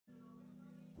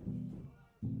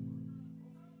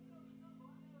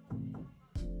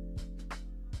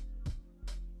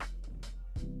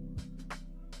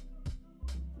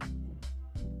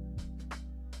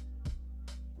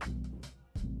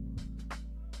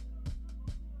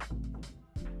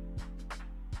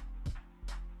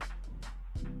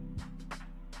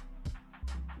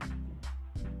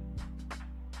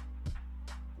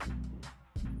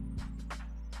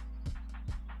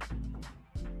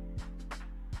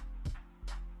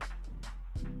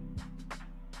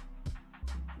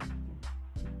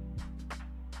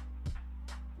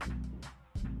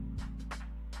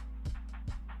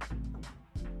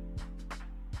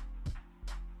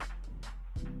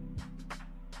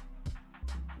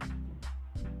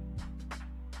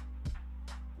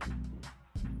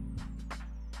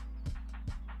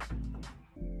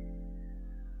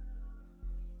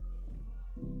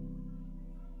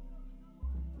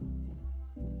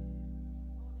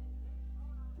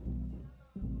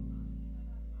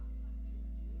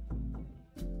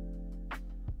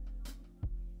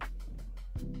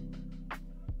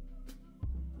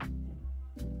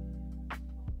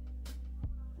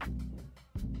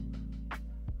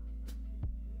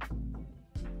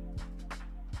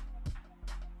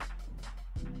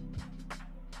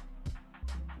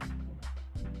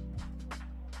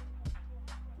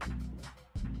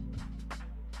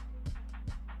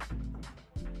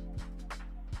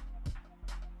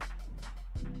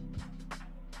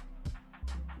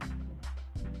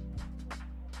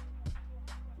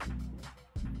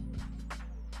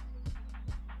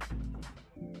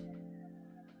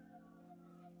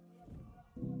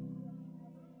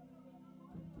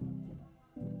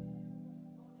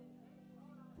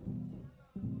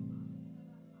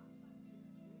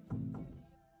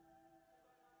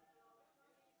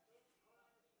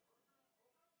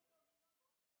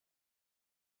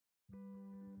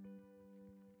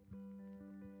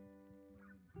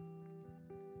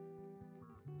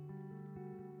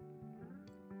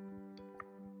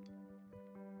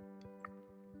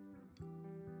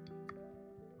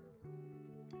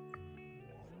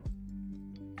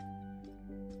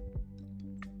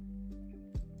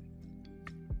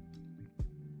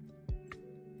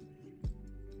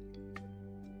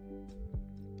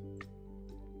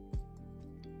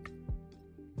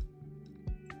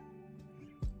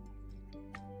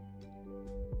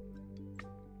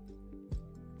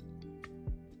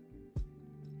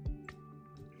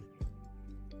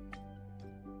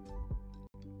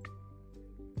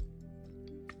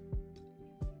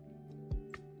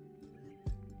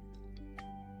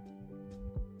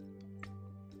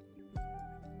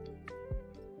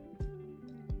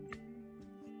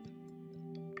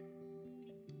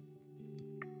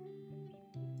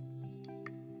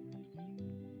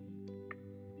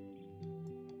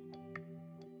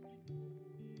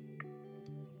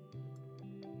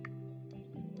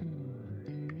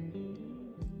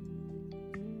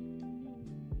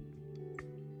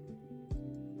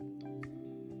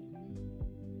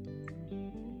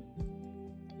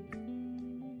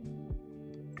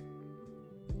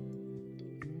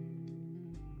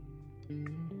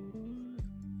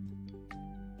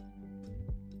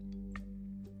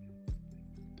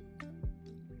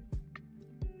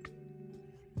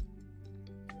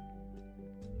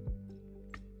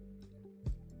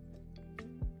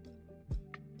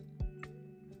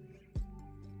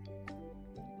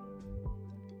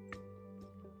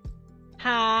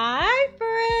Hi,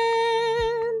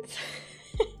 friends.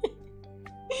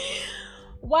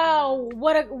 Wow,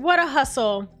 what a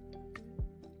hustle.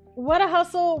 What a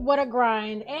hustle, what a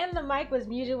grind. And the mic was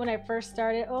muted when I first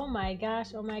started. Oh my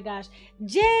gosh, oh my gosh.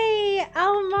 Jay,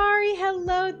 Almari,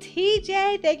 hello.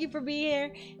 TJ, thank you for being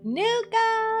here.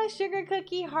 Nuka, Sugar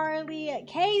Cookie, Harley,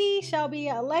 Katie, Shelby,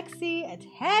 Alexi,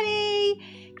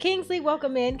 Teddy, Kingsley,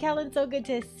 welcome in. Kellen, so good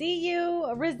to see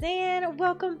you. Roseanne,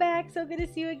 welcome back. So good to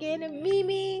see you again. And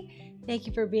Mimi, thank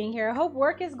you for being here. I hope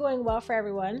work is going well for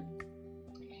everyone.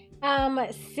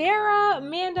 Sarah,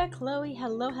 Amanda, Chloe,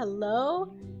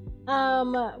 hello.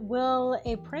 Will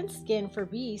a Prince skin for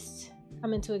Beast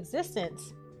come into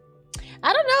existence?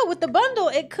 I don't know. With the bundle,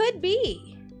 it could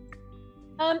be.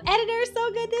 Editor,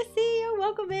 so good to see you.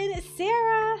 Welcome in.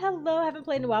 Sarah, hello. Haven't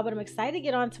played in a while, but I'm excited to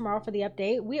get on tomorrow for the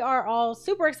update. We are all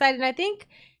super excited, and I think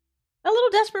a little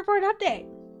desperate for an update.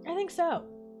 I think so.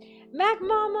 Mac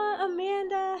Mama,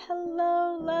 Amanda,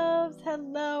 hello, loves,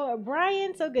 hello.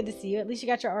 Brian, so good to see you. At least you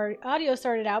got your audio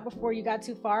sorted out before you got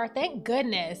too far. Thank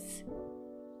goodness.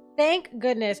 Thank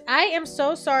goodness. I am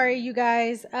so sorry, you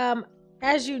guys.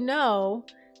 As you know,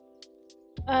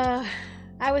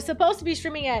 I was supposed to be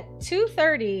streaming at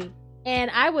 2:30 and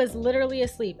I was literally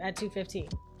asleep at 2:15.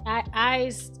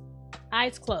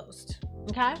 eyes closed.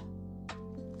 Okay?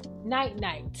 Night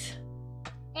night.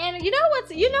 And you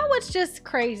know what's just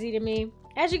crazy to me?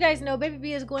 As you guys know, Baby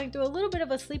B is going through a little bit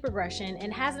of a sleep regression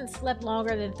and hasn't slept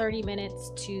longer than 30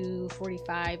 minutes to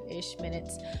 45-ish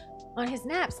minutes on his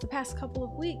naps the past couple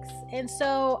of weeks. And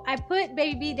so I put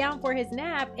Baby B down for his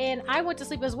nap and I went to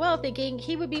sleep as well, thinking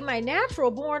he would be my natural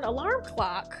born alarm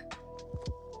clock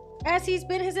as he's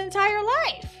been his entire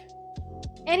life.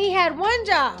 And he had one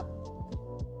job.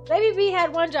 Baby B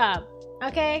had one job,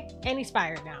 okay? And he's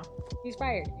fired now. He's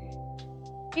fired.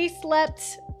 He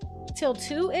slept till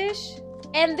 2-ish.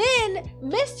 And then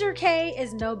Mr. K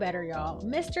is no better, y'all.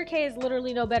 Mr. K is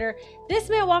literally no better. This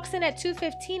man walks in at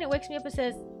 2:15 and wakes me up and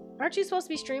says, aren't you supposed to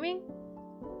be streaming?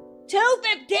 2:15?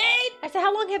 I said,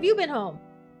 how long have you been home?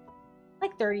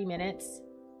 Like 30 minutes.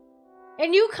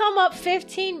 And you come up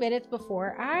 15 minutes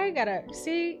before. I gotta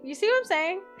see. You see what I'm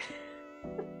saying?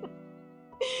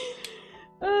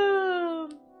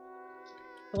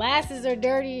 Glasses are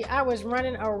dirty. I was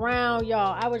running around,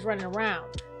 y'all. I was running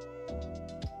around.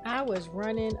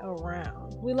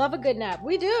 We love a good nap.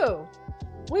 We do.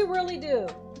 We really do.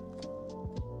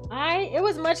 It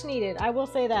was much needed. I will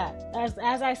say that.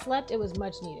 As I slept, it was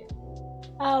much needed.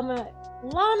 Lana,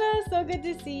 so good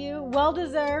to see you. Well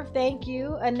deserved. Thank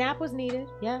you. A nap was needed.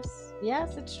 Yes.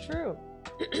 Yes, it's true.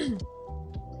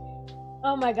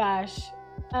 Oh my gosh.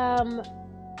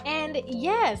 And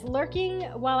yes, lurking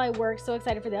while I work. So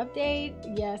excited for the update.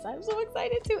 Yes, I'm so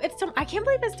excited too. I can't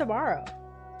believe it's tomorrow.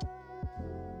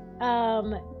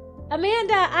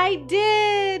 Amanda, I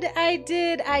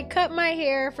cut my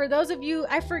hair. For those of you,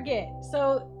 I forget.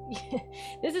 So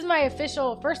this is my first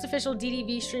official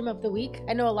DDV stream of the week.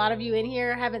 I know a lot of you in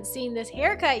here haven't seen this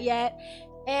haircut yet.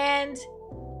 And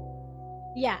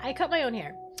yeah, I cut my own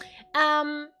hair.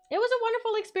 It was a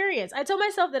wonderful experience. I told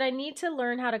myself that I need to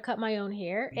learn how to cut my own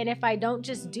hair. And if I don't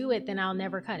just do it, then I'll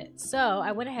never cut it. So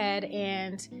I went ahead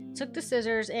and took the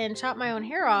scissors and chopped my own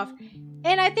hair off.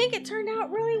 And I think it turned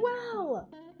out really well.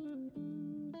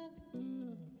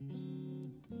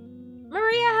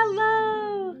 Maria,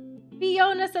 hello.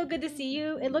 Fiona, so good to see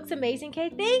you. It looks amazing,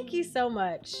 Kate. Thank you so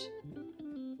much.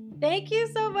 Thank you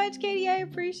so much, Katie. I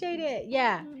appreciate it.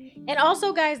 Yeah. And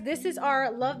also, guys, this is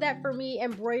our Love That For Me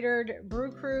embroidered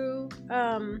Brew Crew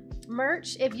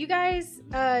merch. If you guys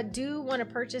do want to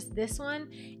purchase this one,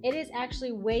 it is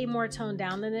actually way more toned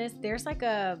down than this. There's like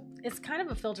it's kind of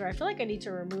a filter. I feel like I need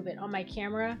to remove it on my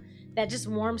camera. That just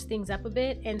warms things up a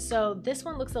bit. And so this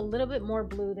one looks a little bit more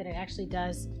blue than it actually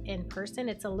does in person.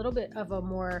 It's a little bit of a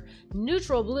more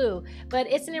neutral blue, but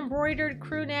it's an embroidered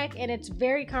crew neck and it's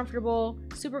very comfortable,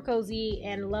 super cozy,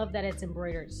 and love that it's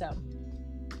embroidered. So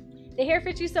the hair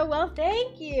fits you so well.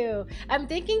 Thank you. I'm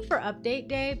thinking for update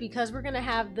day, because we're gonna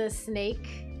have the snake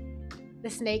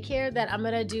hair, that I'm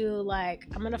gonna do like,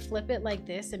 I'm gonna flip it like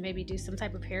this and maybe do some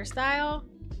type of hairstyle.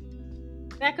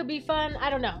 That could be fun. I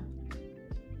don't know.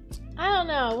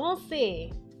 We'll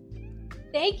see.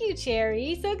 Thank you,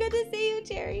 Cherry. So good to see you,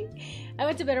 Cherry. I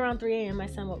went to bed around 3 a.m. My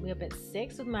son woke me up at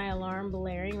 6 with my alarm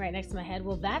blaring right next to my head.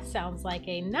 Well, that sounds like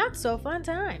a not so fun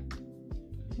time.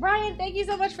 Brian, thank you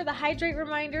so much for the hydrate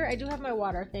reminder. I do have my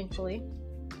water, thankfully.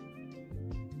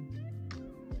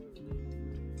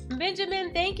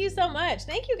 Benjamin, thank you so much.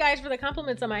 Thank you guys for the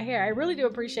compliments on my hair. I really do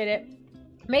appreciate it.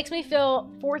 Makes me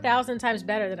feel 4,000 times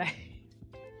better that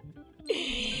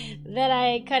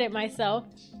I cut it myself.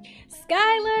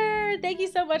 Skylar, thank you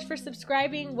so much for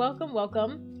subscribing. Welcome,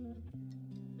 welcome.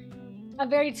 A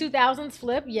very 2000s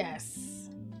flip, yes.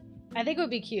 I think it would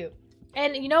be cute.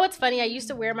 And you know what's funny? I used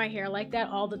to wear my hair like that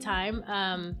all the time.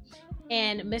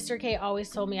 And Mr. K always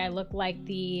told me I look like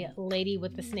the lady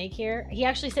with the snake hair. He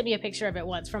actually sent me a picture of it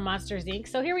once from Monsters Inc.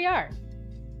 So here we are.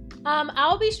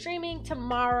 I'll be streaming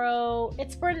tomorrow.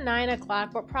 It's for 9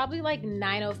 o'clock, but probably like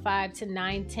 9:05 to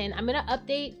 9:10. I'm gonna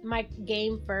update my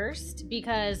game first,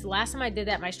 because last time I did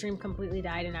that, my stream completely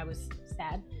died and I was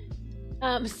sad.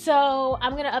 So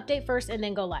I'm gonna update first and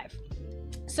then go live.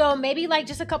 So maybe like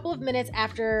just a couple of minutes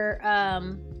after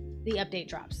the update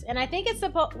drops. And I think it's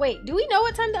supposed, wait, do we know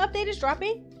what time the update is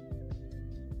dropping?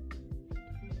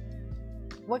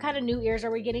 What kind of new ears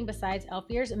are we getting besides elf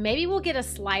ears? Maybe we'll get a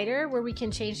slider where we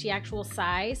can change the actual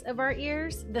size of our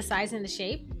ears, the size and the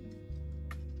shape.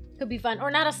 Could be fun.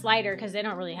 Or not a slider, because they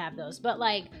don't really have those. But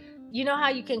like, you know how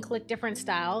you can click different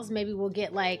styles? Maybe we'll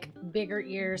get like bigger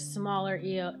ears, smaller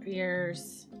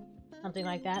ears, something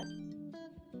like that.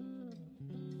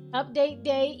 Update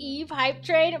day, Eve, hype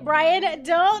train. Brian,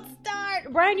 don't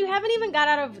start. Brian, you haven't even got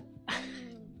out of...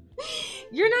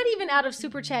 You're not even out of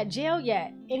Super Chat jail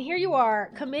yet. And here you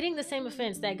are, committing the same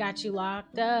offense that got you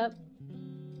locked up.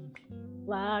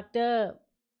 Locked up.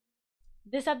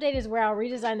 This update is where I'll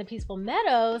redesign the Peaceful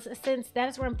Meadows, since that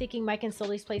is where I'm thinking Mike and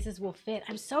Sully's places will fit.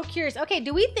 I'm so curious. Okay,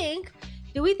 do we think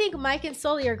Mike and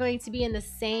Sully are going to be in the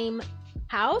same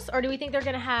house, or do we think they're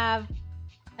gonna have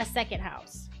a second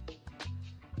house?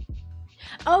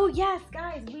 Oh yes,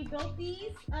 guys, we built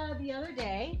these the other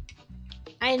day.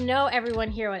 I know everyone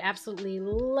here would absolutely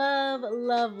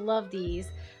love these.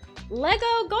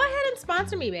 Lego, go ahead and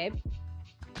sponsor me, babe.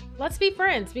 Let's be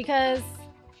friends, because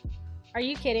are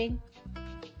you kidding?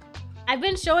 I've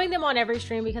been showing them on every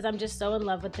stream because I'm just so in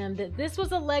love with them. This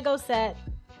was a Lego set.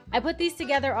 I put these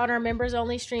together on our members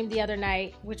only stream the other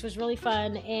night, which was really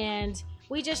fun, and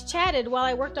we just chatted while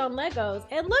I worked on Legos.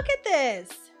 And look at this.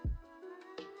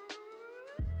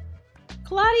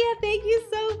 Claudia, thank you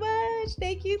so much.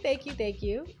 Thank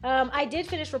you. I did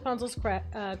finish Rapunzel's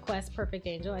quest, Perfect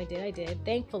Angel. I did,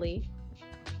 thankfully.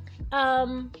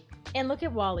 And look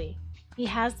at Wally. He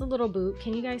has the little boot.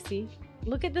 Can you guys see?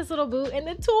 Look at this little boot in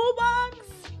the toolbox.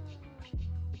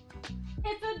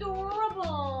 It's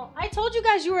adorable. I told you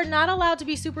guys you are not allowed to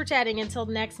be super chatting until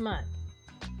next month.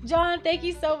 John, thank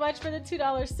you so much for the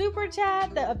 $2 super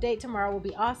chat. The update tomorrow will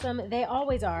be awesome. They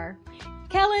always are.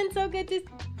 Kellen, so good to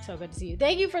see you.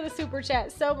 Thank you for the super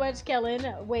chat so much, Kellen.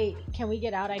 Wait, can we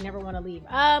get out? I never want to leave.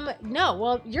 No,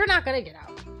 well, you're not gonna get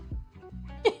out.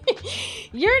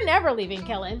 You're never leaving,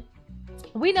 Kellen.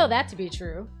 We know that to be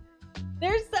true.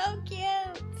 They're so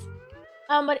cute.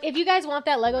 But if you guys want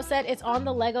that Lego set, it's on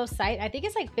the Lego site. I think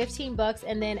it's like 15 bucks,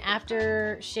 and then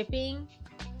after shipping,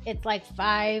 it's like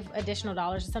 $5 additional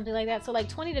or something like that. So like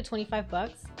 20 to 25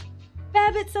 bucks.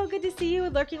 Fab, it's so good to see you.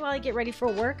 Lurking while I get ready for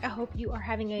work. I hope you are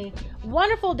having a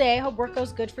wonderful day. I hope work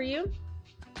goes good for you.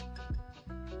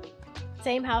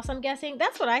 Same house, I'm guessing.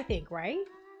 That's what I think, right?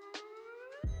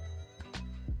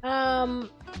 Fab,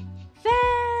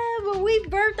 we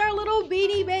birthed our little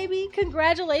beanie baby.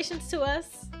 Congratulations to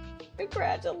us.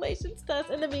 Congratulations to us.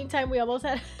 In the meantime, we almost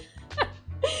had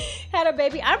a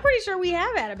baby. I'm pretty sure we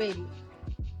have had a baby.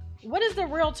 What is the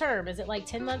real term? Is it like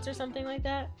 10 months or something like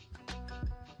that?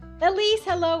 Elise,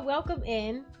 hello, welcome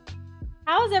in.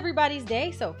 How's everybody's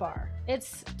day so far?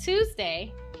 It's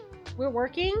Tuesday. We're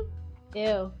working?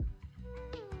 Ew.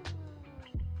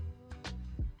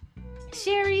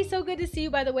 Sherry, so good to see you,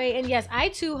 by the way. And yes, I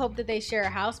too hope that they share a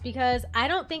house, because I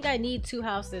don't think I need 2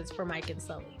 houses for Mike and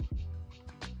Sully.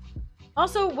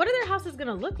 Also, what are their houses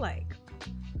gonna look like?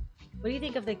 What do you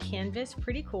think of the canvas?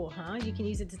 Pretty cool, huh? You can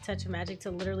use it to touch magic to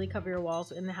literally cover your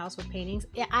walls in the house with paintings.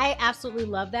 Yeah, I absolutely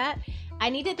love that. I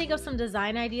need to think of some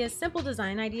design ideas, simple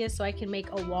design ideas, so I can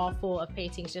make a wall full of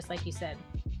paintings, just like you said.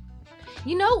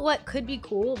 You know what could be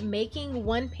cool? Making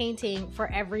one painting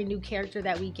for every new character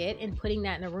that we get and putting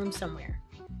that in a room somewhere.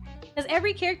 Because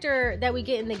every character that we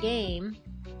get in the game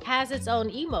has its own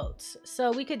emotes.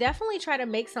 So we could definitely try to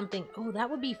make something. Oh,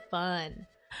 that would be fun.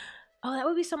 Oh, that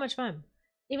would be so much fun.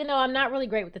 Even though I'm not really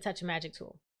great with the touch of magic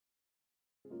tool.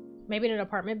 Maybe in an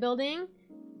apartment building.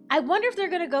 I wonder if they're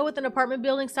going to go with an apartment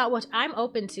building style, which I'm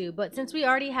open to. But since we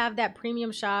already have that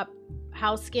premium shop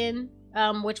house skin,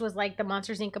 which was like the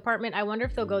Monsters Inc. apartment, I wonder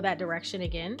if they'll go that direction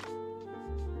again.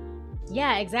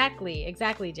 Yeah, exactly.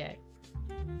 Exactly, Jay.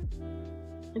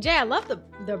 Jay, I love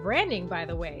the branding, by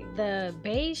the way. The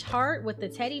beige heart with the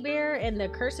teddy bear and the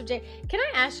curse of Jay. Can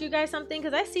I ask you guys something?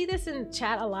 Because I see this in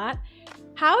chat a lot.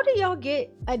 How do y'all get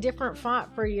a different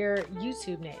font for your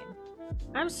YouTube name?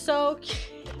 I'm so curious.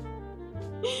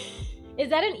 Is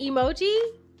that an emoji?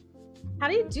 How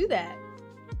do you do that?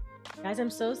 Guys, I'm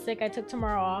so sick. I took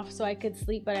tomorrow off so I could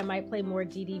sleep, but I might play more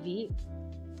DDV.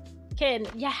 Ken,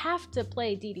 you have to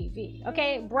play DDV,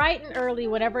 okay? Bright and early,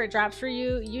 whenever it drops for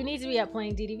you, you need to be up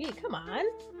playing DDV. Come on.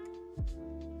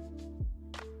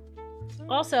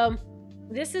 Also,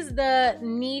 this is the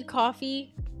Need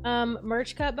Coffee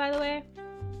merch cup, by the way.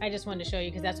 I just wanted to show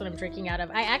you because that's what I'm drinking out of.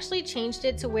 I actually changed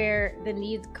it to where the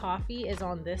Needs Coffee is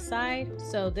on this side.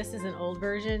 So this is an old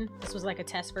version. This was like a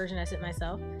test version I sent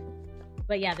myself.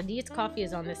 But yeah, the Needs Coffee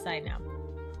is on this side now.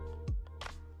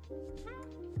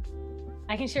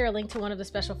 I can share a link to one of the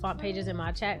special font pages in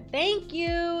mod chat. Thank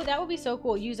you. That would be so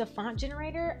cool. Use a font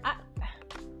generator.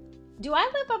 Do I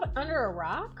live up under a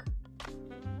rock?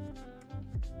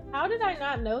 How did I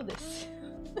not know this?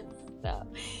 So,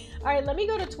 all right, let me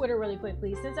go to Twitter really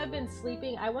quickly. Since I've been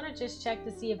sleeping, I want to just check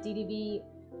to see if DDB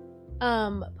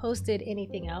posted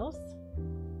anything else.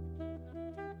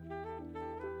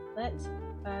 Let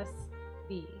us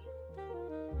be.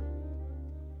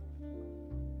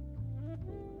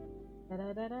 Da,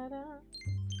 da, da, da, da.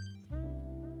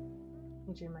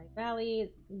 Dreamlight Valley.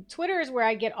 Twitter is where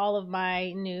I get all of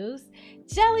my news.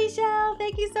 Jelly Shell,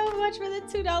 thank you so much for the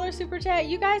 $2 super chat.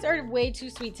 You guys are way too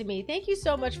sweet to me. Thank you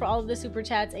so much for all of the super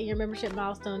chats and your membership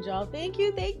milestones, y'all. Thank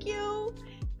you, thank you.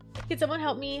 Can someone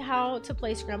help me how to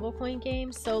play Scramble Coin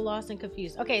games? So lost and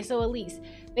confused. Okay, so Elise,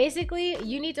 basically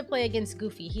you need to play against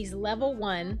Goofy. He's level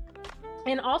 1.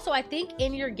 And also, I think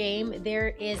in your game,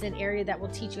 there is an area that will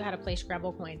teach you how to play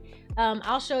Scramble Coin.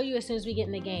 I'll show you as soon as we get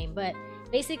in the game. But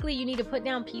basically, you need to put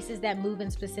down pieces that move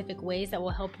in specific ways that will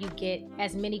help you get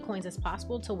as many coins as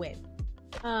possible to win.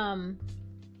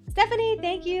 Stephanie,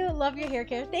 thank you. Love your hair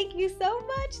care. Thank you so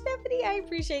much, Stephanie. I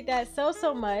appreciate that so,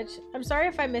 so much. I'm sorry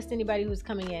if I missed anybody who's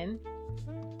coming in.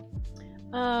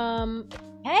 Hado!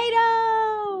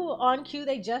 On cue,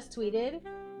 they just tweeted.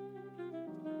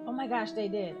 Oh my gosh, they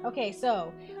did. Okay,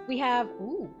 so we have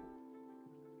ooh.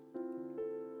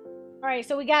 All right,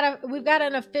 so we've got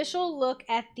an official look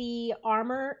at the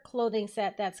armor clothing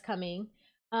set that's coming.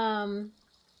 And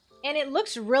it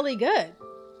looks really good.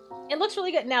 It looks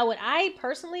really good. Now, would I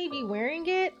personally be wearing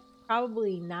it?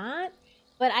 Probably not.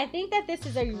 But I think that this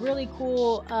is a really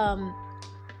cool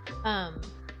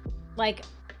like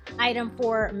item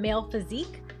for male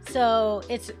physique. So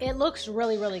it looks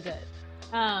really, really good.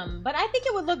 But I think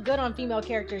it would look good on female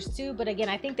characters too. But again,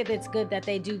 I think that it's good that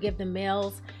they do give the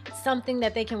males something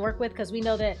that they can work with, because we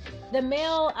know that the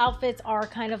male outfits are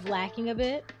kind of lacking a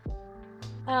bit.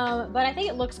 But I think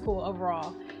it looks cool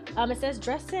overall. It says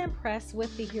dress to impress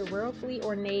with the heroically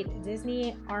ornate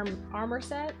Disney armor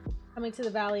set coming to the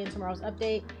Valley in tomorrow's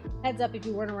update. Heads up if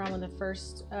you weren't around when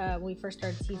we first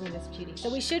started teasing this cutie. So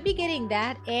we should be getting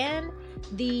that and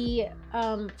the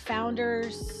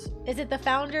founders. Is it the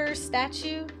founders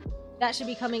statue? That should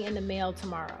be coming in the mail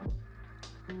tomorrow.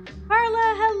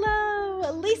 Carla,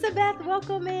 hello. Lisa Beth,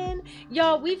 welcome in.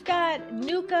 Y'all, we've got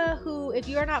Nuka, who, if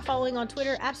you are not following on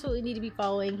Twitter, absolutely need to be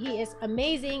following. He is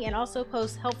amazing and also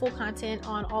posts helpful content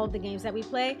on all of the games that we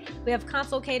play. We have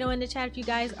Console Kato in the chat. If you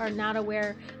guys are not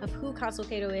aware of who Console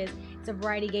Kato is, it's a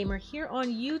variety gamer here on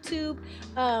YouTube.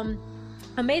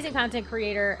 Amazing content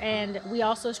creator, and we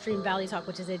also stream Valley Talk,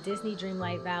 which is a Disney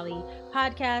Dreamlight Valley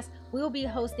podcast. We will be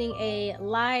hosting a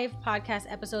live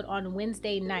podcast episode on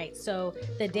Wednesday night. So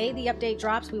the day the update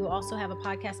drops, we will also have a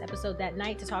podcast episode that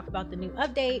night to talk about the new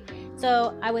update.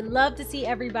 So I would love to see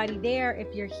everybody there.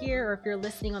 If you're here or if you're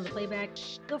listening on the playback,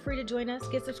 feel free to join us.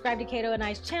 Get subscribed to Kato and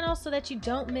I's channel so that you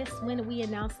don't miss when we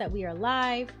announce that we are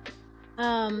live.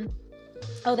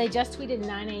 Oh, they just tweeted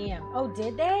 9 a.m. Oh,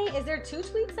 did they? Is there 2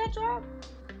 tweets that dropped?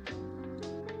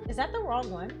 Is that the wrong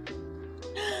one?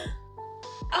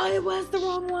 Oh, it was the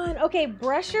wrong one. Okay,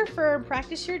 brush your fur and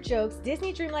practice your jokes.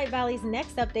 Disney Dreamlight Valley's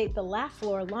next update, The Laugh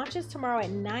Floor, launches tomorrow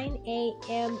at 9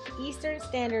 a.m. Eastern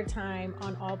Standard Time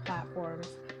on all platforms.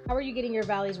 How are you getting your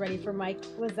valleys ready for Mike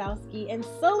Wazowski and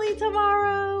Sully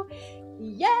tomorrow?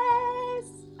 Yes!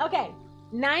 Okay,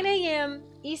 9 a.m.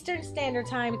 Eastern Standard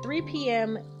Time, 3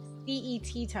 p.m.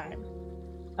 CET time.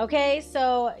 Okay,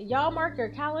 so y'all mark your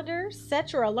calendars,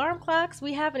 set your alarm clocks.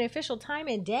 We have an official time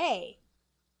and day.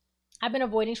 I've been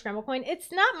avoiding Scramble Coin.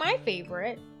 It's not my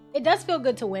favorite. It does feel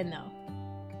good to win though.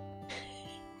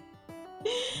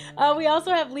 We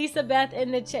also have Lisa Beth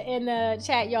in the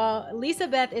chat, y'all. Lisa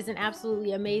Beth is an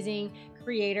absolutely amazing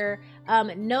creator,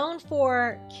 known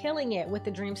for killing it with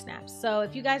the Dream Snaps. So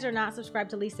if you guys are not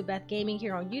subscribed to Lisa Beth Gaming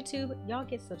here on YouTube, y'all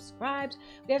get subscribed.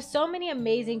 We have so many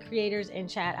amazing creators in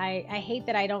chat. I hate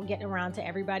that I don't get around to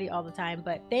everybody all the time,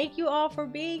 but thank you all for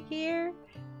being here.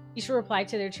 You should reply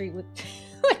to their tweet with,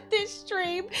 with this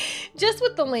stream, just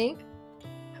with the link.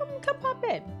 Come pop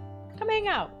in. Come hang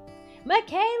out.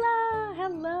 Michaela,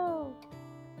 hello.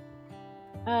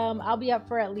 I'll be up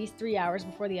for at least 3 hours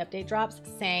before the update drops.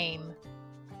 Same.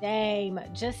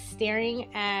 Just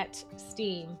staring at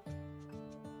Steam.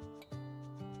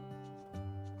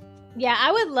 Yeah,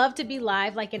 I would love to be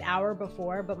live like an hour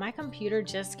before, but my computer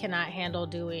just cannot handle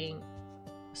doing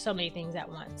so many things at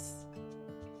once.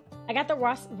 I got the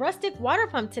rustic water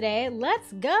pump today.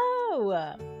 Let's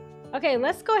go. Okay,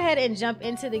 let's go ahead and jump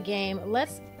into the game.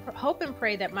 Let's hope and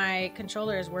pray that my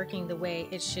controller is working the way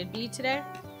it should be today.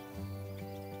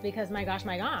 Because my goodness,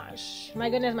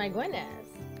 my goodness.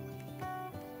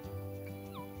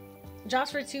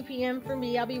 Drops for 2 p.m. for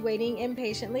me. I'll be waiting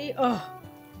impatiently. Oh,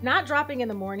 not dropping in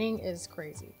the morning is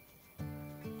crazy.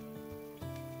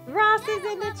 Ross is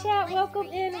in the chat. Welcome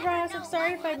in, Ross. I'm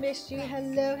sorry if I missed you.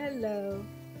 Hello, hello.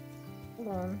 Hold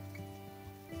on.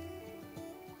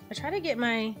 I try to get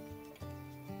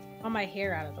all my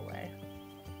hair out of the way.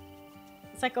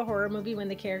 It's like a horror movie when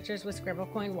the characters with Scramble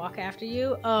Coin walk after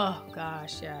you. Oh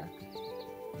gosh, yeah.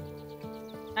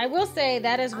 I will say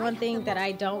that is one thing that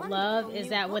I don't love is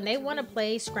that when they want to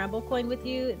play Scramble Coin with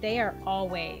you, they're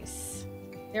always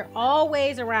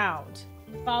around,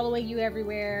 following you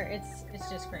everywhere.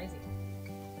 It's just crazy.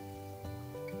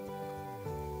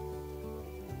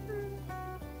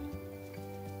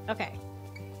 Okay,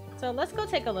 so let's go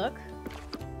take a look.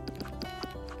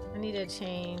 I need to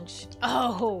change.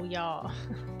 Oh, y'all.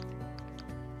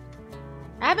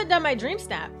 I haven't done my dream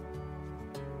snap.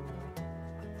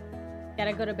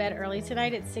 Gotta go to bed early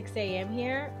tonight at 6 a.m.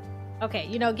 here. Okay,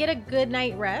 you know, get a good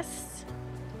night rest.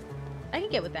 I can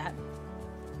get with that.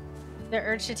 The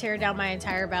urge to tear down my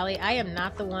entire valley. I am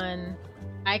not the one.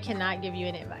 I cannot give you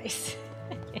any advice.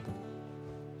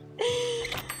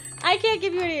 I can't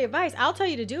give you any advice. I'll tell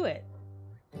you to do it.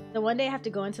 The one day I have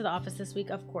to go into the office this week,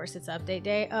 of course, it's update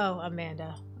day. Oh,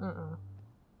 Amanda.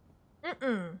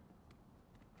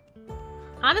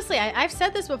 Honestly, I've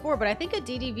said this before, but I think a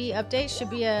DDV update should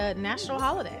be a national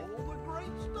holiday.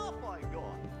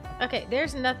 Okay,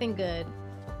 there's nothing good.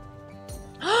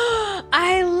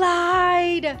 I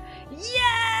lied!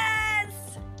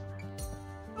 Yes!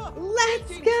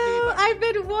 Let's go! I've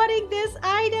been wanting this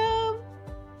item!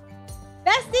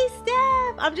 Bestie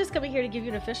Steph! I'm just coming here to give you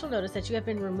an official notice that you have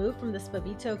been removed from the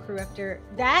Spavito crew after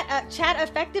that chat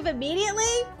effective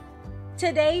immediately.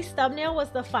 Today's thumbnail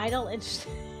was the final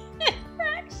infraction.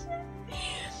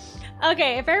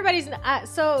 Okay, if everybody's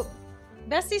so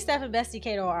Bestie Steph and Bestie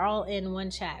Kato are all in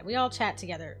one chat. We all chat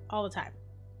together all the time.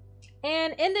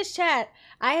 And in this chat,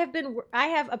 I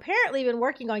have apparently been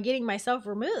working on getting myself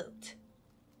removed.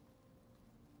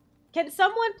 Can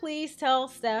someone please tell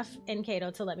Steph and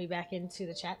Kato to let me back into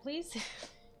the chat, please?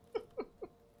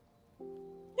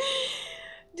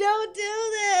 Don't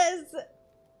do this.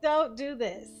 Don't do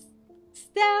this.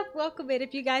 Steph, welcome in.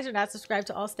 If you guys are not subscribed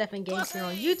to all Steph and Games here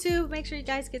on YouTube, make sure you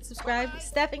guys get subscribed.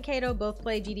 Steph and Kato both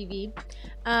play DDV.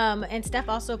 And Steph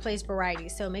also plays variety.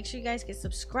 So make sure you guys get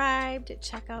subscribed.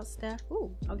 Check out Steph.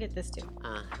 Ooh, I'll get this too.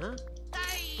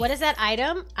 What is that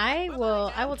item? I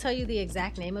will tell you the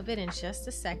exact name of it in just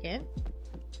a second.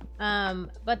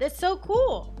 But it's so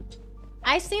cool.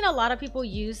 I've seen a lot of people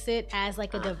use it as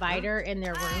like a divider in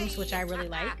their rooms, which I really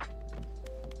like.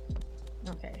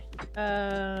 Okay.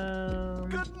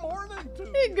 Good morning to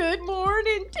you. Good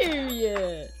morning to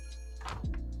you.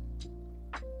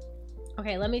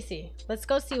 Okay, let me see. Let's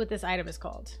go see what this item is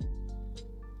called.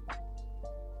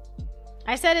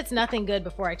 I said it's nothing good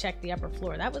before I checked the upper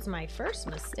floor. That was my first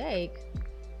mistake.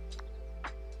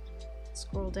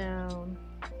 Scroll down.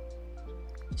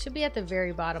 It should be at the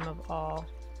very bottom of all.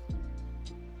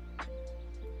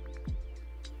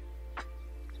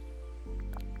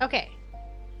 Okay.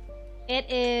 It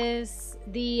is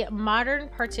the modern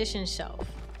partition shelf.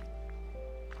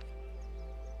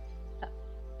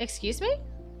 Excuse me?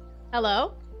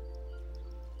 Hello?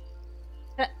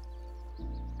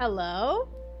 Hello?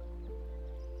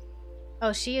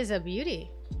 Oh, she is a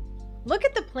beauty. Look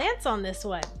at the plants on this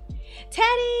one.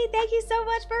 Teddy, thank you so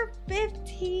much for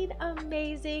 15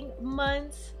 amazing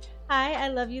months. Hi, I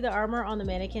love you. The armor on the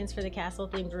mannequins for the castle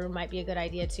themed room might be a good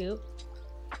idea too.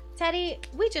 Teddy,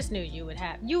 we just knew you would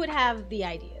have the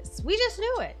ideas. We just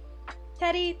knew it.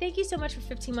 Teddy, thank you so much for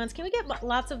 15 months. Can we get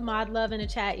lots of mod love in the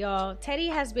chat, y'all? Teddy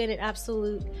has been an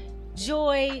absolute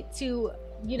joy to,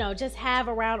 you know, just have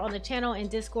around on the channel and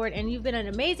Discord, and you've been an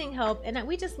amazing help, and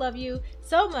we just love you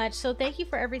so much. So thank you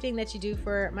for everything that you do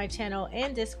for my channel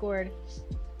and Discord,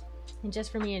 and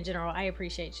just for me in general. I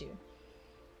appreciate you.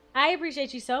 I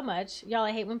appreciate you so much. Y'all,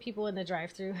 I hate when people in the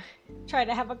drive-thru try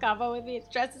to have a convo with me. It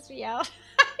stresses me out.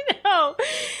 I know.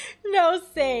 No,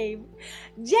 same.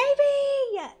 JB,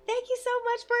 thank you so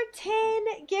much for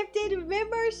 10 gifted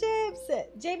memberships.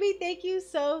 JB, thank you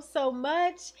so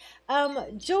much.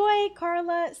 Joy,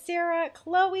 Carla, Sarah,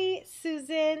 Chloe,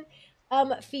 Susan,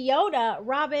 Fiona,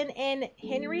 Robin, and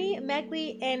Henry,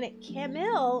 Megley, and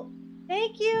Camille.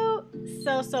 Thank you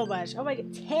so much. Oh my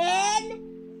God, 10?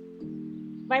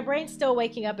 My brain's still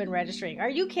waking up and registering. Are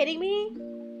you kidding me?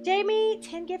 Jamie,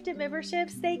 10 gifted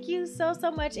memberships. Thank you so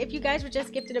much. If you guys were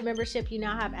just gifted a membership, you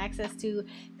now have access to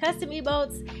custom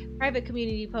emotes, private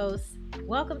community posts.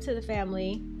 Welcome to the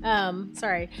family.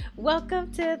 Sorry.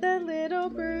 Welcome to the little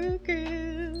brew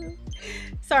crew.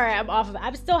 Sorry, I'm off of it.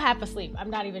 I'm still half asleep.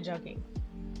 I'm not even joking.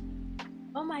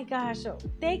 Oh my gosh.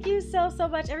 Thank you so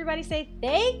much. Everybody say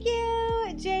thank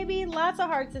you. Jamie, lots of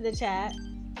hearts in the chat.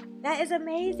 That is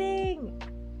amazing.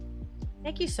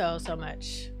 Thank you so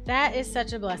much. That is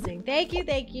such a blessing. Thank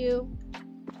you.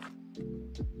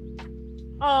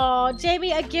 Oh,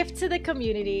 Jamie, a gift to the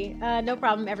community. No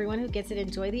problem. Everyone who gets it,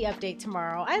 enjoy the update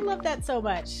tomorrow. I love that so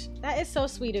much. That is so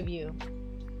sweet of you.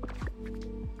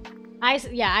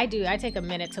 Yeah, I do. I take a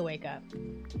minute to wake up.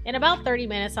 In about 30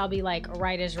 minutes, I'll be like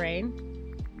right as rain.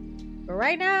 But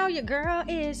right now, your girl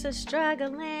is a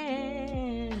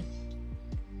struggling.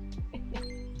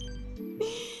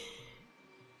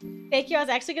 Thank you. I was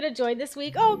actually going to join this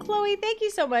week. Oh, Chloe, thank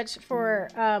you so much for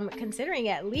considering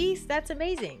at least. That's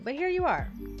amazing. But here you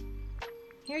are.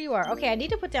 Here you are. Okay, I need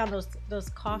to put down those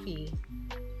coffee,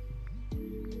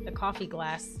 the coffee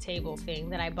glass table thing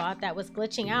that I bought that was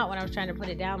glitching out when I was trying to put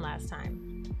it down last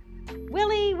time.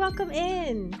 Willie, welcome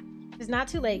in. It's not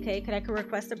too late, Kay. Could I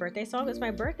request a birthday song? It's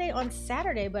my birthday on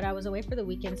Saturday, but I was away for the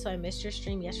weekend, so I missed your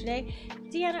stream yesterday.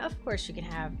 Deanna, of course you can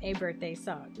have a birthday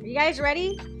song. Are you guys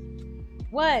ready?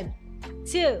 1,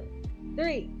 2,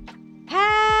 3.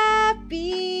 Happy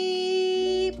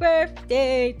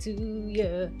birthday to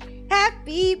you.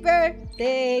 Happy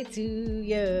birthday to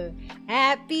you.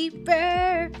 Happy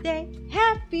birthday.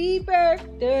 Happy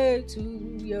birthday to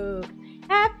you.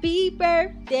 Happy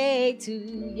birthday to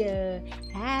you.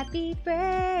 Happy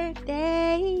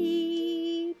birthday,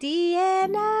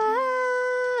 Deanna.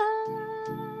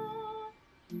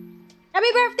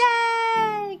 Happy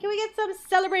birthday! Can we get some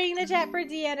celebrating in the chat for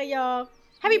Deanna, y'all?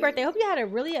 Happy birthday. Hope you had a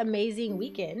really amazing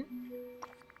weekend.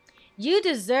 You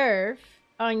deserve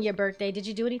on your birthday. Did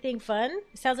you do anything fun?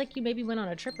 It sounds like you maybe went on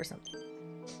a trip or something.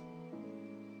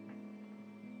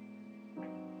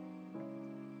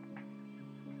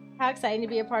 How exciting to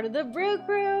be a part of the Brew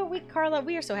Crew. Carla,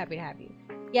 we are so happy to have you.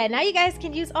 Yeah, now you guys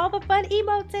can use all the fun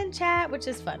emotes in chat, which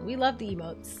is fun. We love the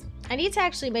emotes. I need to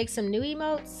actually make some new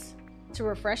emotes to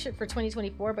refresh it for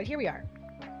 2024, but here we are.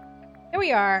 Here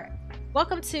we are.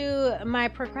 Welcome to my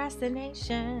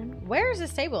procrastination. Where is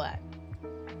this table at?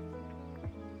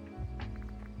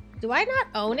 Do I not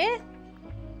own it?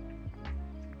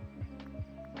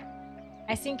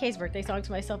 I sing Kay's birthday song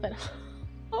to myself at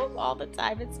home all the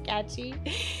time. It's catchy.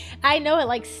 I know, it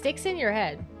like sticks in your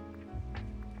head.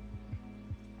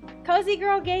 Cozy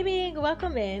Girl Gaming,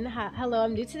 welcome in. Hello,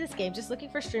 I'm new to this game. Just looking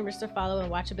for streamers to follow and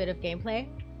watch a bit of gameplay.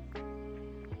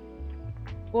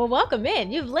 Well, welcome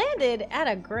in. You've landed at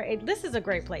a great... This is a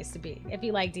great place to be if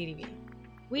you like DDV.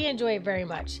 We enjoy it very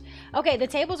much. Okay, the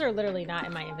tables are literally not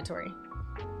in my inventory.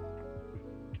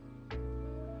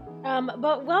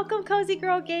 But welcome, Cozy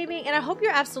Girl Gaming, and I hope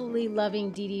you're absolutely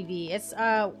loving DDV. It's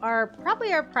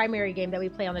probably our primary game that we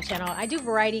play on the channel. I do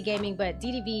variety gaming, but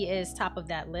DDV is top of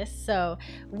that list. So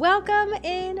welcome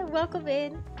in, welcome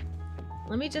in.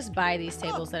 Let me just buy these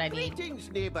tables that I need.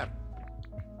 Greetings, neighbor.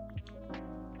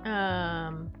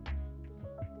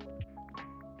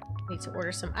 Need to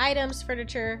order some items,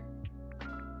 furniture.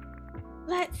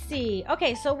 Let's see.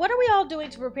 Okay, so what are we all doing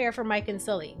to prepare for Mike and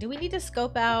Sully? Do we need to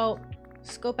scope out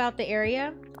the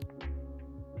area?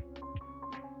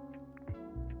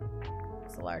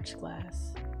 It's a large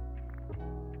glass.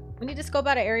 We need to scope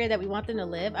out an area that we want them to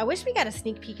live. I wish we got a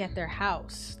sneak peek at their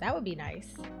house. That would be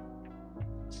nice.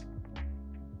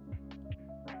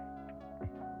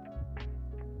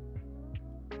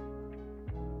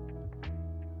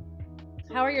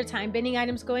 How are your time bending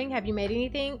items going? Have you made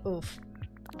anything? Oof.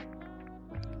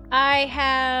 I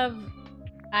have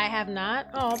not.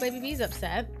 Oh, baby B's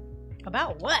upset.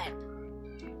 About what?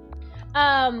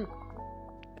 I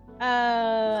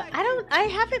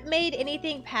haven't made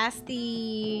anything past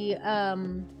the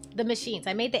machines.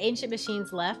 I made the ancient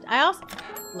machines left. I also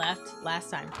left last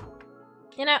time.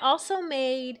 And I also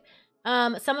made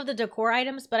some of the decor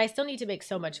items, but I still need to make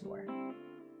so much more.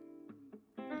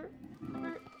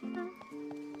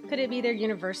 Could it be their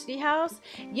university house?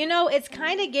 You know, it's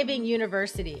kind of giving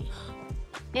university.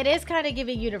 It is kind of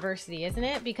giving university, isn't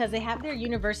it? Because they have their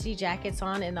university jackets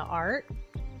on in the art.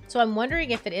 So I'm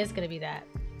wondering if it is going to be that.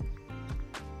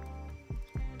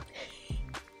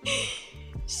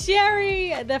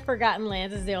 Sherry, the Forgotten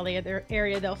Lands is the only other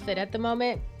area they'll fit at the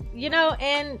moment. You know,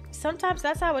 and sometimes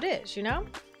that's how it is, you know?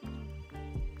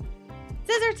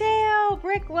 Scissortail,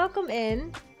 Brick, welcome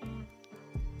in.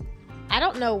 I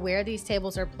don't know where these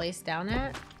tables are placed down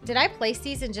at. Did I place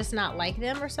these and just not like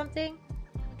them or something?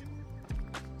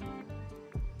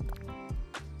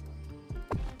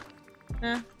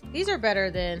 These are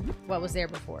better than what was there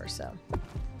before, so.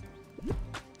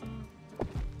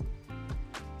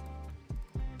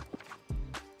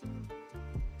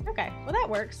 Okay, well that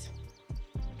works.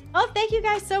 Oh, thank you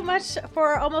guys so much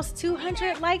for almost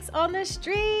 200 likes on the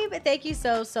stream. Thank you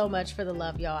so much for the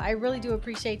love, y'all. I really do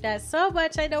appreciate that so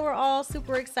much. I know we're all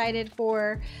super excited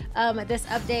for this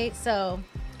update, so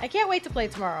I can't wait to play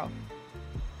tomorrow.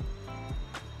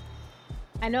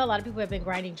 I know a lot of people have been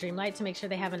grinding Dreamlight to make sure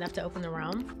they have enough to open the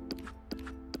realm.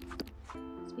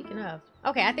 Speaking of,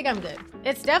 okay, I think I'm good.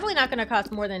 It's definitely not going to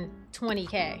cost more than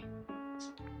 20K.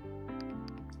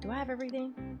 Do I have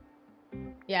everything?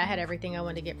 Yeah, I had everything I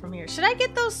wanted to get from here. Should I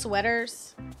get those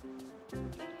sweaters?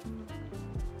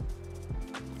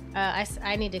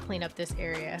 I need to clean up this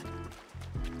area.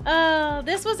 Oh,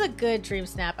 this was a good dream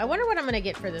snap. I wonder what I'm gonna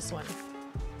get for this one.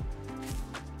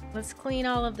 Let's clean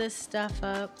all of this stuff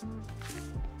up.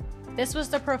 This was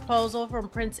the proposal from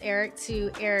Prince Eric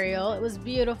to Ariel. It was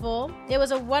beautiful. It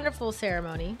was a wonderful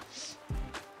ceremony.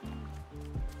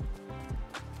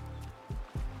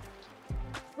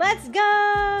 Let's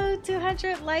go!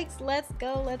 200 likes. Let's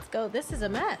go. Let's go. This is a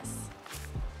mess.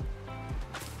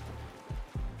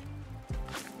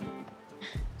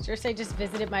 Sure say just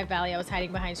visited my valley. I was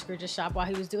hiding behind Scrooge's shop while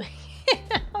he was doing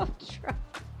it.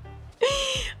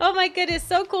 Oh my goodness.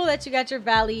 So cool that you got your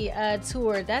valley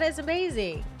tour. That is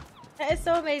amazing. That is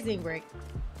so amazing, Brick.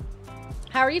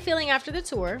 How are you feeling after the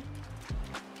tour?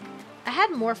 I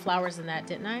had more flowers than that,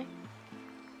 didn't I?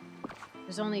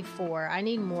 There's only 4. I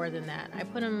need more than that. I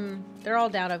put them, they're all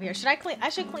down over here. Should I clean? I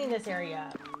should clean this area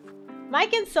up.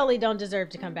 Mike and Sully don't deserve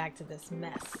to come back to this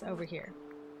mess over here.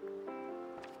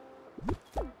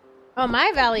 Oh,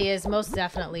 my valley is most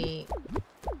definitely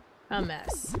a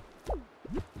mess.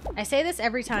 I say this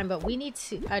every time, but we need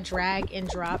to drag and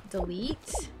drop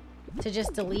delete to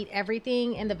just delete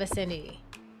everything in the vicinity.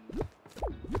 Okay,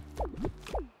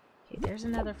 there's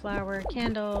another flower.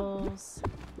 Candles.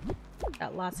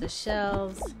 Got lots of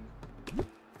shelves.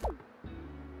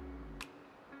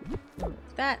 Remove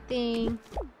that thing.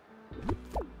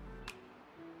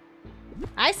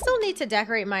 I still need to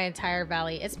decorate my entire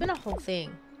valley. It's been a whole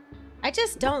thing. I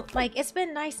just don't like, it's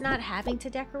been nice not having to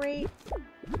decorate.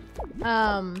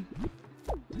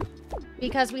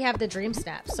 Because we have the dream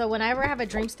snaps. So whenever I have a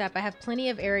dream snap, I have plenty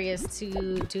of areas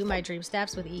to do my dream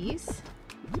snaps with ease.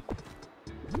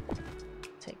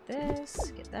 Take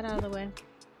this, get that out of the way.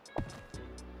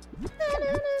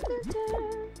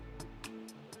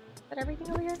 Put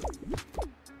everything over here.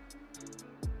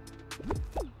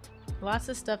 Lots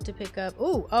of stuff to pick up.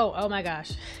 Ooh, oh my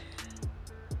gosh.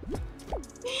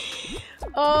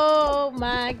 Oh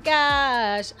my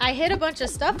gosh. I hit a bunch of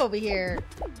stuff over here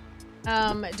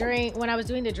when I was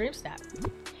doing the dream snap.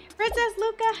 Princess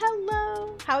Luca,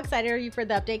 hello. How excited are you for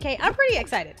the update, Kate? I'm pretty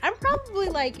excited. I'm probably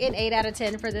like an 8 out of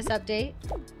 10 for this update.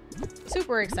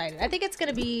 Super excited. I think it's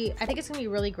gonna be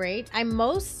really great.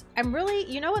 I'm really,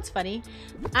 you know what's funny?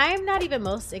 I'm not even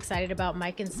most excited about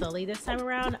Mike and Sully this time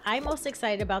around. I'm most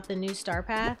excited about the new Star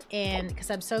Path, and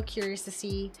because I'm so curious to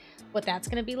see what that's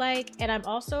gonna be like. And I'm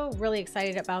also really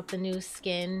excited about the new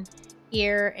skin,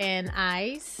 ear, and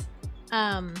eyes.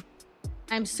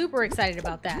 I'm super excited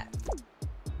about that.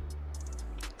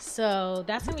 So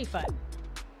that's gonna be fun.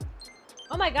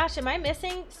 Oh my gosh, am I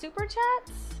missing super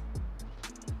chats?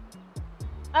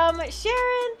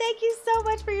 Sharon, thank you so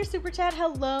much for your super chat.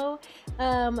 Hello.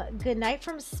 Good night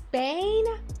from Spain.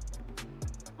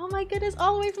 Oh my goodness,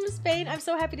 all the way from Spain. I'm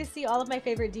so happy to see all of my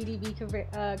favorite DDB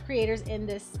creators in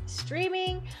this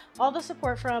streaming. All the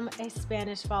support from a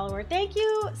Spanish follower. Thank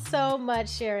you so much,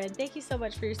 Sharon. Thank you so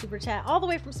much for your super chat all the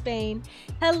way from Spain.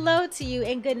 Hello to you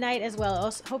and good night as well.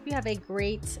 I hope you have a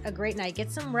great night.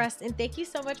 Get some rest and thank you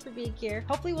so much for being here.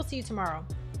 Hopefully we'll see you tomorrow.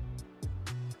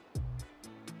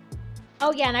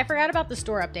 Oh yeah, and I forgot about the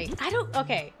store update.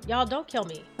 Okay, y'all don't kill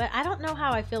me, but I don't know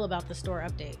how I feel about the store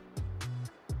update.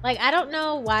 Like, I don't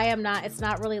know why it's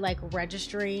not really like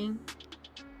registering.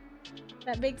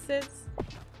 That makes sense.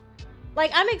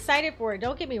 Like, I'm excited for it,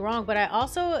 don't get me wrong, but I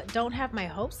also don't have my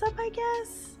hopes up, I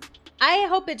guess. I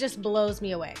hope it just blows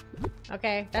me away.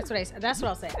 Okay, that's what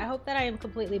I'll say. I hope that I am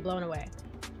completely blown away.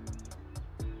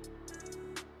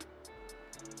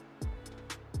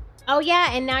 Oh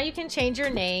yeah, and now you can change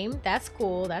your name. That's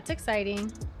cool. That's exciting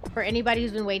for anybody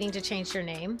who's been waiting to change their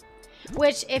name.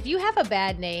 Which, if you have a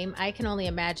bad name, I can only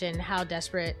imagine how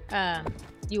desperate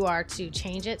you are to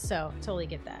change it. So, totally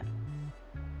get that.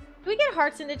 Can we get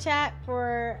hearts in the chat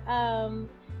for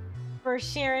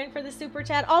Sharon for the super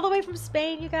chat all the way from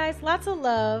Spain, you guys? Lots of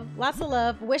love. Lots of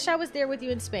love. Wish I was there with you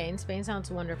in Spain. Spain sounds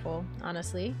wonderful,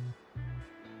 honestly.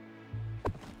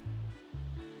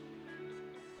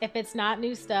 If it's not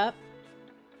new stuff.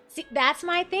 See, that's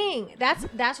my thing.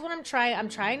 That's what I'm trying. I'm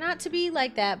trying not to be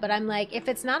like that, but I'm like, if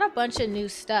it's not a bunch of new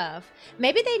stuff,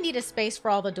 maybe they need a space for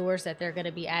all the doors that they're going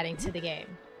to be adding to the game.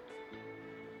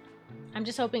 I'm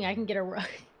just hoping I can get a rug.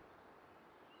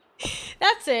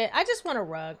 That's it. I just want a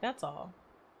rug. That's all.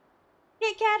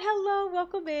 Kit Kat, hello.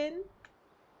 Welcome in.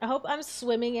 I hope I'm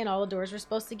swimming in all the doors we're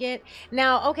supposed to get.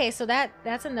 Now, okay, so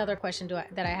that's another question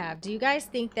that I have. Do you guys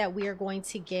think that we are going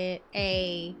to get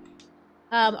a...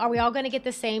 are we all going to get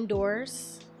the same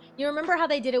doors? You remember how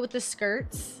they did it with the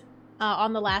skirts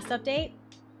on the last update?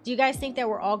 Do you guys think that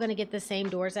we're all going to get the same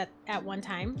doors at one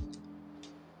time?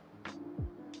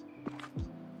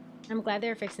 I'm glad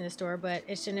they're fixing this door, but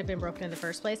it shouldn't have been broken in the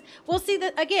first place. Well, see,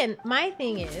 that again, my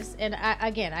thing is, and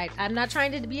I'm not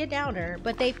trying to be a downer,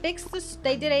 but they fixed this.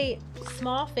 They did a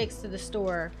small fix to the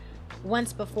store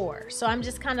once before, so I'm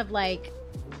just kind of like,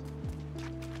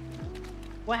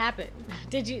 what happened?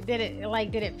 Did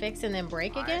it fix and then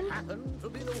break again?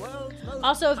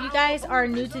 Also, if you guys are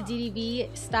new to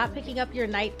DDV, stop picking up your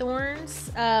night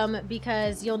thorns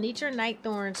because you'll need your night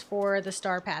thorns for the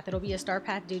star path. It'll be a star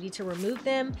path duty to remove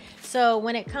them. So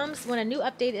when a new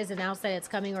update is announced that it's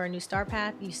coming, or a new star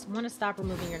path, you want to stop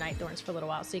removing your night thorns for a little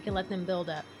while so you can let them build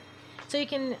up. So you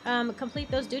can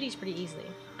complete those duties pretty easily.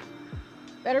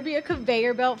 Better be a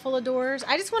conveyor belt full of doors.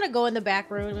 I just want to go in the back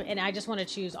room and I just want to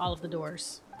choose all of the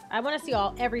doors. I want to see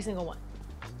every single one.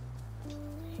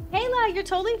 Hayla, you're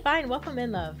totally fine. Welcome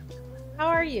in, love. How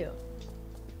are you?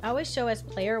 I always show as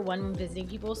player 1 when visiting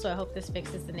people, so I hope this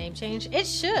fixes the name change. It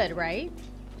should, right?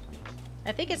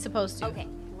 I think it's supposed to. Okay,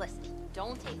 listen.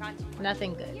 Don't take on too much.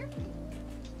 Nothing good.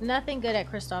 Nothing good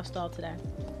at Kristoff's stall today.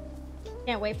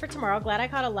 Can't wait for tomorrow. Glad I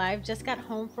caught a live. Just got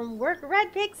home from work.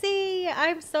 Red Pixie!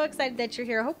 I'm so excited that you're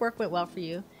here. I hope work went well for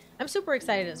you. I'm super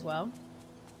excited as well.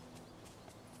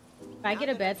 If I get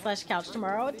a bed/couch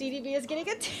tomorrow, DDV is getting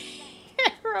a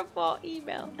terrible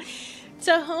email.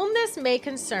 To whom this may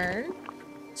concern,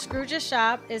 Scrooge's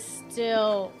shop is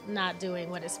still not doing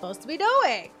what it's supposed to be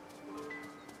doing.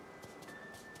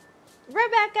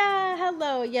 Rebecca,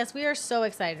 hello. Yes, we are so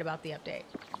excited about the update.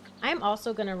 I'm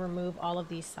also going to remove all of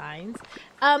these signs.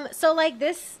 So like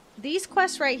these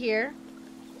quests right here,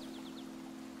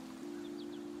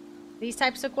 these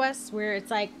types of quests where it's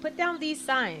like, put down these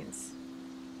signs.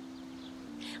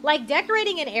 Like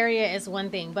decorating an area is one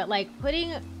thing, but like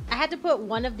I had to put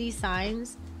one of these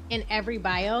signs in every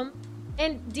biome.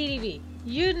 And DDV,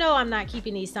 you know I'm not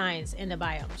keeping these signs in the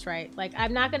biomes, right? Like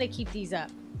I'm not going to keep these up.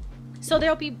 So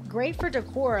they'll be great for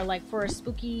decor, like for a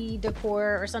spooky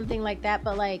decor or something like that.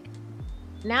 But like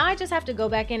now I just have to go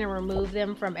back in and remove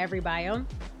them from every biome.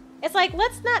 It's like,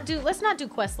 let's not do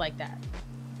quests like that.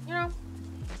 You know?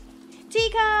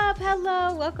 Teacup,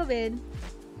 hello, welcome in.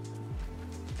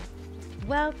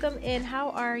 Welcome in,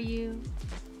 how are you?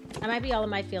 I might be all in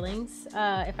my feelings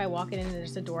if I walk in and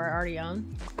there's a door I already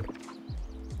own.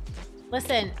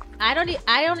 Listen, I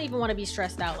don't even want to be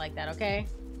stressed out like that, okay?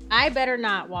 I better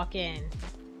not walk in.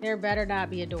 There better not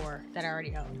be a door that I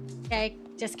already own. Okay?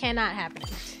 Just cannot happen.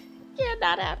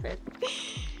 Cannot happen.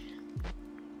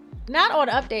 Not on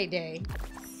update day.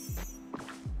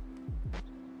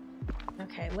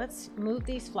 Okay, let's move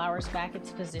these flowers back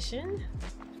into position.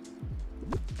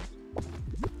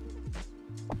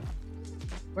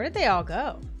 Where did they all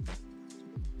go?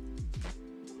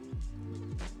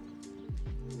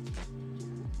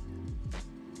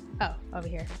 Oh, over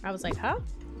here. I was like, huh?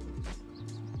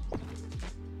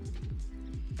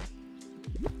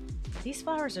 These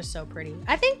flowers are so pretty.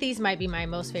 I think these might be my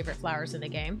most favorite flowers in the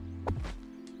game.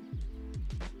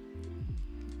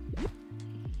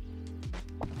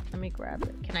 Let me grab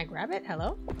it. Can I grab it?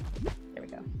 Hello? There we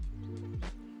go.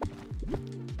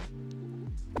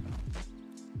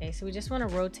 Okay, so we just want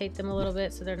to rotate them a little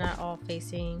bit so they're not all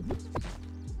facing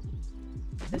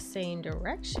the same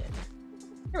direction.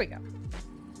 Here we go.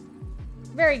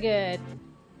 Very good.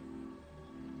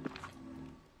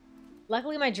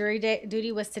 Luckily, my jury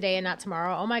duty was today and not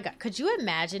tomorrow. Oh my god. Could you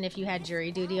imagine if you had jury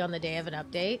duty on the day of an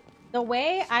update? The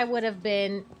way I would have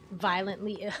been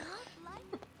violently ill.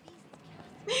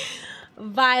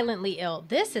 Violently ill.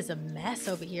 This is a mess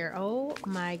over here. Oh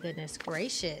my goodness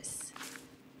gracious.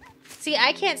 See,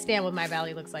 I can't stand when my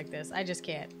valley looks like this. I just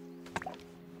can't.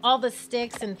 All the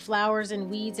sticks and flowers and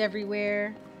weeds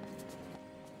everywhere.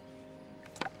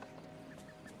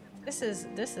 This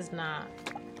is not...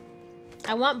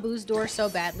 I want Boo's door so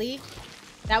badly.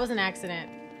 That was an accident.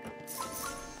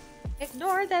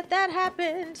 Ignore that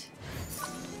happened.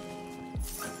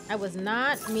 I was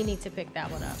not meaning to pick that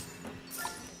one up.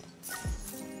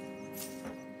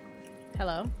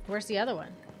 Hello? Where's the other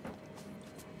one?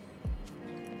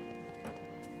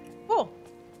 Cool.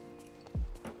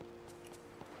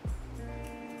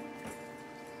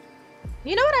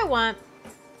 You know what I want?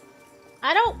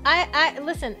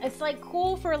 Listen, it's like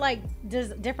cool for like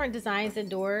different designs and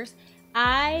doors.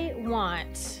 I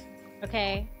want,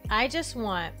 okay? I just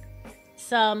want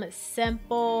some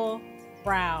simple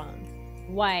brown,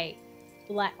 white,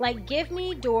 black. Like give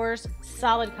me doors,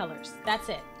 solid colors. That's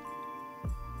it.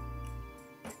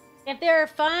 If there are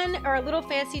fun or little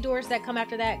fancy doors that come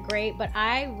after that, great. But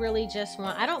I really just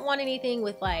want, I don't want anything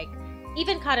with like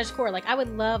even cottagecore. Like I would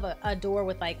love a door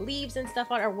with like leaves and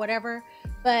stuff on or whatever.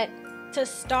 But to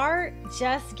start,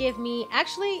 just give me,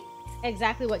 actually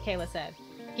exactly what Kayla said.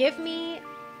 Give me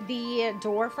the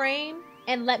door frame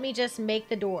and let me just make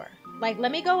the door. Like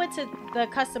let me go into the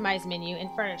customize menu in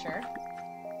furniture.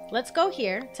 Let's go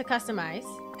here to customize,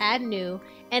 add new,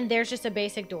 and there's just a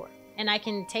basic door. And I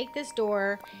can take this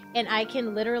door and I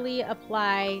can literally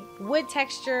apply wood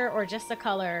texture or just a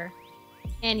color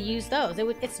and use those.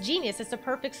 It's genius. It's a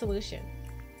perfect solution.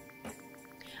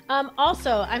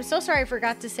 Also, I'm so sorry I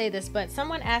forgot to say this, but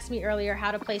someone asked me earlier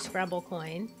how to play Scramble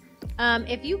Coin.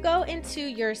 If you go into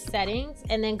your settings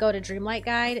and then go to Dreamlight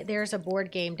Guide, there's a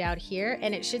board game down here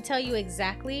and it should tell you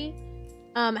exactly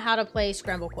how to play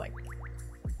Scramble Coin.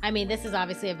 I mean, this is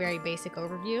obviously a very basic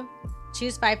overview.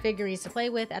 Choose 5 figurines to play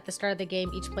with. At the start of the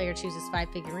game, each player chooses 5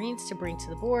 figurines to bring to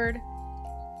the board.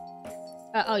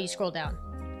 Oh, you scroll down.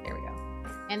 There we go.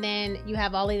 And then you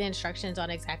have all of the instructions on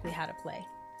exactly how to play.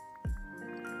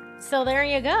 So there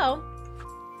you go.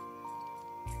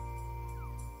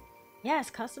 Yes,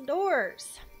 custom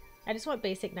doors. I just want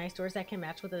basic nice doors that can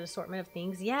match with an assortment of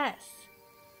things. Yes.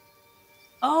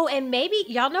 Oh, and maybe,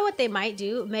 y'all know what they might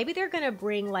do? Maybe they're going to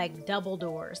bring like double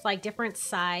doors, like different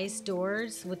size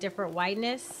doors with different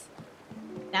wideness.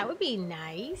 That would be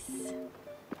nice.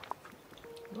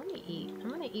 Let me eat. I'm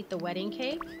going to eat the wedding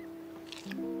cake.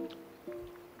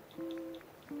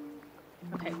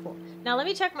 Okay, cool. Now let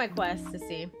me check my quest to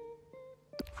see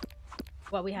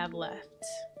what we have left.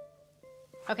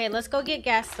 Okay, let's go get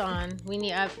Gaston. We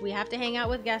have to hang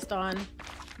out with Gaston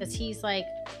because he's like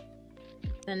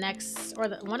the next, or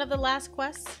one of the last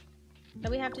quests that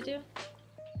we have to do.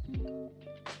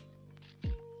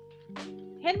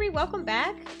 Henry, welcome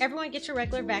back. Everyone get your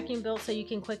regular vacuum built so you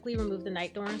can quickly remove the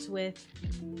night dorms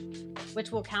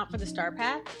which will count for the star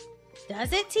path.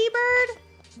 Does it, T-Bird?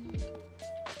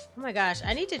 Oh my gosh,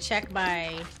 I need to check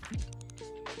my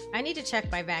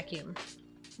vacuum.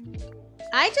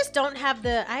 I just don't have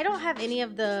I don't have any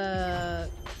of the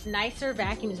nicer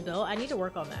vacuums built. I need to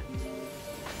work on that.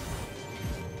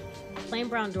 Plain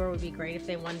brown door would be great if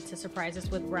they wanted to surprise us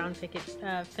with brown picket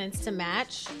fence to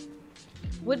match.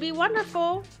 Would be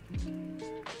wonderful.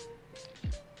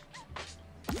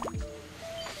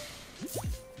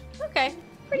 Okay,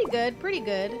 pretty good, pretty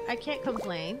good. I can't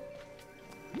complain.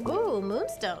 Ooh,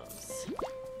 moonstones.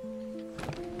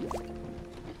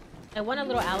 I want a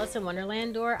little Alice in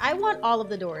Wonderland door. I want all of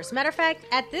the doors. Matter of fact,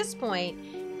 at this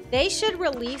point, they should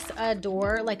release a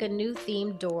door, like a new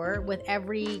themed door with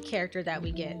every character that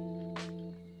we get.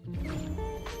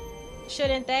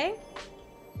 Shouldn't they?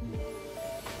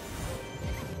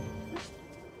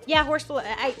 Yeah, Horseful.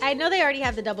 I know they already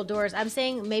have the double doors. I'm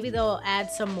saying maybe they'll add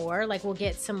some more. Like we'll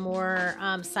get some more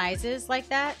sizes like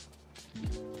that.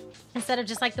 Instead of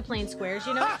just like the plain squares,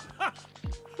 you know?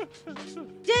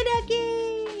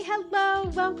 Dinucky! Hello,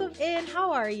 welcome in.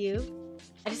 How are you?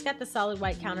 I just got the solid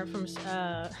white counter from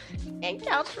and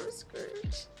couch from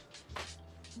Scrooge.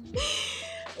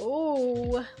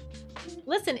 Oh.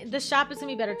 Listen, the shop is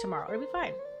gonna be better tomorrow. It'll be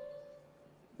fine.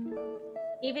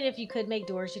 Even if you could make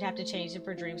doors, you'd have to change it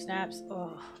for dream snaps.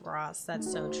 Oh, Ross, that's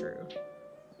so true.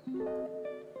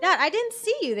 Dad, I didn't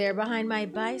see you there behind my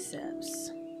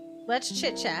biceps. Let's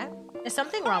chit chat. Is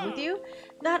something wrong with you?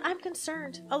 Dad, I'm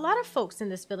concerned. A lot of folks in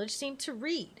this village seem to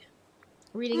read.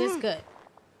 Reading is good.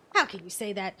 How can you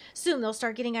say that? Soon they'll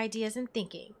start getting ideas and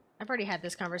thinking. I've already had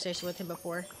this conversation with him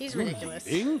before. He's ridiculous.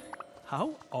 Reading?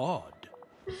 How odd.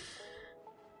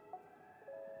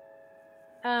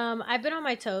 I've been on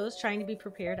my toes trying to be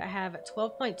prepared. I have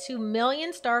 12.2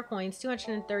 million star coins,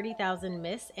 230,000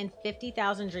 miss, and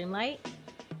 50,000 dreamlight.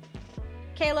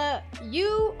 Kayla,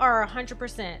 you are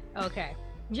 100% okay.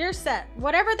 You're set.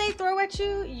 Whatever they throw at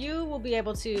you, you will be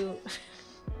able to.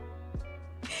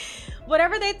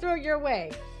 Whatever they throw your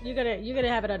way, you're gonna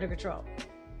have it under control.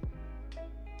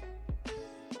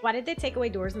 Why did they take away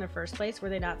doors in the first place? Were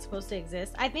they not supposed to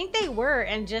exist? I think they were,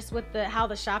 and just with how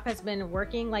the shop has been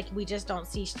working, like we just don't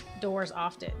see doors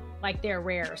often. Like they're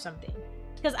rare or something.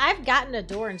 Because I've gotten a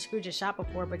door in Scrooge's shop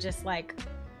before, but just like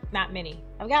not many.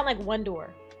 I've gotten like one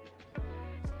door.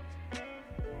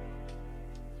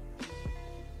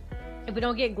 If we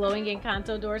don't get glowing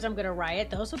Encanto doors, I'm gonna riot.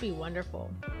 Those would be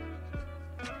wonderful.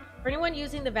 For anyone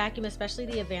using the vacuum, especially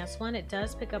the advanced one, it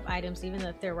does pick up items even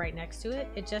if they're right next to it.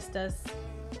 It just does.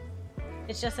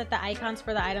 It's just that the icons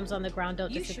for the items on the ground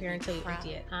don't disappear until you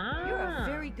empty it. Ah. You're a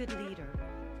very good leader.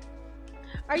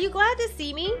 Are you glad to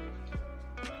see me?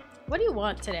 What do you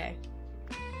want today?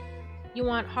 You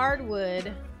want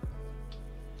hardwood,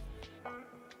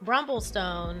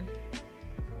 brumblestone,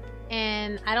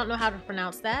 and I don't know how to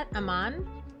pronounce that. Aman?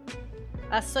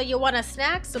 So you want a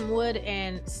snack, some wood,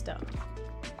 and stone.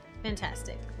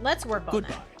 Fantastic. Let's work on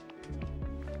Goodbye.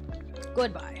 that.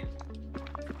 Goodbye.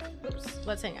 Oops.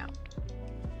 Let's hang out.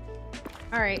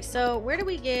 All right. So where do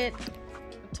we get?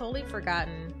 I've totally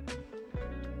forgotten.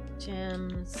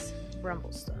 Gems,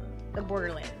 Brumblestone, the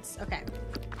Borderlands. Okay.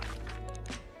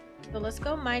 So let's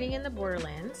go mining in the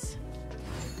Borderlands.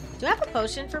 Do I have a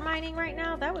potion for mining right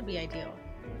now? That would be ideal.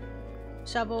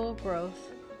 Shovel,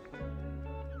 growth.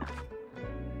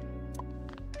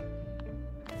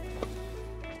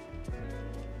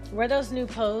 Were those new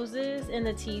poses in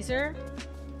the teaser?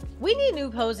 We need new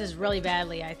poses really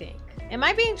badly, I think. Am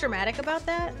I being dramatic about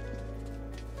that?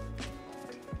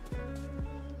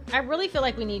 I really feel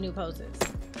like we need new poses.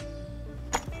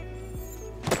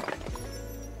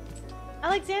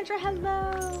 Alexandra,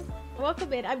 hello.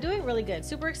 Welcome in. I'm doing really good.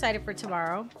 Super excited for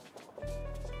tomorrow.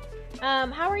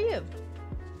 How are you?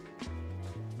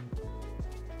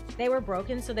 They were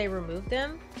broken, so they removed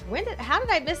them. How did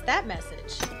I miss that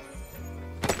message?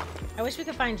 I wish we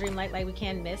could find Dreamlight like we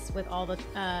can Miss with all the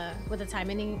with the time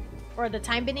bending or the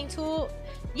time bending tool.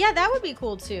 Yeah, that would be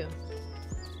cool too.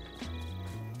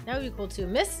 That would be cool too.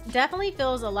 Miss definitely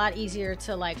feels a lot easier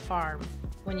to like farm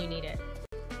when you need it.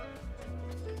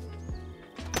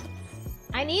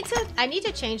 I need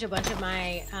to change a bunch of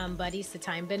my buddies to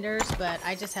time benders, but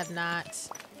I just have not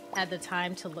had the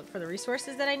time to look for the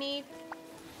resources that I need.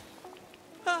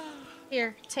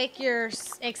 Here, take your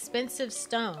expensive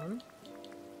stone.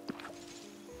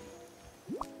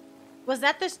 Was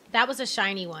that that was a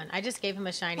shiny one? I just gave him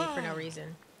a shiny for no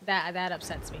reason. That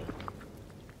upsets me.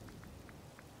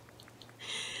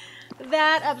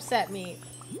 That upset me.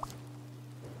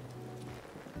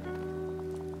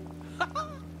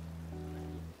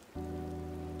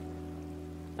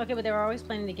 Okay, but they were always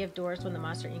planning to give doors when the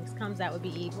Monster Inc. comes. That would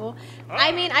be evil.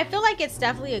 I mean, I feel like it's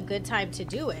definitely a good time to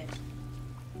do it.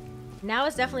 Now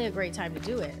is definitely a great time to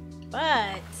do it.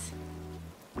 But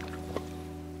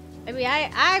I mean,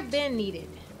 I've been needed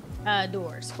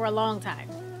doors for a long time.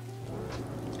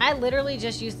 I literally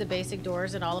just use the basic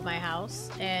doors in all of my house,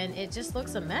 and it just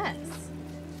looks a mess.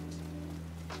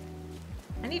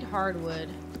 I need hardwood.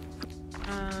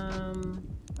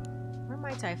 Where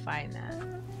might I find that?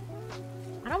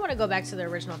 I don't want to go back to the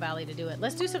original valley to do it.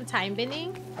 Let's do some time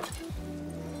bending.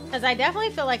 Because I definitely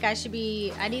feel like I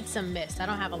need some mist. I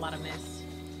don't have a lot of mist.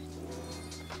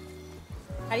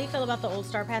 How do you feel about the old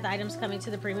Star Path items coming to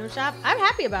the premium shop? I'm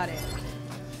happy about it.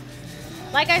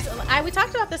 Like we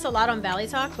talked about this a lot on Valley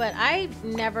Talk, but I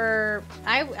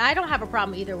don't have a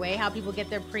problem either way how people get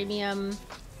their premium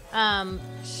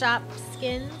shop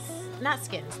skins. Not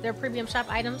skins, their premium shop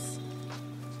items.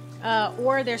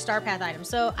 Or their Star Path items.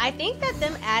 So I think that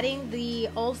them adding the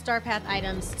old Star Path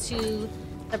items to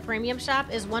the premium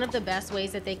shop is one of the best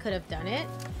ways that they could have done it.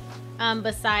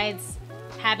 Besides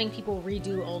having people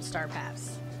redo old Star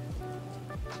Paths.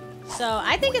 So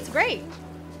I think it's great.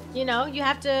 You know, you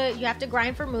have to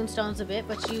grind for moonstones a bit,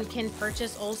 but you can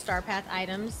purchase old Star Path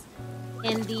items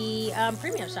in the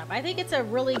premium shop. I think it's a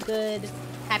really good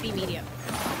happy medium.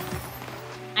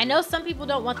 I know some people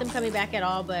don't want them coming back at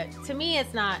all, but to me,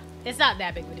 it's not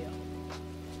that big of a deal.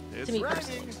 To me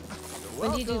personally.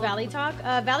 When do you do Valley Talk?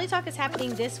 Valley Talk is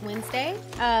happening this Wednesday.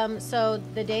 So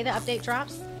the day the update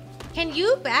drops. Can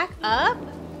you back up?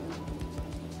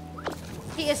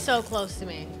 He is so close to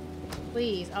me.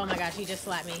 Please. Oh my gosh, he just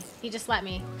slapped me. He just slapped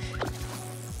me.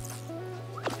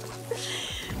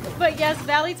 But yes,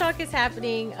 Valley Talk is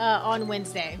happening on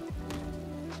Wednesday.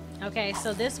 Okay,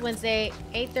 so this Wednesday,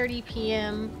 8:30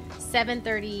 p.m.,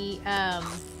 7:30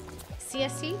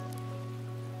 CST.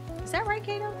 Is that right,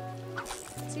 Kato?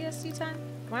 CST time?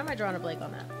 Why am I drawing a blank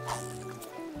on that?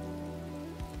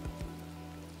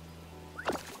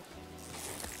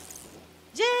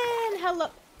 Jen, hello.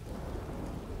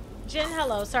 Jen,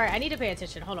 hello. Sorry, I need to pay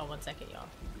attention. Hold on one second, y'all.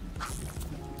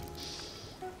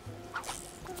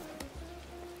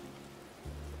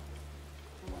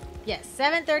 Yes,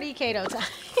 7:30 Kato time.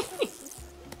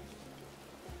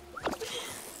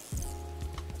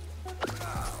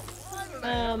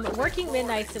 Working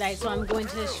midnight tonight, so I'm going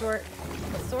to short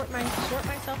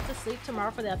myself to sleep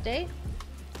tomorrow for the update.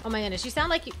 Oh my goodness, you sound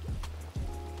like you.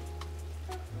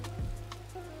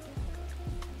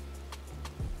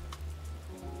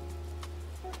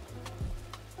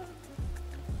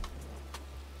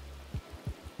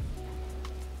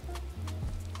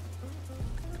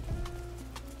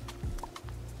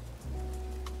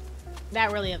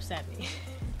 That really upset me.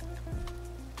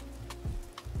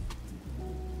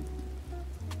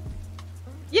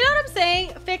 You know what I'm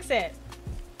saying? Fix it.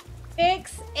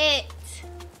 Fix it.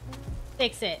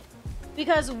 Fix it.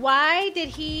 Because why did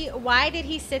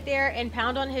he sit there and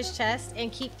pound on his chest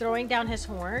and keep throwing down his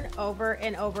horn over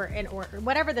and over and over,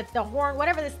 whatever the horn,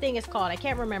 whatever this thing is called, I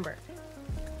can't remember.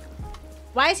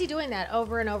 Why is he doing that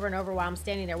over and over and over while I'm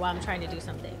standing there while I'm trying to do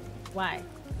something? Why?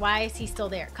 Why is he still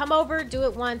there? Come over, do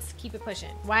it once, keep it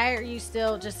pushing. Why are you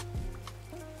still just...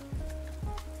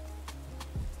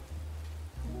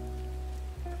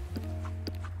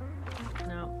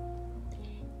 No.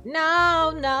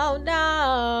 No, no,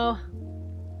 no.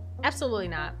 Absolutely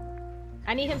not.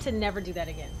 I need him to never do that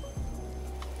again.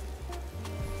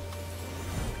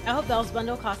 I hope Belle's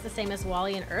bundle costs the same as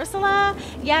Wally and Ursula.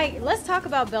 Yeah, let's talk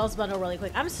about Belle's bundle really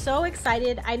quick. I'm so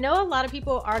excited. I know a lot of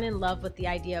people aren't in love with the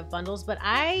idea of bundles, but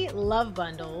I love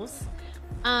bundles.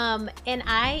 And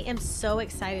I am so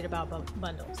excited about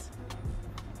bundles.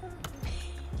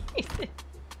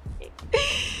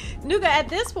 Nuga, at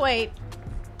this point,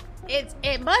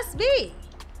 it must be.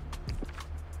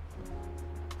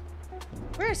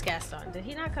 Where's Gaston? Did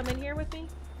he not come in here with me?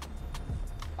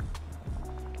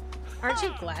 Aren't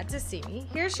you glad to see me?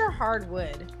 Here's your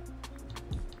hardwood.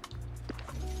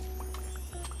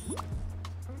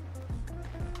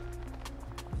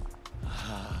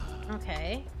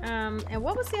 Okay. And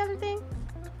what was the other thing?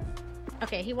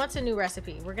 Okay, he wants a new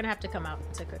recipe. We're gonna have to come out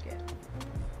to cook it.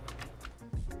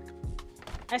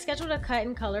 I scheduled a cut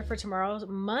and color for tomorrow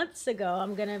months ago.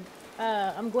 I'm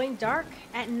going dark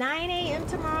at 9 a.m.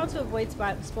 tomorrow to avoid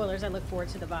spoilers. I look forward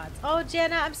to the VODs. Oh,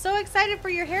 Jenna, I'm so excited for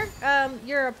your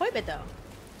your appointment though.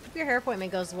 Hope your hair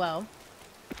appointment goes well.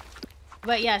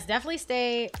 But yes, definitely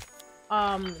stay.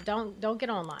 Don't get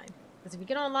online, because if you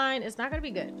get online, it's not gonna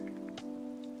be good.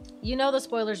 You know the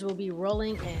spoilers will be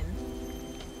rolling in.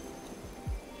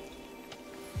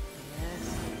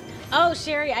 Oh,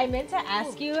 Sherry, I meant to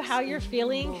ask you how you're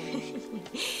feeling.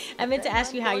 I meant to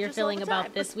ask you how you're feeling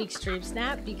about this week's Stream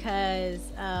Snap, because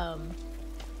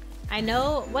I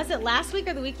know, was it last week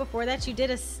or the week before that you did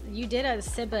a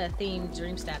Simba themed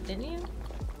Dream Snap, didn't you?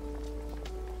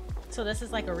 So this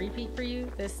is like a repeat for you,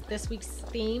 this week's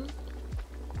theme.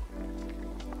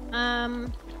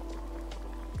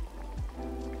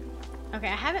 Okay,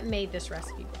 I haven't made this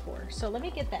recipe before, so let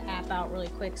me get the app out really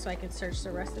quick so I can search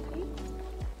the recipe.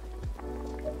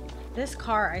 This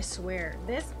car, I swear,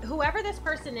 whoever this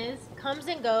person is comes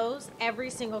and goes every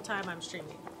single time I'm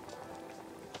streaming.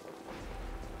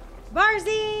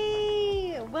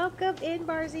 Barzy! Welcome in,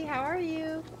 Barzy. How are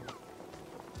you?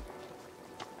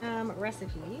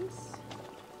 Recipes.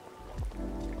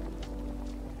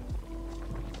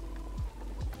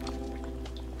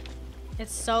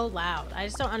 It's so loud. I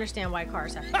just don't understand why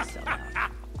cars have to be so loud.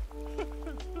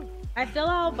 I feel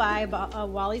I'll buy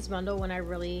Wally's bundle when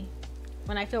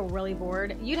I feel really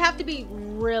bored. You'd have to be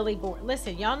really bored.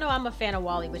 Listen, y'all know I'm a fan of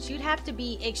Wally, but you'd have to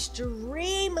be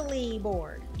extremely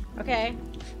bored. Okay?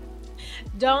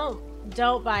 Don't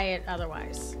buy it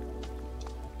otherwise.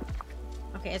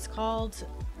 Okay, it's called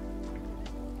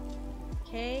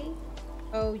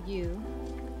KOU.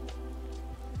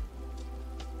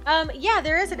 Yeah,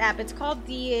 there is an app. It's called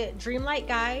the Dreamlight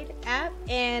Guide app,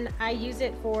 and I use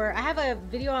it for, I have a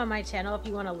video on my channel if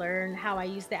you want to learn how I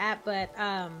use the app, but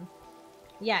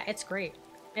yeah, it's great.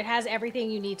 It has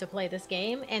everything you need to play this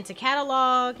game and to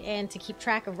catalog and to keep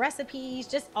track of recipes,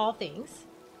 just all things.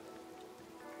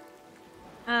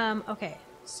 Okay,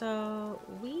 so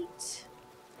wheat.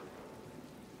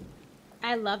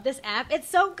 I love this app. It's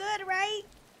so good, right?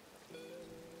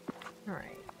 All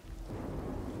right.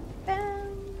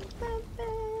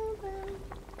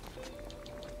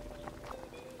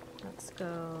 Let's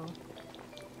go.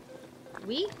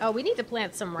 Wheat? Oh, we need to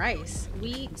plant some rice.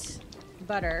 Wheat,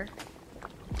 butter.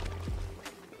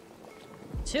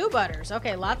 2 butters.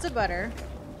 Okay, lots of butter.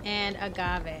 And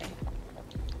agave.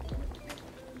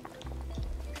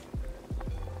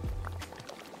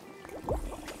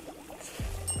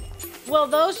 Well,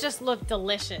 those just look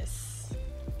delicious.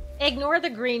 Ignore the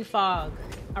green fog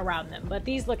around them, but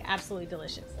these look absolutely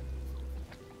delicious.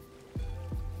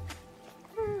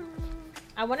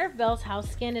 I wonder if Belle's house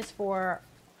skin is for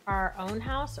our own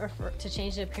house or to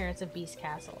change the appearance of Beast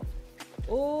Castle.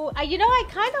 Oh, you know,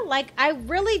 I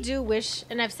really do wish,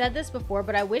 and I've said this before,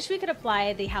 but I wish we could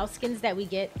apply the house skins that we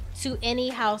get to any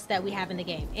house that we have in the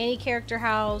game. Any character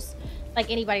house,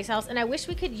 like anybody's house. And I wish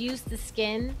we could use the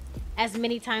skin as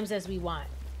many times as we want.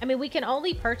 I mean, we can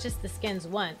only purchase the skins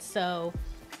once, so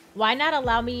why not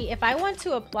allow me, if I want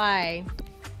to apply...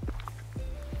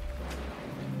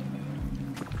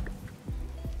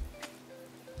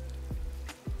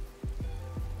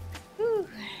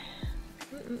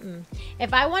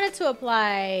 If I wanted to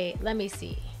apply, let me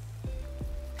see.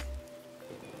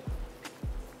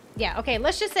 Yeah, okay,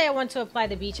 let's just say I want to apply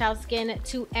the beach house skin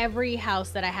to every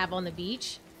house that I have on the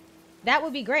beach. That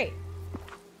would be great.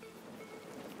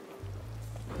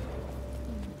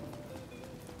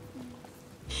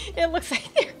 It looks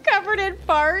like they're covered in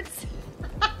farts.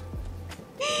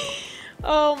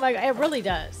 Oh my god, it really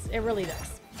does. It really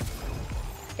does.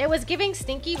 It was giving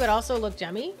stinky, but also looked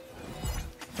yummy.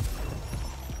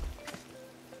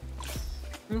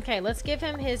 Okay, let's give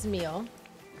him his meal.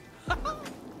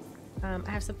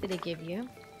 I have something to give you.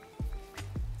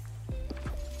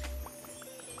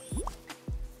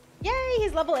 Yay,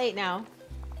 he's level 8 now.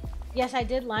 Yes, I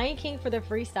did Lion King for the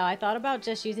freestyle. I thought about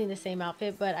just using the same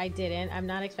outfit, but I didn't. I'm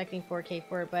not expecting 4K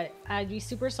for it, but I'd be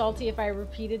super salty if I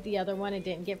repeated the other one and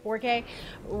didn't get 4K.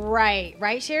 Right.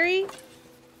 Right, Sherry?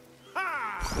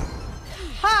 Ha!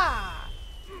 Ha!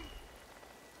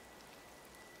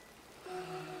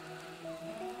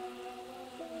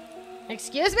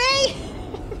 Excuse me?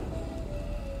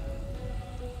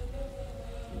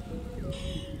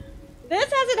 This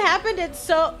hasn't happened in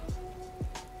so...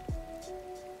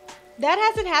 That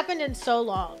hasn't happened in so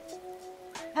long.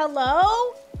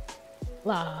 Hello?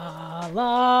 La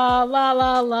la la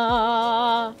la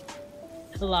la.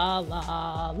 La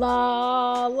la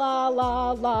la la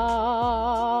la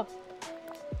la.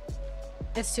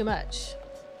 It's too much.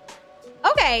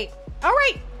 Okay. All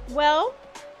right. Well,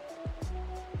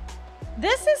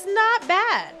 this is not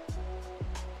bad.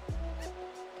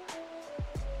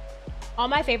 All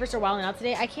my favorites are wilding out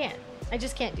today. I can't. I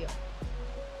just can't deal.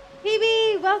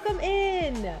 PB, welcome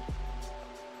in.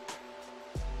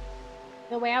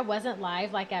 The way I wasn't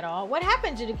live like at all. What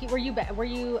happened, Jaduki? Were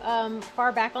you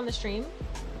far back on the stream?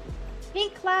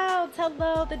 Pink clouds,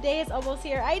 hello. The day is almost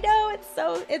here. I know,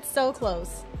 it's so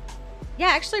close. Yeah,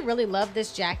 I actually really love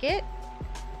this jacket.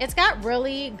 It's got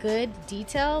really good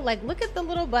detail. Like, look at the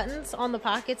little buttons on the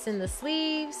pockets and the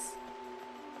sleeves.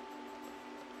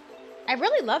 I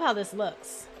really love how this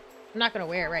looks. I'm not gonna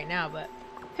wear it right now, but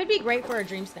could be great for a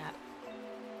dream snap.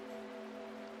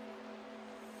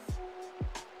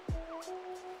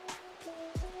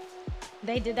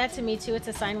 They did that to me too. It's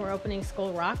a sign we're opening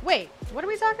Skull Rock. Wait, what are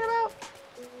we talking about?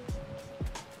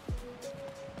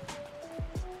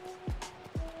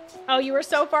 Oh, you were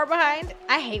so far behind?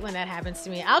 I hate when that happens to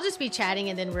me. I'll just be chatting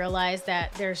and then realize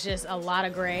that there's just a lot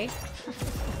of gray.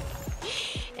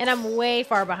 And I'm way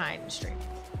far behind the stream.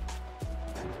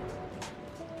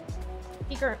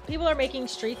 People are making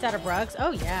streets out of rugs.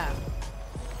 Oh yeah.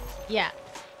 Yeah.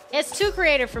 It's too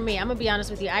creative for me. I'm gonna be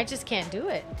honest with you. I just can't do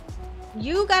it.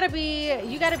 You gotta be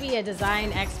a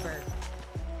design expert.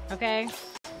 Okay?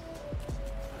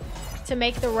 To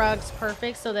make the rugs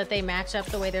perfect so that they match up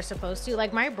the way they're supposed to.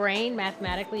 Like, my brain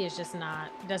mathematically is just not,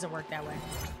 doesn't work that way.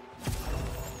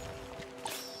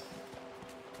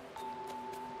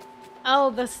 Oh,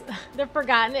 the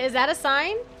forgotten. Is that a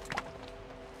sign?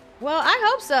 Well, I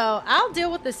hope so. I'll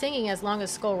deal with the singing as long as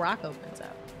Skull Rock opens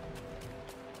up.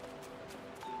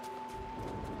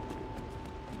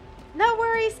 No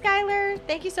worries, Skylar.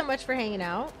 Thank you so much for hanging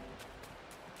out.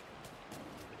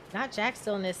 Not Jack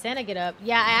still in his Santa get up.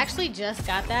 Yeah, I actually just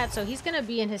got that, so he's gonna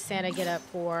be in his Santa get up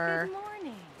for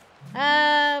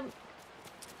an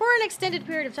extended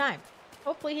period of time.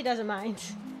 Hopefully he doesn't mind.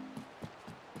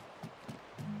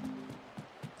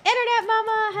 Internet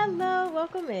Mama, hello,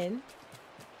 welcome in.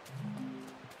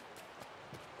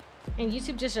 And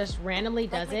YouTube just randomly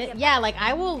does it. Yeah, like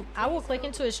I will click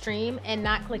into a stream and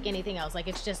not click anything else. Like,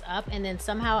 it's just up and then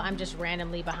somehow I'm just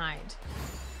randomly behind.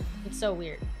 It's so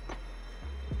weird.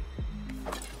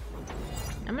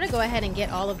 I'm gonna go ahead and get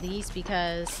all of these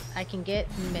because I can get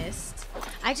mist.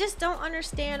 I just don't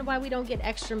understand why we don't get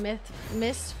extra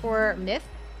mist for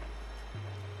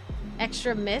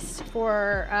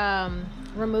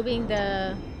removing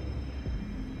the,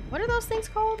 what are those things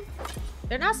called?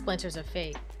 They're not splinters of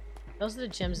fate. Those are the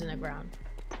gems in the ground.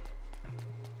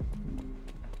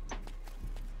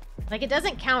 Like, it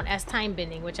doesn't count as time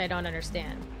bending, which I don't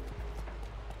understand.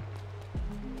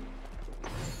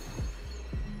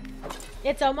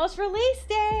 It's almost release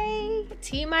day.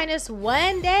 T-minus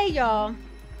 1 day, y'all.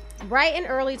 Bright and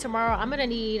early tomorrow. I'm gonna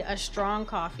need a strong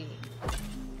coffee.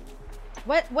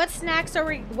 What snacks are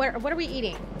we, what are we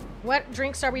eating? What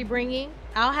drinks are we bringing?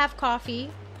 I'll have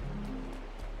coffee.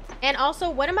 And also,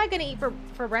 what am I gonna eat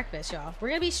for breakfast, y'all? We're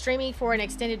gonna be streaming for an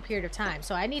extended period of time,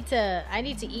 so I need to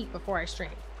eat before I stream.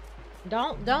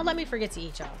 Don't let me forget to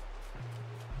eat, y'all.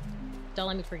 Don't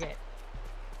let me forget.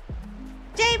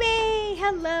 JB,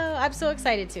 hello. I'm so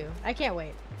excited too. I can't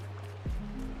wait.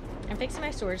 I'm fixing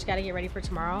my storage. Got to get ready for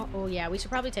tomorrow. Oh yeah, we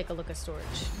should probably take a look at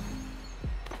storage.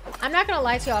 I'm not gonna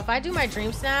lie to y'all. If I do my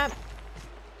dream snap,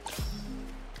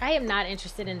 I am not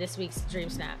interested in this week's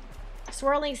dream snap.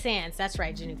 Swirling Sands. That's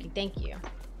right, Januki. Thank you.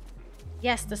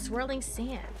 Yes, the Swirling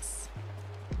Sands.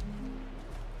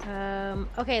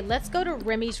 Okay, let's go to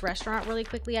Remy's restaurant really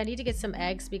quickly. I need to get some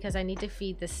eggs because I need to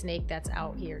feed the snake that's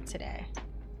out here today.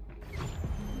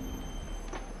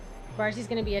 Barzy's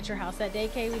gonna be at your house that day,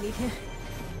 Kay. We need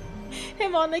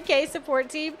him on the K support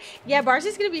team. Yeah,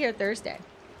 Barzy's gonna be here Thursday.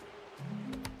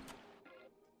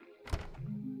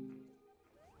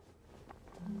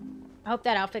 I hope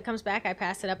that outfit comes back. I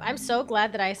passed it up. I'm so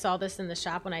glad that I saw this in the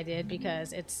shop when I did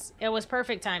because it was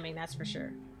perfect timing, that's for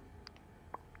sure.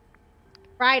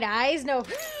 Fried eyes? No.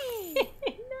 No.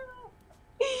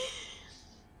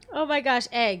 Oh my gosh,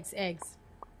 eggs.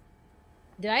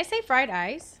 Did I say fried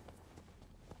eyes?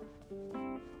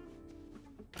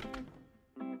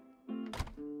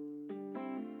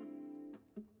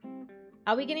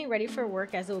 I'll be getting ready for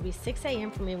work as it will be 6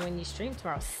 a.m. for me when you stream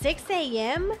tomorrow. 6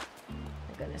 a.m.? My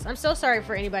goodness. I'm so sorry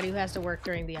for anybody who has to work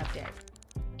during the update.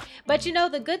 But you know,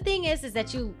 the good thing is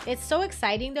that it's so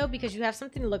exciting though because you have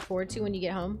something to look forward to when you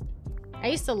get home. I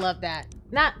used to love that.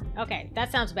 Okay,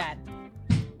 that sounds bad.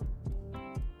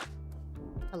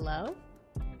 Hello?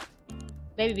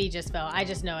 Baby B just fell. I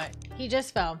just know it. He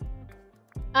just fell.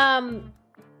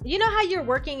 You know how you're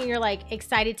working and you're like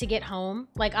excited to get home?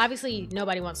 Like obviously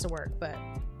nobody wants to work, but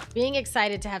being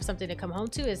excited to have something to come home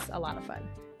to is a lot of fun.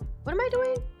 What am I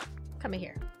doing? Come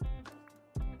here.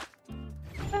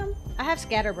 I have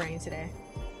scatterbrain today.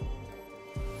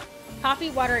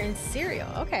 Coffee, water, and cereal.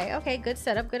 Okay, good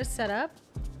setup, good setup.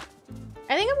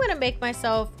 I think I'm gonna make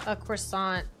myself a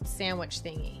croissant sandwich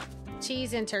thingy.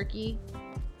 Cheese and turkey.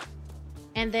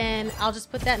 And then I'll just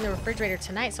put that in the refrigerator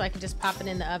tonight so I can just pop it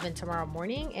in the oven tomorrow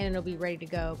morning and it'll be ready to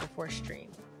go before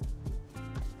stream.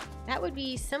 That would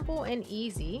be simple and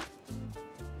easy.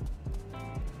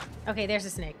 Okay, there's a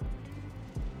snake.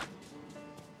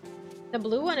 The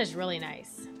blue one is really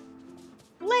nice.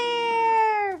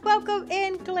 Claire! Welcome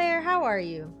in, Claire. How are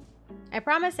you? I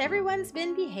promise everyone's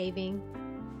been behaving.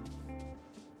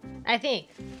 I think.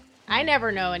 I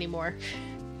never know anymore.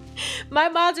 My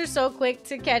mods are so quick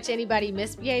to catch anybody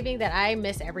misbehaving that I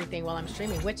miss everything while I'm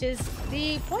streaming, which is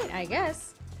the point, I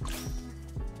guess.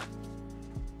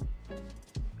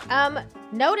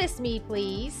 Notice me,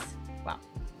 please.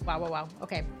 Wow.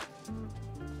 Okay.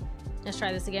 Let's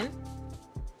try this again.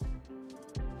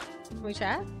 Can we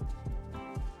chat?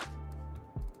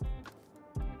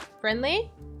 Friendly?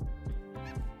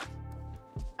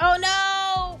 Oh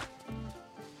no!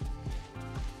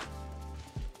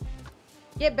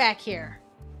 Get back here.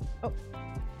 Oh.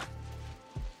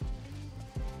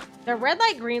 The red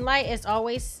light, green light is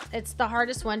always, it's the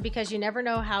hardest one because you never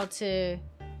know how to...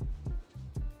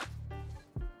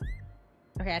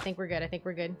 Okay, I think we're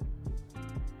good.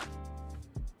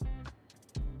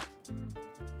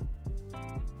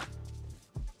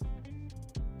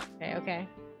 Okay.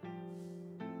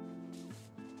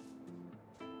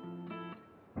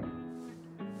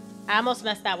 I almost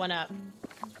messed that one up.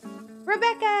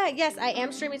 Rebecca! Yes, I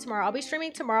am streaming tomorrow. I'll be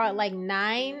streaming tomorrow at like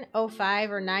 9:05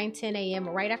 or 9:10 a.m.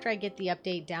 right after I get the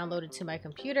update downloaded to my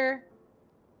computer.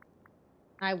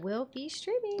 I will be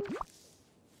streaming.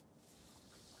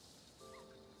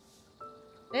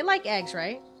 They like eggs,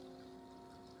 right?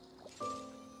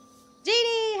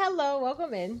 JD! Hello,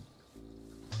 welcome in.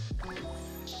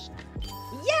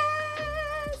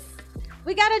 Yes!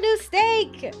 We got a new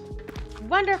steak!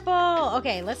 Wonderful!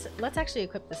 Okay, let's actually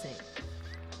equip the snake.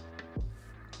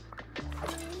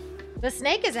 The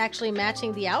snake is actually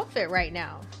matching the outfit right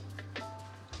now.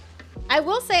 I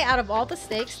will say out of all the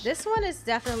snakes, this one is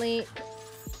definitely...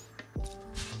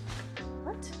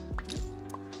 What?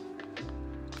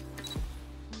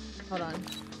 Hold on.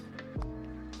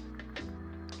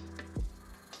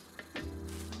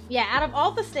 Yeah, out of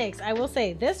all the snakes, I will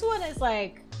say this one is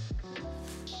like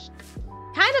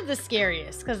kind of the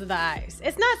scariest because of the eyes.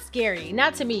 It's not scary,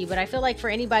 not to me, but I feel like for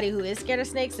anybody who is scared of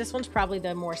snakes, this one's probably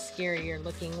the more scarier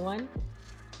looking one.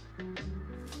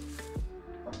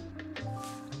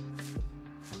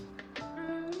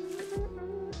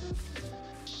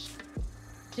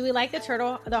 Do we like the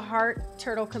turtle, the heart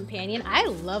turtle companion? I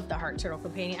love the heart turtle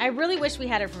companion. I really wish we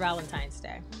had it for Valentine's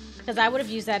Day because I would have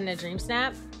used that in a dream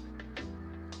snap.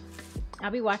 I'll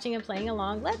be watching and playing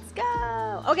along. Let's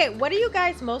go. Okay, what are you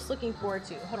guys most looking forward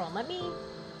to? Hold on,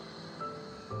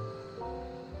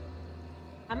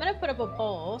 I'm gonna put up a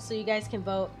poll so you guys can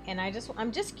vote, and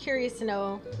I'm just curious to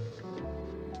know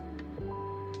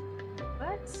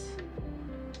what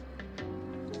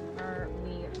are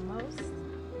we most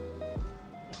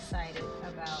excited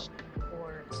about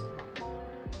for tomorrow?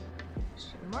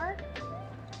 Question mark.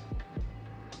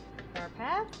 Our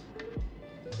path.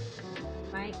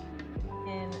 Mike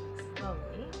and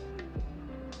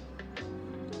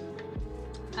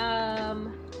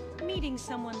Meeting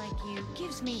someone like you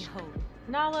gives me hope.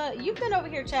 Nala, you've been over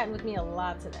here chatting with me a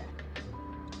lot today.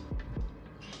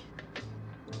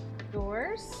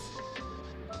 Doors.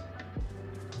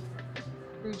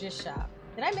 Scrooge's shop.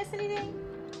 Did I miss anything?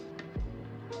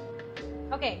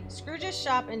 Okay, Scrooge's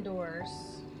shop and doors.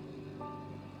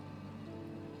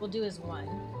 We'll do as one.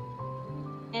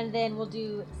 And then we'll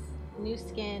do new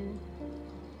skin.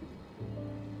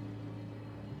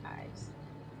 Eyes.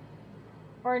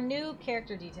 Or new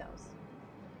character details.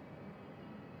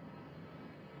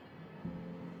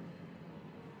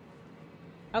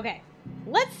 Okay,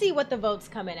 let's see what the votes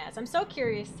come in as. I'm so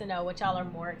curious to know what y'all are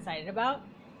more excited about.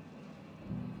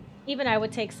 Even I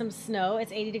would take some snow.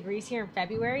 It's 80 degrees here in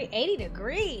February. 80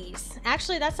 degrees!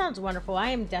 Actually, that sounds wonderful.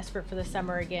 I am desperate for the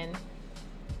summer again.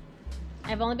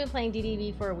 I've only been playing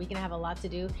DDV for a week and I have a lot to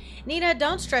do. Nina,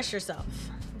 don't stress yourself.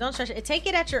 Don't stress. Take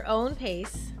it at your own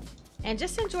pace and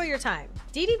just enjoy your time.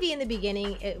 DDV in the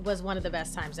beginning, it was one of the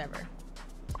best times ever.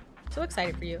 So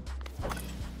excited for you.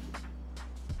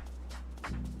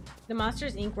 The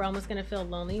Monsters Inc. realm is going to feel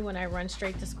lonely when I run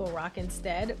straight to Skull Rock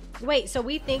instead. Wait, so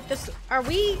we think this... Are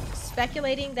we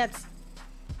speculating that's...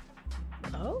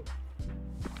 Oh?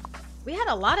 We had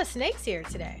a lot of snakes here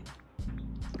today.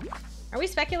 Are we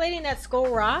speculating that Skull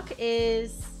Rock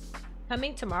is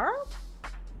coming tomorrow?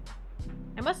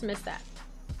 I must miss that.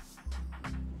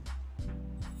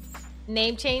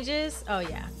 Name changes? Oh,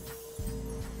 yeah.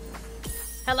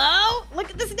 Hello? Look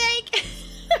at the snake!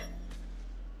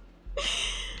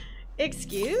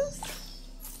 Excuse?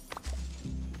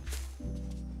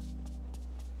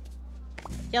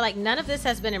 Yeah, like none of this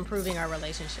has been improving our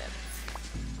relationship.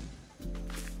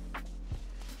 I'm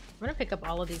gonna pick up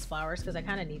all of these flowers because I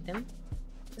kind of need them.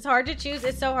 It's hard to choose.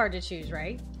 It's so hard to choose,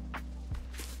 right?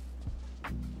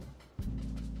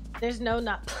 There's no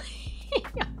not playing.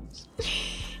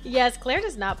 Yes, Claire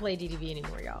does not play DDV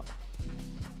anymore, y'all.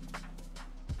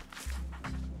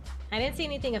 I didn't see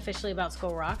anything officially about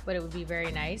Skull Rock, but it would be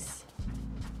very nice.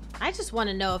 I just want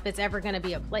to know if it's ever going to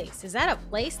be a place. Is that a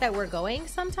place that we're going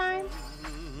sometime?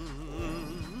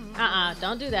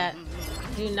 Don't do that.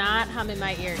 Do not hum in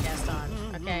my ear,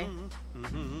 Gaston, okay?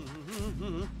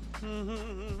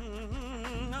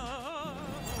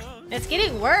 It's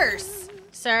getting worse,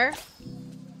 sir.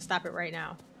 Stop it right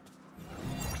now.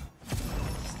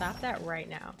 Stop that right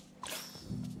now.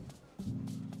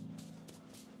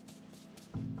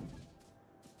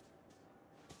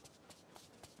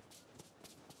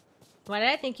 Why did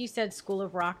I think you said School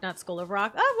of Rock, not School of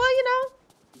Rock? Oh, well, you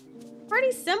know,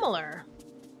 pretty similar.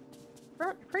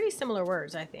 Pretty similar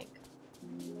words, I think.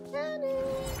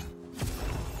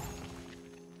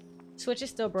 Switch is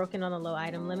still broken on the low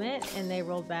item limit, and they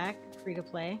rolled back. Free to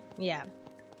play. Yeah.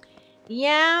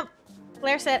 Yeah.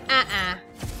 Claire said,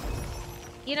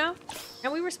 You know?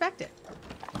 And we respect it.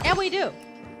 And we do.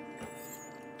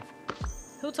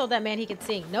 Who told that man he could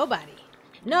sing? Nobody.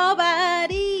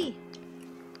 Nobody!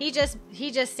 He just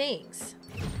sings.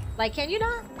 Like, can you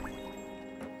not?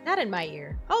 Not in my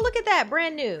ear. Oh, look at that.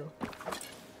 Brand new.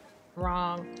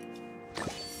 Wrong.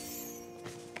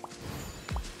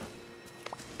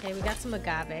 Okay, we got some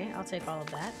agave. I'll take all of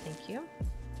that. Thank you.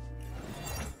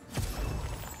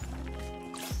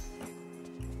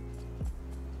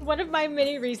 One of my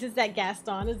many reasons that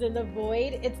Gaston is in the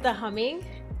void, it's the humming.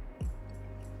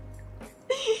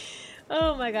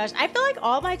 Oh my gosh. I feel like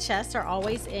all my chests are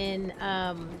always in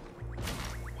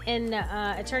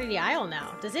Eternity Isle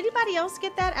now. Does anybody else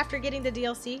get that after getting the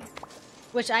DLC?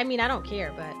 Which, I mean, I don't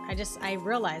care, but I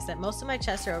realized that most of my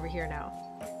chests are over here now.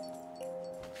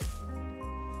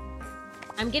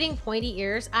 I'm getting pointy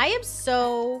ears.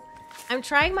 I'm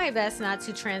trying my best not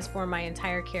to transform my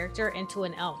entire character into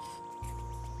an elf.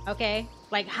 Okay?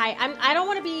 Like, I don't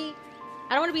want to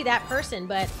be that person,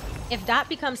 but if Dot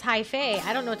becomes high fae,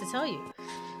 I don't know what to tell you.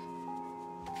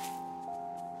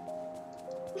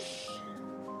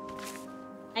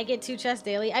 I get 2 chests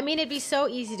daily. I mean, it'd be so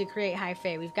easy to create high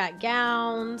fae. We've got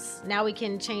gowns. Now we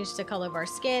can change the color of our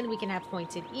skin. We can have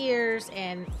pointed ears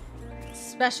and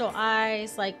special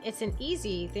eyes. Like, it's an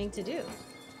easy thing to do.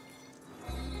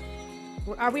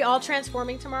 Are we all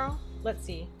transforming tomorrow? Let's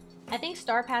see. I think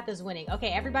Star Path is winning.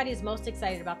 Okay, everybody is most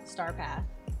excited about the Star Path.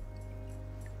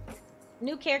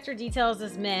 New character details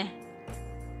is meh.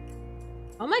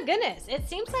 Oh my goodness. It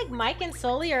seems like Mike and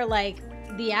Sully are like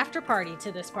the after party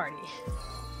to this party.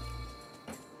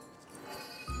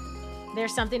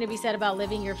 There's something to be said about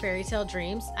living your fairy tale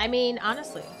dreams. I mean,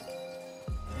 honestly,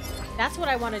 that's what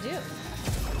I want to do.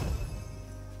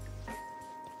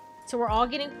 So we're all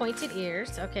getting pointed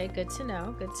ears. Okay, good to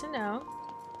know. Good to know.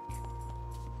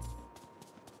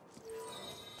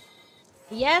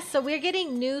 Yes, so we're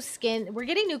getting new skin. We're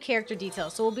getting new character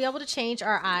details. So we'll be able to change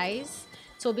our eyes.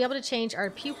 So we'll be able to change our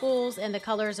pupils and the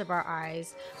colors of our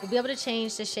eyes. We'll be able to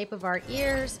change the shape of our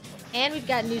ears. And we've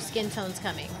got new skin tones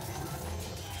coming.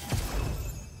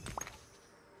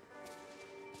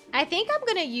 I think I'm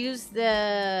gonna use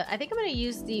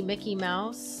the Mickey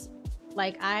Mouse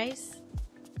like eyes.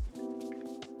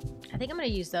 I think I'm gonna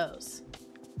use those.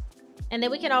 And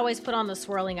then we can always put on the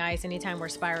swirling eyes anytime we're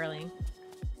spiraling.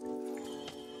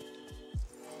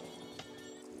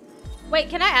 Wait,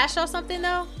 can I ask y'all something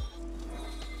though?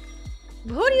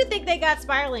 Who do you think they got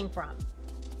spiraling from?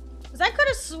 Because I could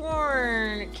have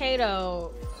sworn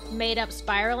Kato made up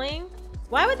spiraling.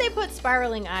 Why would they put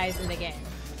spiraling eyes in the game?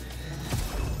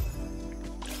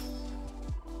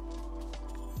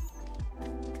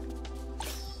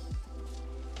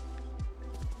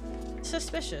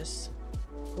 Suspicious.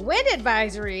 Wind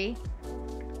advisory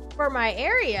for my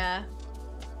area.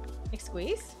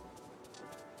 Squeeze.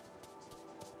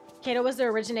 Kato was the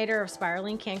originator of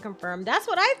spiraling, can confirm. That's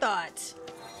what I thought.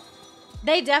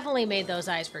 They definitely made those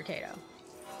eyes for Kato.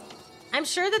 I'm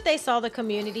sure that they saw the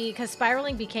community, because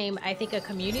spiraling became, I think, a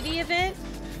community event.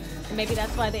 And maybe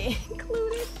that's why they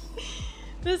included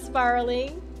the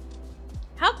spiraling.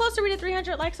 How close are we to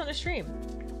 300 likes on the stream?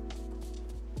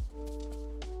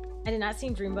 I did not see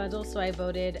Dream Bundles, so I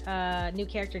voted new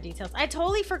character details. I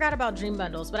totally forgot about Dream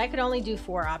Bundles, but I could only do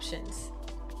 4 options.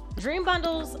 Dream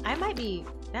Bundles, that might be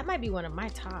one of my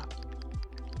top.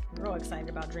 I'm real excited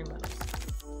about Dream Bundles.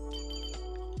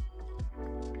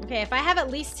 Okay, if I have at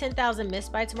least 10,000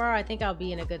 missed by tomorrow, I think I'll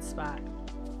be in a good spot.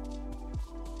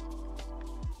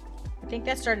 I think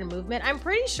that started a movement. I'm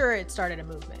pretty sure it started a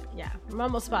movement. Yeah, I'm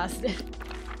almost positive.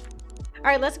 All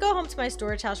right, let's go home to my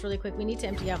storage house really quick. We need to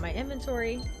empty out my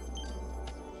inventory.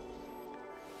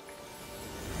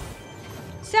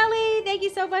 Shelly, thank you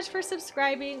so much for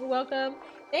subscribing. Welcome.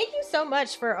 Thank you so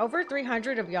much for over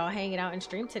 300 of y'all hanging out in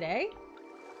stream today.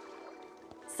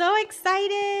 So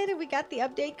excited. We got the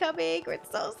update coming.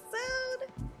 It's so soon.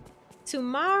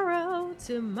 Tomorrow.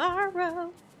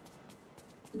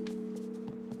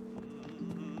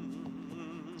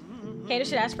 Kato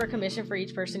should ask for a commission for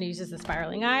each person who uses the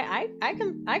spiraling eye.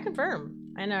 I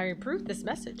confirm. And I approve this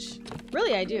message.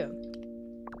 Really, I do.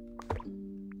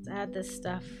 Let's add this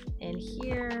stuff in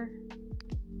here.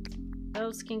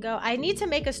 Those can go. I need to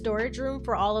make a storage room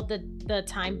for all of the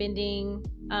time bending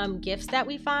gifts that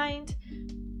we find.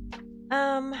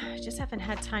 Just haven't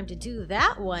had time to do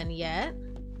that one yet.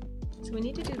 So we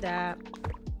need to do that.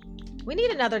 We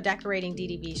need another decorating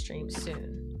DDB stream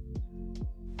soon.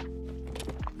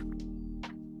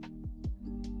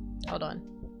 Hold on.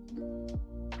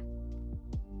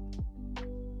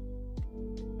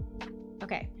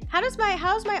 Okay. How's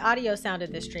my audio sound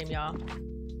in this stream, y'all?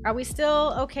 Are we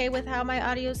still okay with how my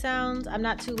audio sounds? I'm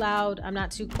not too loud. I'm not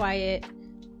too quiet.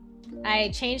 I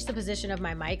changed the position of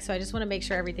my mic, so I just want to make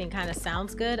sure everything kind of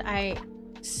sounds good. I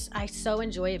so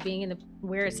enjoy it being in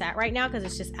where it's at right now because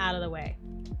it's just out of the way.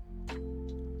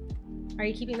 Are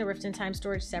you keeping the Rift in Time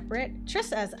storage separate? Trish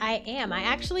says, I am. I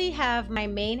actually have my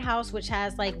main house, which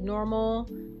has like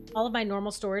all of my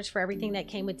normal storage for everything that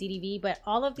came with DDV, but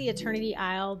all of the Eternity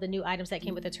Isle, the new items that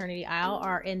came with Eternity Isle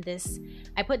are in this.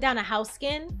 I put down a house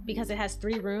skin because it has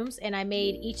 3 rooms, and I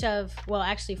made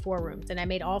actually 4 rooms, and I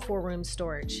made all 4 rooms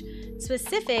storage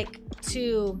specific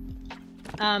to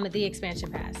the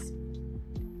expansion pass.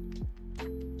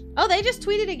 Oh, they just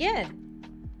tweeted again.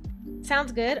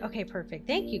 Sounds good. Okay, perfect.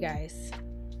 Thank you guys.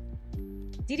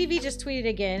 DDV just tweeted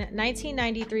again.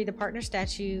 1993, the partner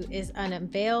statue is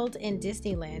unveiled in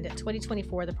Disneyland.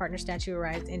 2024, the partner statue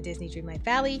arrives in Disney Dreamlight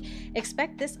Valley.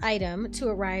 Expect this item to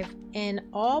arrive in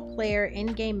all player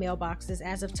in-game mailboxes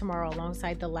as of tomorrow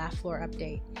alongside the Laugh Floor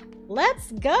update.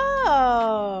 Let's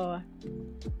go!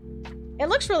 It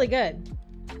looks really good.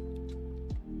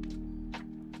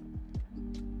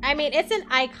 I mean, it's an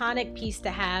iconic piece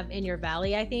to have in your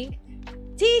valley, I think.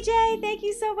 TJ, thank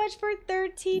you so much for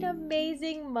 13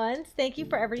 amazing months. Thank you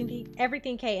for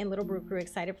everything, Kay and Little Brew Crew.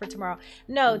 Excited for tomorrow.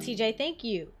 No, TJ, thank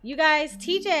you. You guys,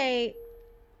 TJ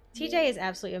is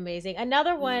absolutely amazing.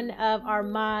 Another one of our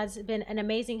mods, been an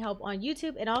amazing help on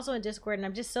YouTube and also in Discord, and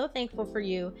I'm just so thankful for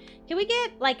you. Can we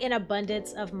get like an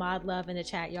abundance of mod love in the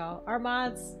chat, y'all?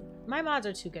 My mods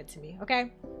are too good to me,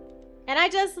 okay? And I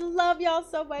just love y'all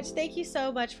so much. Thank you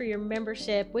so much for your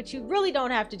membership, which you really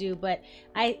don't have to do, but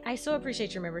I so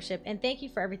appreciate your membership. And thank you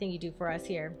for everything you do for us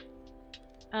here.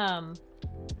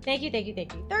 Thank you.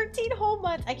 13 whole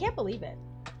months. I can't believe it.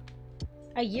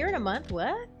 A year and a month?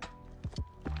 What?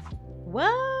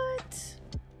 What?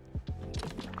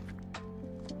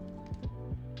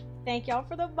 Thank y'all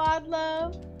for the mod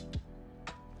love.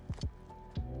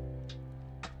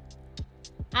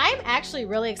 I'm actually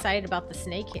really excited about the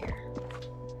snake hair.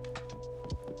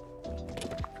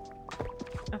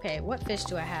 Okay, what fish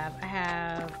do I have? I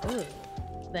have, ooh,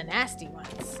 the nasty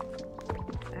ones.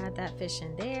 Add that fish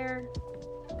in there.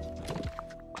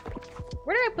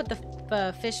 Where did I put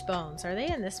the fish bones? Are they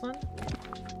in this one?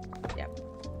 Yep.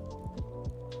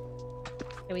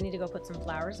 Okay, we need to go put some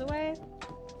flowers away.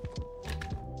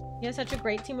 You have such a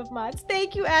great team of mods.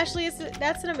 Thank you, Ashley.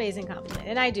 That's an amazing compliment.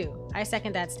 And I do. I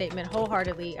second that statement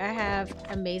wholeheartedly. I have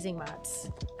amazing mods.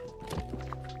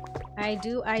 I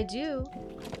do.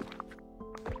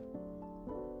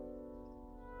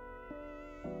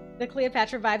 The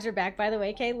Cleopatra vibes are back, by the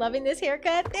way, Kay. Loving this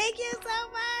haircut. Thank you so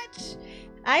much.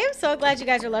 I am so glad you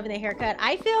guys are loving the haircut.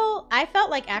 I felt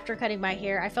like after cutting my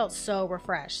hair, I felt so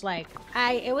refreshed. Like,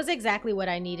 it was exactly what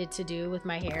I needed to do with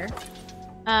my hair.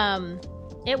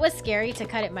 It was scary to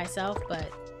cut it myself,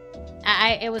 but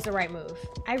it was the right move.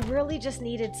 I really just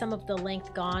needed some of the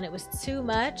length gone. It was too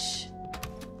much.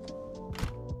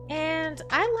 And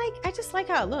I just like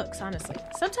how it looks, honestly.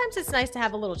 Sometimes it's nice to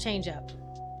have a little change up.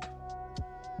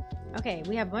 Okay,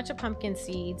 we have a bunch of pumpkin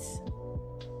seeds.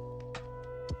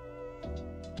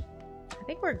 I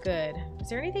think we're good. Is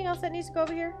there anything else that needs to go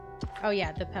over here? Oh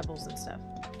yeah, the pebbles and stuff.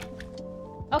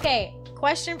 Okay,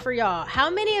 question for y'all. How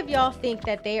many of y'all think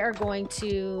that they are going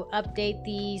to update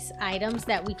these items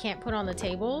that we can't put on the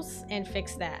tables and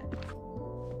fix that?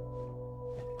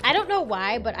 I don't know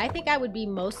why, but I think I would be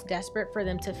most desperate for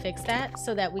them to fix that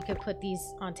so that we could put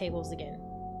these on tables again.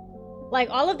 Like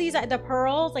all of these, the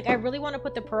pearls, like I really want to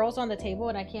put the pearls on the table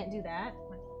and I can't do that.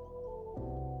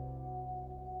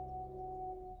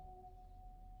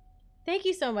 Thank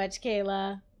you so much,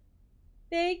 Kayla.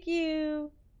 Thank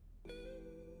you.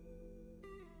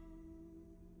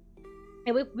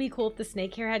 It would be cool if the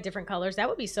snake hair had different colors. That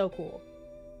would be so cool.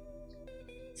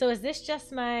 So is this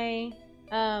just my,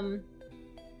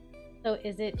 so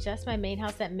is it just my main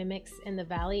house that mimics in the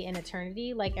valley and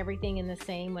eternity? Like everything in the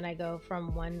same when I go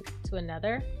from one to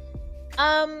another?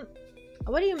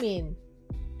 What do you mean?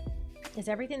 Is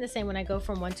everything the same when I go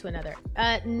from one to another?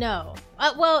 No.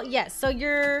 Well, yes. So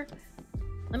you're,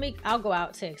 I'll go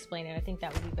out to explain it. I think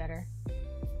that would be better.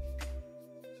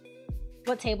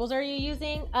 What tables are you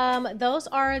using? Those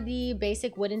are the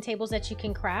basic wooden tables that you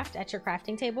can craft at your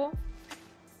crafting table.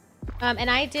 And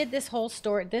I did this whole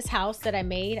this house that I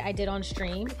made, I did on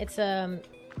stream.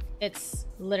 It's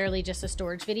literally just a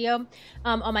storage video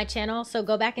on my channel. So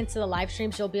go back into the live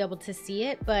streams, you'll be able to see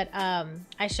it. But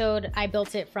I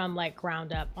built it from like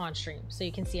ground up on stream. So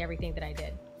you can see everything that I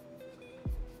did.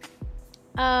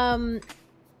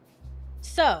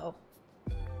 So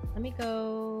let me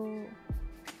go.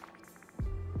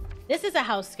 This is a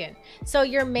house skin. So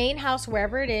your main house,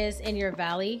 wherever it is in your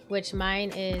valley, which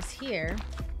mine is here.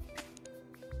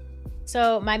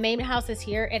 So my main house is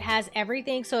here. It has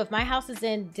everything. So if my house is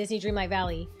in Disney Dreamlight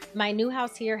Valley, my new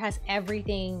house here has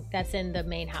everything that's in the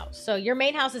main house. So your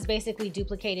main house is basically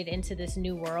duplicated into this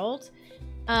new world.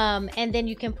 And then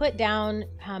you can put down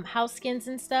house skins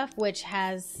and stuff, which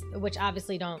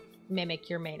obviously don't mimic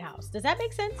your main house. Does that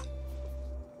make sense?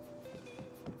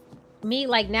 Me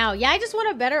like now. Yeah, I just want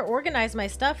to better organize my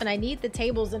stuff and I need the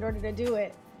tables in order to do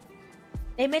it.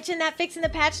 They mentioned that fixing the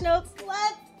patch notes.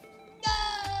 Let's go!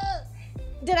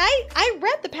 Did I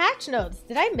read the patch notes.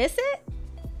 Did I miss it?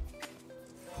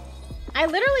 I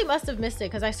literally must have missed it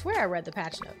because I swear I read the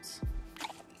patch notes.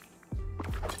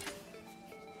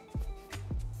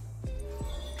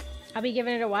 I'll be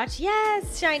giving it a watch.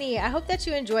 Yes, Shiny. I hope that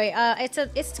you enjoy.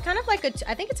 It's kind of like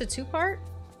I think it's a two-part.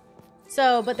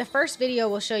 So, but the first video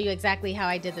will show you exactly how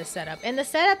I did this setup. And the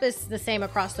setup is the same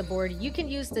across the board. You can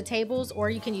use the tables or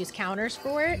you can use counters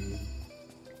for it.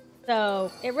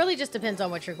 So, it really just depends on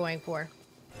what you're going for.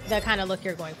 The kind of look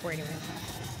you're going for anyway.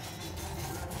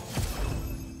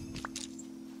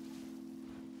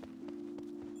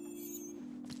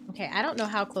 Okay, I don't know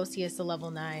how close he is to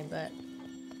level 9, but...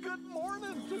 Good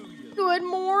morning to you. Good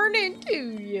morning to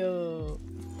you.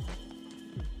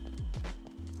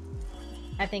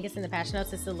 I think it's in the patch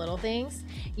notes. It's the little things.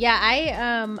 Yeah,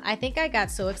 I think I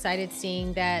got so excited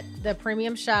seeing that the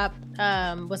premium shop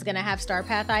was gonna have Star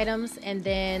Path items, and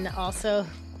then also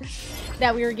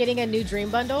that we were getting a new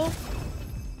dream bundle,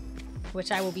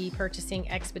 which I will be purchasing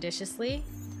expeditiously.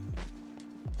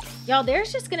 Y'all,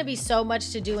 there's just gonna be so much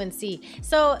to do and see.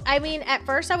 So I mean, at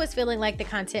first I was feeling like the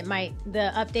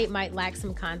update might lack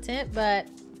some content, but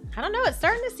I don't know, it's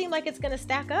starting to seem like it's gonna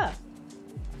stack up.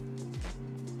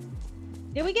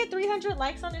 Did we get 300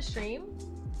 likes on the stream?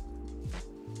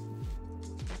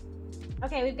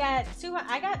 Okay, we've got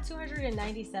I got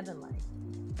 297 likes.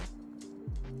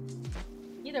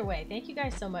 Either way, thank you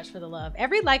guys so much for the love.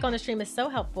 Every like on the stream is so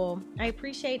helpful. I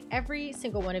appreciate every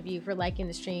single one of you for liking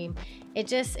the stream.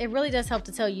 It really does help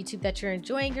to tell YouTube that you're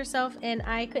enjoying yourself, and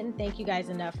I couldn't thank you guys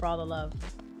enough for all the love.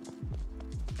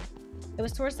 It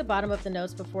was towards the bottom of the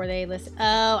notes before they list.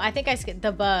 Oh, I think I skipped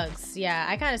the bugs. Yeah,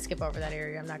 I kind of skip over that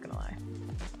area, I'm not gonna lie.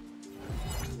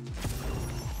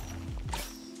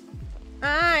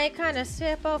 I kind of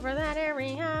skip over that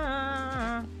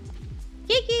area.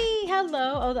 Kiki,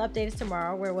 hello. Oh, the update is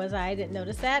tomorrow. Where was I? Didn't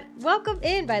notice that. Welcome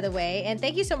in, by the way, and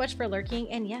thank you so much for lurking.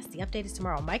 And yes, the update is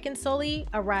tomorrow. Mike and Sully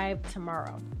arrive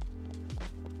tomorrow.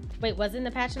 Wait, was it in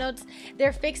the patch notes?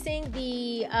 They're fixing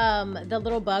the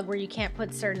little bug where you can't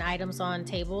put certain items on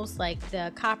tables, like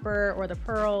the copper or the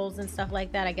pearls and stuff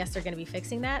like that. I guess they're going to be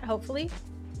fixing that, hopefully.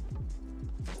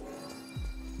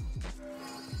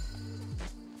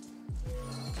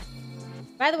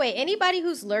 By the way, anybody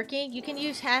who's lurking, you can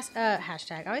use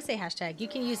hashtag. I always say hashtag. You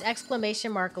can use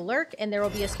 !lurk, and there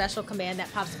will be a special command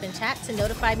that pops up in chat to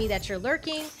notify me that you're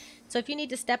lurking. So if you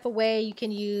need to step away, you can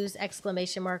use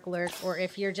 !lurk, or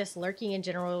if you're just lurking in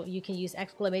general, you can use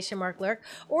 !lurk.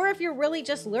 Or if you're really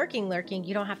just lurking,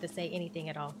 you don't have to say anything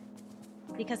at all,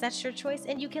 because that's your choice,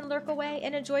 and you can lurk away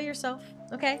and enjoy yourself.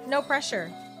 Okay, no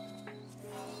pressure.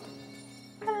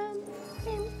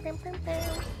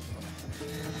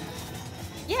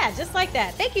 Yeah, just like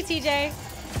that. Thank you, TJ.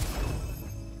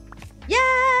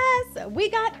 Yes, we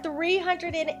got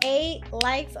 308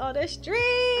 likes on the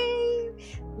stream.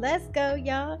 Let's go,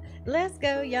 y'all. Let's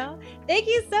go, y'all. Thank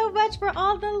you so much for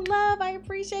all the love. I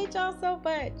appreciate y'all so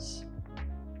much.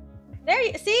 There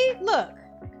you see, look.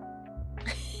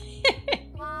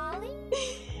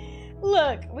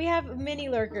 Look, we have mini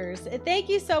lurkers. Thank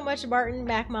you so much, Martin,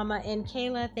 Mac Mama, and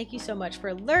Kayla. Thank you so much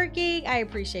for lurking. I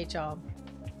appreciate y'all.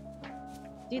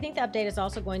 Do you think the update is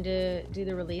also going to do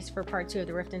the release for part 2 of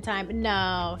the Rift in Time?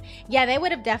 No. Yeah, they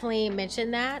would have definitely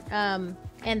mentioned that,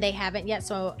 and they haven't yet,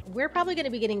 so we're probably going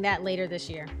to be getting that later this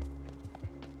year.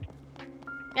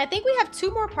 I think we have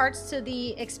 2 more parts to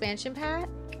the expansion pack,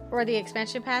 or the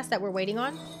expansion pass that we're waiting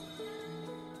on.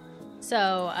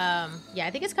 So, yeah,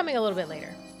 I think it's coming a little bit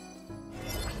later.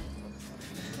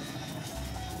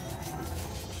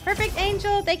 Perfect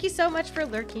Angel, thank you so much for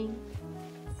lurking.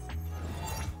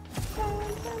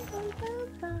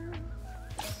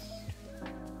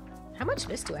 How much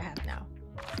mist do I have now?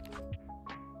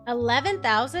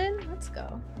 11,000? Let's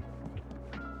go.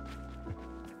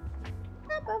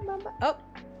 Oh.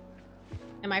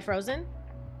 Am I frozen?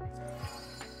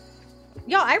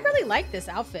 Yo, I really like this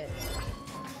outfit.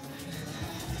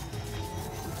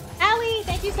 Allie,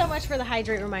 thank you so much for the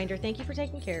hydrate reminder. Thank you for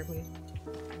taking care of me.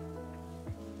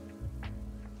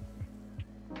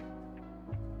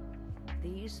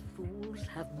 These fools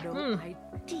have no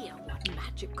idea what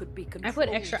magic could be controlled. I put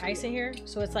extra ice in here,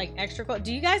 so it's like extra cold.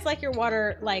 Do you guys like your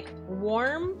water like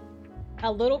warm,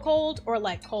 a little cold, or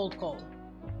like cold cold?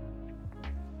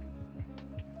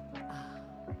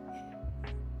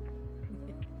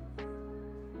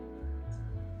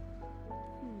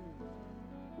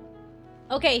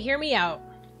 Okay, hear me out.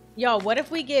 Yo, what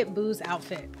if we get Boo's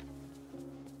outfit?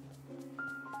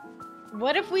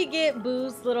 What if we get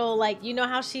Boo's little, like, you know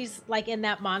how she's like in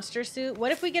that monster suit?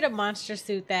 What if we get a monster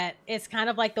suit that it's kind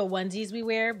of like the onesies we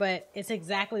wear, but it's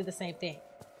exactly the same thing?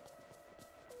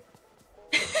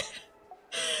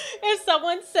 If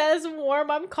someone says warm,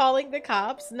 I'm calling the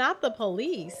cops, not the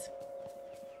police.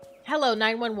 Hello,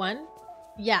 911.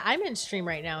 Yeah, I'm in stream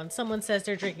right now, and someone says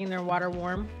they're drinking their water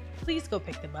warm. Please go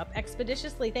pick them up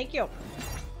expeditiously. Thank you.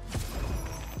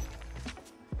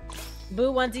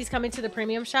 Boo onesies coming to the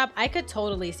premium shop. I could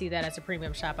totally see that as a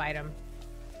premium shop item.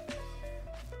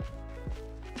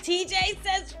 TJ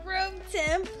says room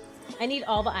temp. I need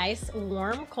all the ice.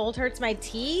 Warm. Cold hurts my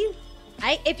teeth.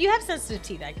 If you have sensitive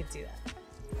teeth, I could see that.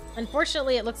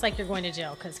 Unfortunately, it looks like you're going to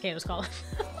jail because Kato's calling.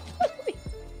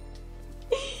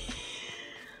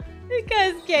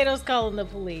 Because Kato's calling the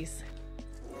police.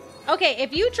 Okay,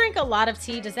 if you drink a lot of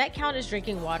tea, does that count as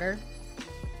drinking water?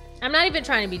 I'm not even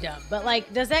trying to be dumb, but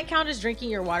like, does that count as drinking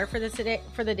your water for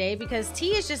the day? Because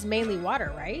tea is just mainly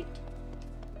water, right?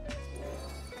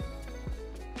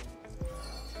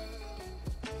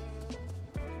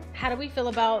 How do we feel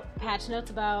about patch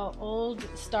notes about old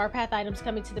Star Path items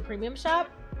coming to the premium shop?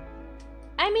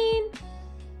 I mean,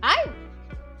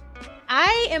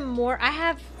 I am more,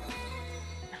 how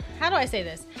do I say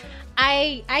this?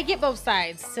 I get both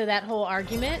sides to that whole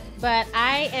argument, but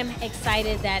I am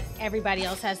excited that everybody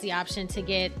else has the option to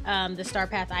get the Star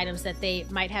Path items that they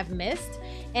might have missed.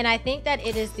 And I think that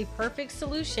it is the perfect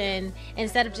solution,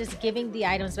 instead of just giving the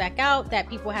items back out, that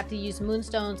people have to use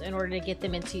moonstones in order to get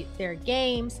them into their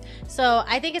games. So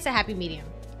I think it's a happy medium.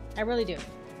 I really do.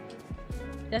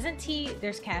 Doesn't tea,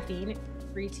 there's caffeine,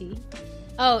 free tea.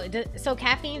 Oh, so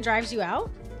caffeine drives you out?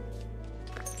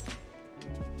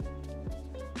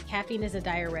 Caffeine is a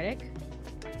diuretic.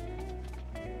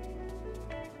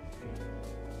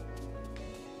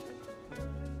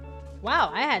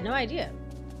 Wow, I had no idea.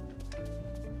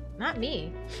 Not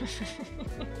me.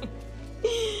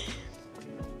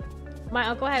 My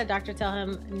uncle had a doctor tell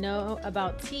him no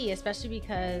about tea, especially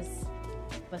because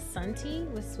was sun tea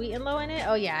with sweet and low in it.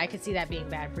 Oh yeah, I could see that being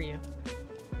bad for you.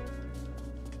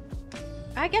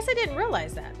 I guess I didn't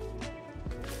realize that.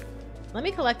 Let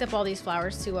me collect up all these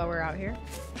flowers too while we're out here.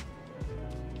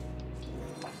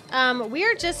 We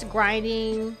are just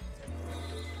grinding.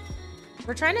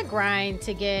 We're trying to grind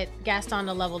to get Gaston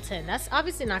to level 10. That's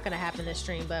obviously not going to happen this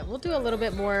stream, but we'll do a little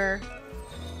bit more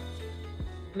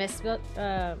mist,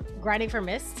 grinding for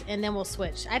mist, and then we'll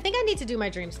switch. I think I need to do my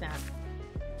dream snap.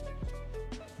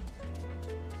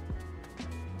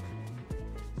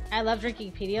 I love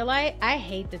drinking Pedialyte. I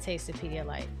hate the taste of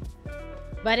Pedialyte,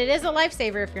 but it is a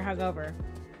lifesaver if you're hungover.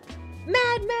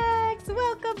 Mad Max,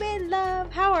 welcome in,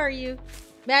 love. How are you?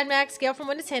 Mad Max, scale from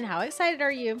 1 to 10. How excited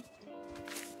are you?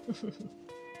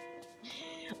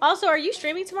 Also, are you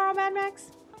streaming tomorrow, Mad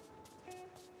Max?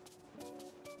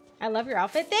 I love your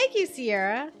outfit. Thank you,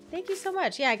 Sierra. Thank you so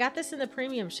much. Yeah, I got this in the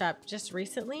premium shop just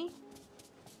recently.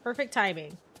 Perfect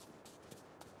timing.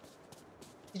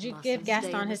 Did you give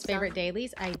Gaston his favorite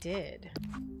dailies? I did.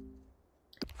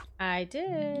 I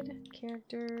did.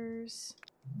 Characters.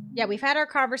 Yeah, we've had our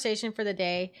conversation for the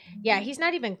day. Yeah, he's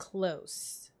not even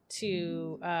close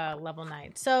to level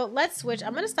 9. So let's switch.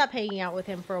 I'm going to stop hanging out with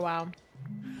him for a while.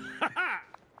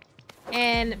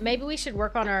 And maybe we should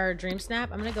work on our dream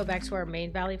snap. I'm going to go back to our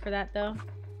main valley for that, though.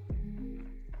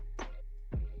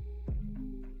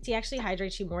 He actually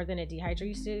hydrates you more than it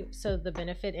dehydrates you, so the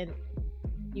benefit in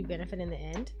you benefit in the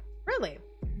end. Really?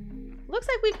 Looks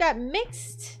like we've got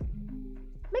mixed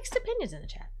opinions in the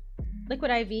chat.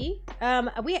 Liquid IV.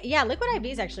 Yeah, Liquid IV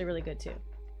is actually really good too.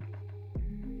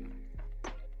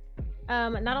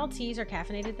 Not all teas are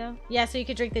caffeinated though. Yeah, so you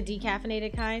could drink the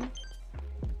decaffeinated kind.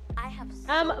 I have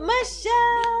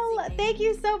Michelle, thank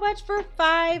you so much for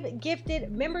 5 gifted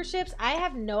memberships. I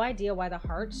have no idea why the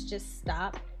hearts just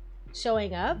stop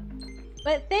showing up,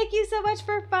 but thank you so much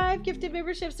for 5 gifted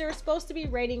memberships. They were supposed to be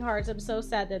rating hearts. I'm so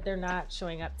sad that they're not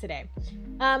showing up today.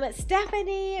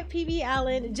 Stephanie, PB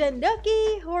Allen,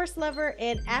 Januki, Horse Lover,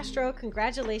 and Astro,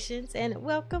 congratulations and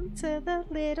welcome to the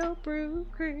Little Brew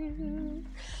Crew.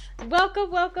 Welcome,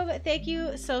 welcome. Thank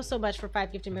you so much for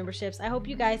 5 gifted memberships. I hope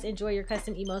you guys enjoy your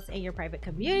custom emotes and your private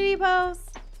community posts.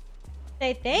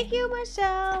 Say thank you,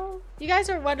 Michelle. You guys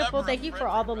are wonderful. Thank you for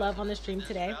all the love on the stream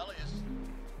today.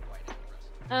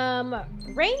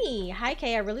 Rainy, hi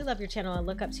Kay, I really love your channel and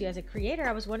look up to you as a creator.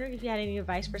 I was wondering if you had any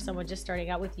advice for someone just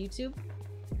starting out with YouTube.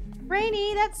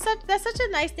 Rainy, that's such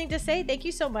a nice thing to say. Thank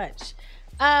you so much.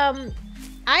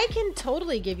 I can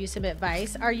totally give you some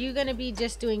advice. Are you going to be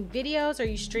just doing videos? Are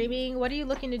you streaming? What are you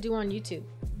looking to do on YouTube?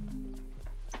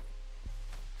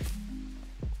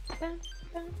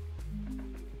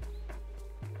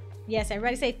 Yes,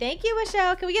 everybody say thank you,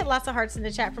 Michelle. Can we get lots of hearts in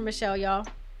the chat from Michelle, y'all?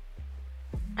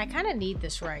 I kind of need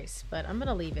this rice, but I'm going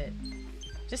to leave it.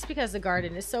 Just because the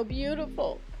garden is so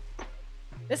beautiful.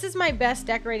 This is my best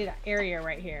decorated area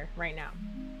right here, right now.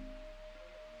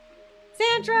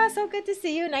 Sandra, so good to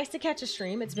see you. Nice to catch a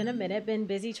stream. It's been a minute. Been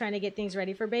busy trying to get things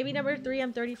ready for baby number 3.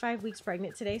 I'm 35 weeks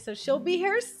pregnant today, so she'll be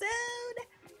here soon.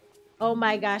 Oh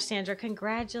my gosh, Sandra,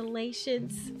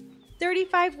 congratulations.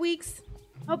 35 weeks.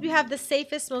 Hope you have the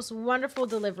safest, most wonderful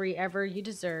delivery ever. You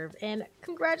deserve. And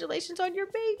congratulations on your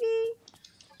baby.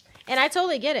 And I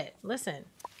totally get it. Listen,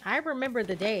 I remember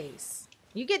the days.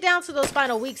 You get down to those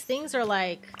final weeks, things are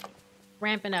like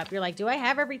ramping up. You're like, do I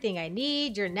have everything I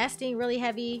need? You're nesting really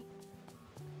heavy.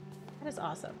 That is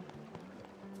awesome.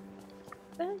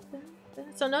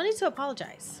 So no need to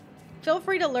apologize. Feel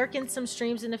free to lurk in some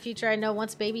streams in the future. I know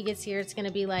once baby gets here, it's going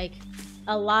to be like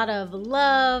a lot of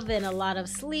love and a lot of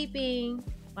sleeping.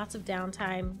 Lots of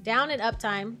downtime. Down and up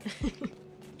time.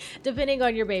 Depending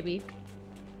on your baby.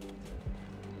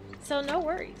 So no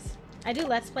worries. I do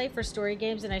Let's Play for story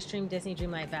games and I stream Disney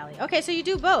Dreamlight Valley. Okay, so you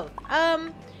do both.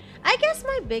 I guess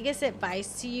my biggest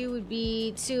advice to you would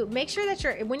be to make sure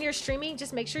that when you're streaming,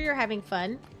 just make sure you're having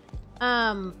fun.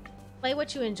 Play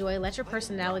what you enjoy. Let your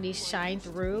personality shine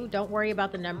through. Don't worry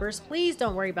about the numbers. Please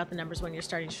don't worry about the numbers when you're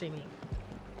starting streaming.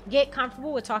 Get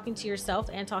comfortable with talking to yourself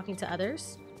and talking to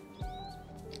others.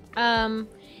 And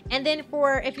then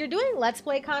if you're doing Let's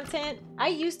Play content, I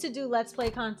used to do Let's Play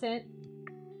content.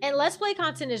 And Let's Play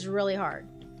content is really hard.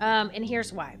 And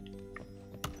here's why.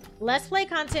 Let's Play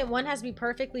content, one, has to be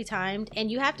perfectly timed, and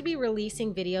you have to be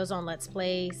releasing videos on Let's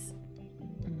Plays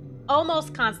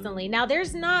almost constantly. Now,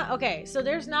 there's not, okay, so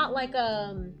there's not like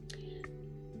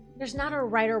there's not a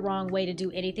right or wrong way to do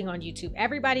anything on YouTube.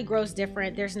 Everybody grows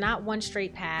different. There's not one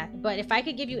straight path. But if I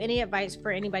could give you any advice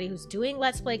for anybody who's doing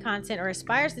Let's Play content or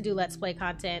aspires to do Let's Play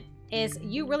content, is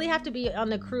you really have to be on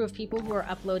the crew of people who are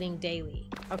uploading daily,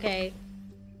 okay?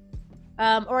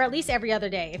 Or at least every other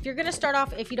day. If you're gonna start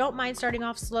off, if you don't mind starting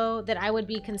off slow, then I would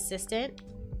be consistent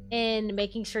in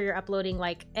making sure you're uploading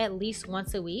like at least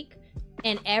once a week.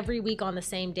 And every week on the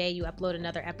same day you upload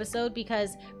another episode,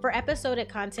 because for episodic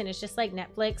content, it's just like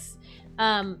Netflix.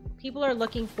 People are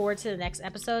looking forward to the next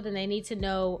episode and they need to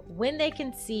know when they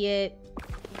can see it,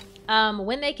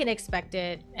 when they can expect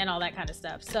it, and all that kind of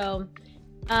stuff. So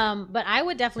but I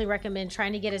would definitely recommend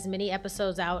trying to get as many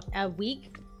episodes out a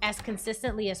week as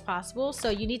consistently as possible. So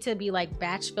you need to be like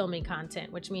batch filming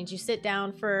content, which means you sit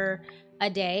down for a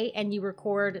day and you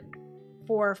record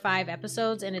 4 or 5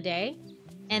 episodes in a day,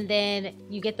 and then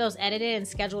you get those edited and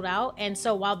scheduled out. And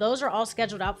so while those are all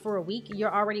scheduled out for a week,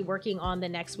 you're already working on the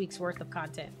next week's worth of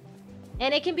content,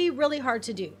 and it can be really hard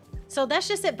to do. So that's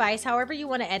just advice. However you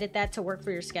want to edit that to work for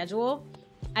your schedule,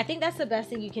 I think that's the best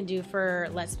thing you can do for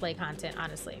Let's Play content,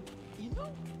 honestly.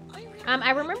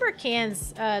 I remember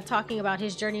Cans talking about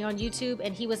his journey on YouTube,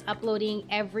 and he was uploading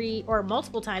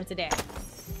multiple times a day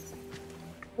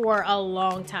for a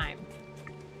long time.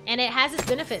 And it has its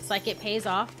benefits, like it pays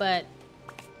off, but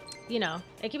you know,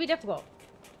 it can be difficult.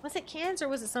 Was it Cans or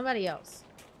was it somebody else?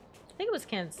 I think it was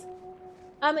Cans.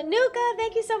 Nuka,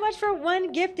 thank you so much for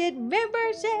 1 gifted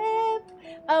membership.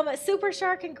 Super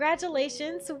Shark,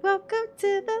 congratulations. Welcome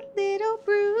to the Little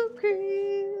Brew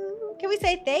Crew. Can we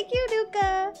say thank you,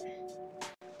 Nuka?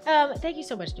 Thank you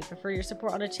so much, Nuka, for your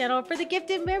support on the channel, for the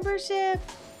gifted membership.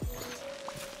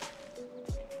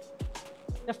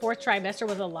 The 4th trimester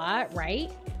was a lot,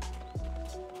 right?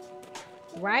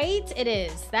 Right? It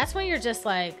is. That's when you're just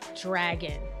like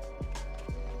dragging.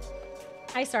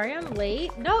 Hi, sorry I'm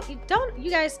late. No,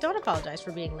 you guys don't apologize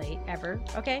for being late ever.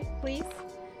 Okay, please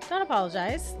don't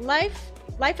apologize. Life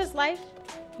is life.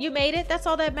 You made it. That's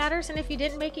all that matters. And if you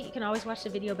didn't make it, you can always watch the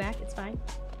video back. It's fine.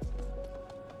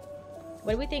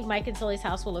 What do we think Mike and Sully's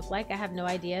house will look like? I have no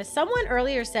idea. Someone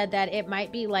earlier said that it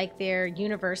might be like their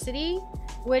university,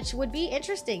 which would be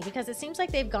interesting because it seems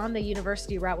like they've gone the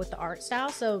university route with the art style.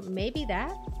 So maybe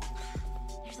that.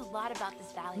 There's a lot about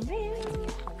this valley that reminds me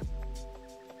of home.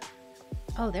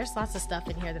 Oh, there's lots of stuff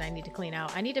in here that I need to clean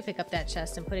out. I need to pick up that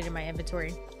chest and put it in my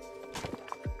inventory.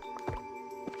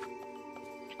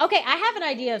 Okay, I have an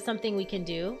idea of something we can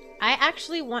do. I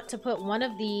actually want to put one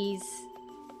of these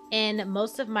in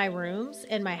most of my rooms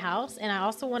in my house, and I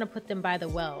also want to put them by the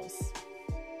wells.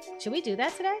 Should we do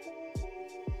that today?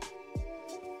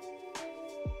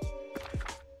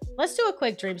 Let's do a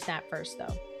quick dream snap first,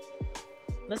 though.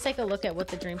 Let's take a look at what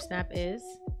the dream snap is.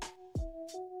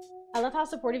 I love how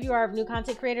supportive you are of new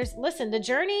content creators. Listen, the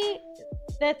journey,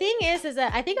 the thing is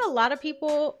that I think a lot of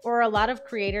people or a lot of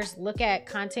creators look at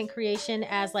content creation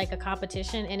as like a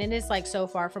competition, and it is like so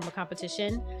far from a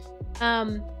competition.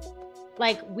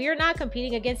 Like, we're not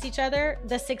competing against each other.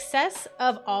 The success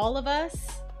of all of us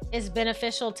is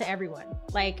beneficial to everyone.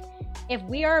 Like, if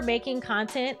we are making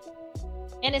content,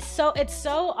 and it's so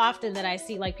often that I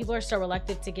see like people are so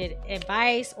reluctant to get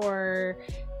advice, or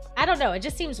I don't know, it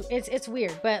just seems it's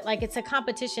weird, but like it's a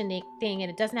competition thing, and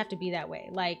it doesn't have to be that way.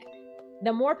 Like,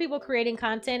 the more people creating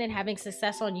content and having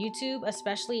success on YouTube,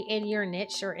 especially in your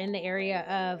niche or in the area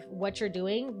of what you're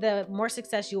doing, the more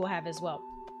success you will have as well.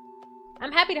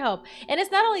 I'm happy to help. And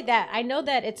it's not only that, I know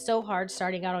that it's so hard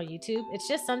starting out on YouTube. It's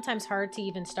just sometimes hard to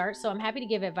even start. So I'm happy to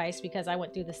give advice because I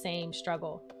went through the same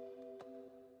struggle.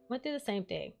 Went through the same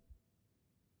thing.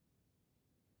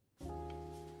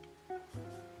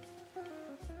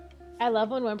 I love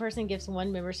when one person gives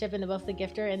one membership and both the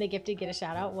gifter and the gifted get a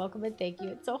shout out. Welcome and thank you.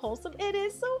 It's so wholesome. It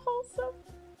is so wholesome.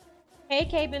 Hey,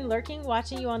 Kay, been lurking,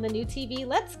 watching you on the new TV.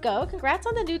 Let's go. Congrats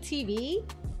on the new TV.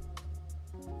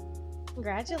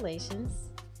 Congratulations.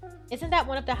 Isn't that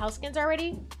one of the house skins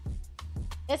already?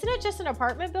 Isn't it just an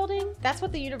apartment building? That's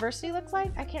what the university looks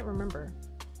like? I can't remember.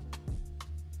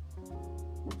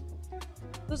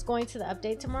 Who's going to the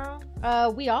update tomorrow?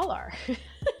 We all are.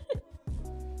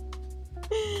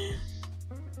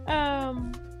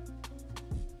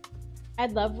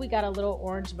 I'd love we got a little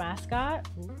orange mascot.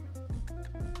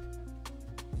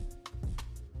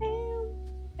 Bam,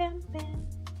 bam, bam.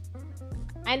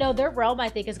 I know their realm, I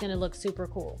think, is going to look super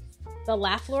cool. The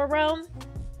Lafleur realm.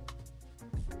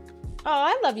 Oh,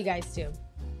 I love you guys too.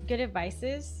 Good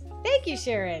advices. Thank you,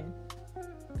 Sharon.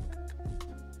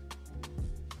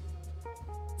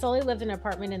 Sully lived in an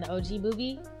apartment in the OG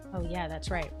movie. Oh yeah,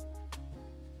 that's right.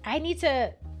 I need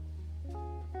to...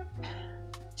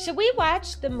 Should we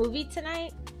watch the movie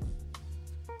tonight?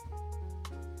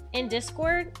 In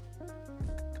Discord?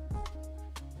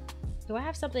 Do I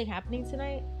have something happening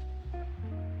tonight?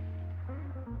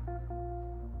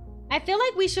 I feel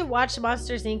like we should watch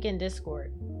Monsters Inc. in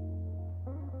Discord.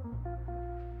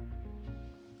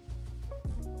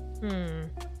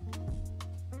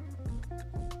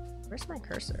 Where's my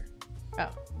cursor? Oh,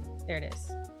 there it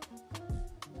is.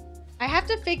 I have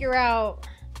to figure out...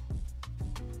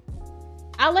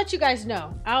 I'll let you guys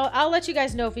know. I'll let you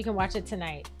guys know if we can watch it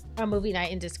tonight. A movie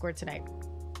night in Discord tonight.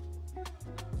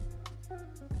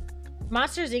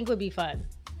 Monsters Inc. would be fun.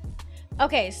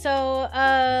 Okay, so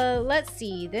let's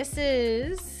see. This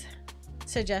is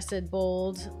suggested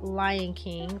bold, Lion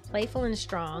King, playful and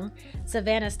strong,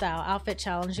 Savannah style outfit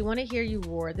challenge. You want to hear you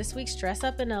roar. This week's dress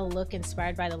up in a look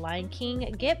inspired by the Lion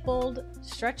King. Get bold,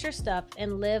 stretch your stuff,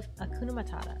 and live Hakuna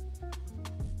Matata.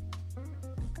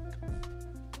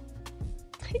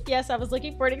 Yes, I was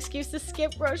looking for an excuse to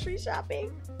skip grocery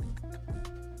shopping.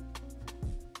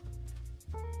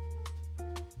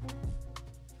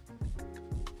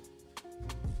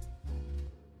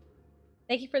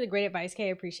 Thank you for the great advice, Kay.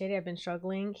 I appreciate it. I've been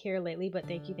struggling here lately, but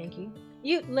thank you, thank you.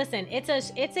 You listen, it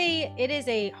is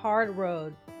a hard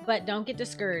road, but don't get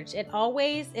discouraged. It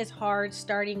always is hard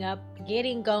starting up,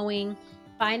 getting going,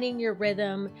 finding your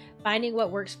rhythm, finding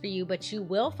what works for you, but you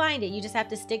will find it. You just have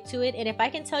to stick to it. And if I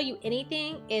can tell you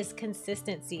anything, is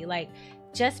consistency. Like,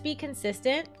 just be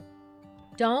consistent.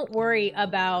 Don't worry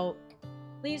about...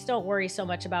 Please don't worry so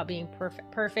much about being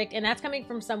perfect. And that's coming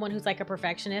from someone who's like a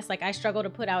perfectionist. Like, I struggle to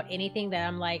put out anything that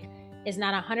I'm like is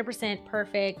not 100%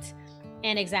 perfect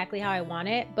and exactly how I want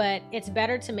it. But it's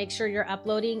better to make sure you're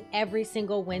uploading every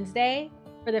single Wednesday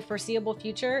for the foreseeable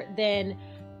future than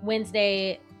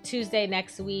Wednesday, Tuesday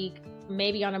next week,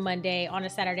 maybe on a Monday, on a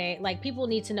Saturday. Like, people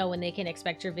need to know when they can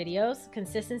expect your videos.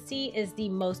 Consistency is the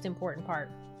most important part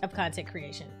of content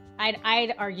creation.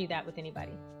 I'd argue that with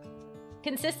anybody.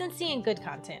 Consistency and good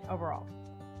content overall.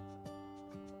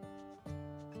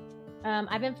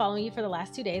 I've been following you for the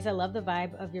last 2 days. I love the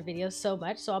vibe of your videos so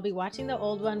much. So I'll be watching the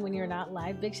old one when you're not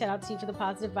live. Big shout out to you for the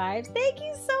positive vibes. Thank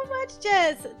you so much,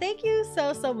 Jess. Thank you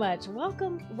so much.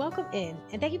 Welcome in.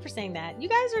 And thank you for saying that. You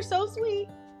guys are so sweet.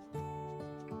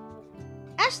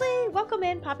 Ashley, welcome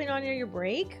in. Popping on your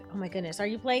break. Oh my goodness. Are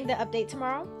you playing the update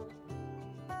tomorrow?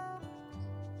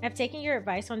 I've taken your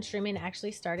advice on streaming and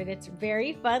actually started. It's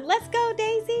very fun. Let's go,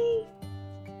 Daisy.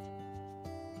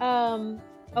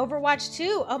 Overwatch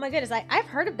 2. Oh my goodness. I've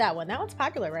heard of that one. That one's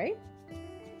popular, right?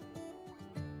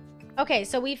 Okay,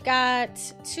 so we've got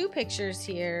 2 pictures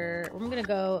here. I'm going to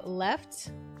go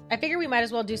left. I figure we might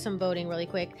as well do some voting really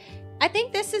quick. I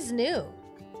think this is new.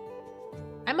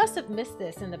 I must have missed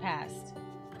this in the past.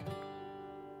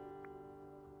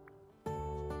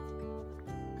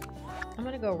 I'm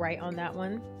gonna go right on that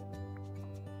one.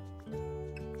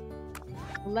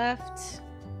 Left.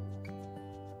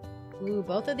 Ooh,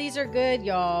 both of these are good,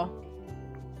 y'all.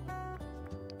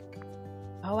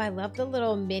 Oh, I love the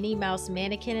little Minnie Mouse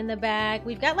mannequin in the back.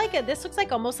 We've got like this looks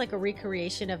like almost like a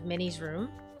recreation of Minnie's room.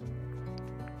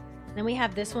 Then we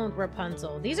have this one with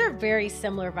Rapunzel. These are very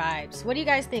similar vibes. What do you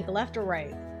guys think, left or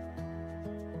right?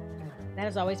 That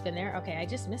has always been there. Okay, I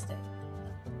just missed it.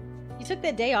 You took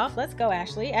the day off. Let's go,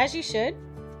 Ashley. As you should.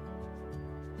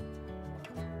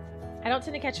 I don't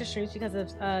tend to catch your streams because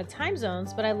of time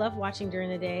zones, but I love watching during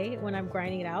the day when I'm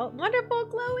grinding it out. Wonderful,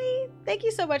 Chloe. Thank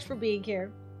you so much for being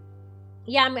here.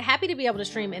 Yeah, I'm happy to be able to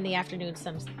stream in the afternoon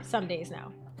some days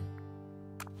now.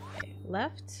 Okay,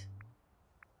 left.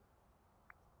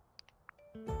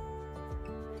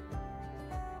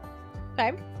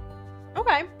 Okay.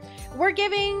 Okay. We're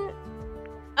giving...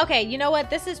 Okay, you know what?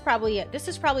 This is probably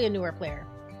a newer player.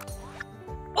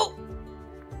 Oh!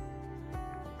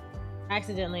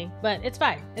 Accidentally, but it's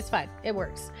fine. It's fine. It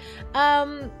works.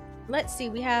 Let's see.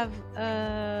 We have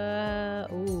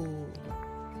ooh.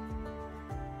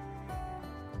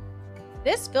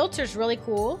 This filter's really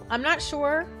cool. I'm not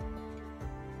sure.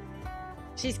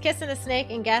 She's kissing a snake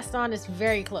and Gaston is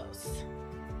very close.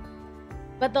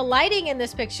 But the lighting in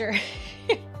this picture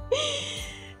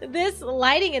this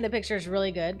lighting in the picture is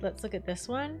really good. Let's look at this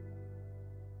one.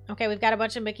 Okay, we've got a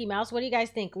bunch of Mickey Mouse. What do you guys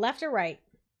think? Left or right?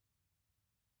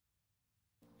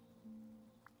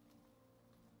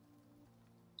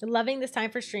 Loving this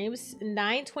time for streams.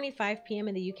 9:25 p.m.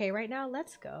 in the UK right now.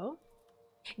 Let's go.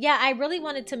 Yeah, I really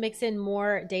wanted to mix in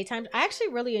more daytime. I actually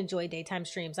really enjoy daytime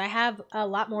streams. I have a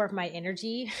lot more of my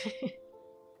energy,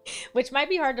 which might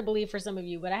be hard to believe for some of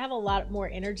you, but I have a lot more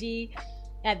energy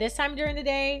at this time during the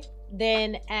day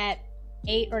then at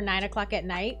 8 or 9 o'clock at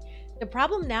night. The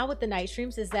problem now with the night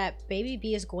streams is that baby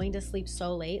B is going to sleep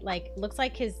so late. Like, looks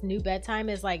like his new bedtime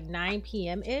is like 9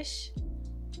 p.m. ish.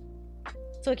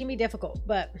 So it can be difficult,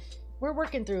 but we're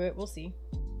working through it. We'll see.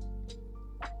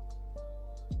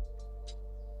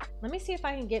 Let me see if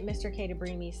I can get Mr. K to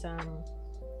bring me some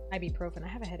ibuprofen. I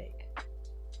have a headache.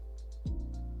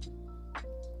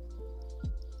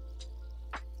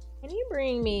 Can you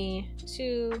bring me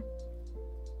 2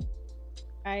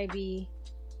 IB?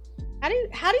 How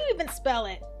do you even spell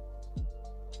it?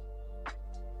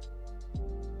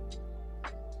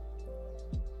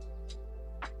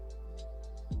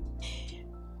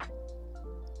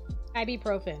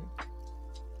 Ibuprofen.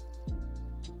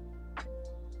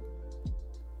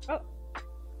 Oh,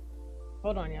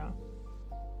 hold on, y'all.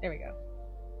 There we go.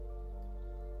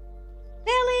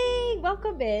 Billy,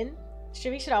 welcome in.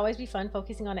 Streaming should always be fun.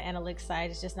 Focusing on the analytics side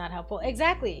is just not helpful.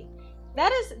 Exactly.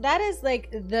 That is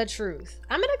like the truth.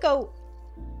 I'm gonna go.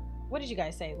 What did you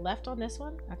guys say? Left on this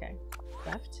one? Okay,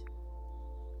 left.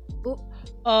 Ooh.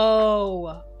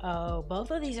 Oh,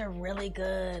 both of these are really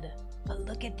good. But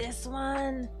look at this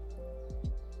one.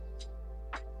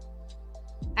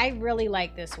 I really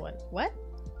like this one. What?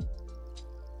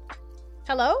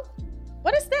 Hello?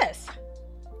 What is this?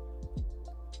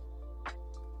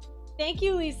 Thank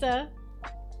you, Lisa.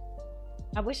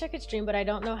 I wish I could stream, but I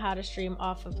don't know how to stream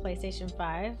off of PlayStation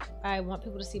 5. I want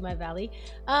people to see my Valley.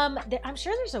 I'm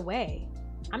sure there's a way.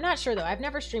 I'm not sure though. I've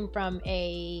never streamed from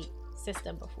a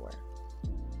system before.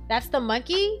 That's the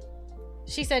monkey?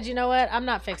 She said, you know what? I'm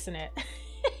not fixing it.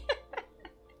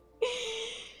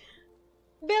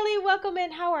 Billy, welcome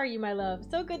in. How are you, my love?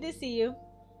 So good to see you.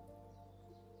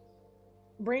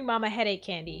 Bring mama headache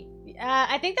candy.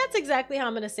 I think that's exactly how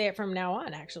I'm going to say it from now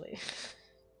on, actually.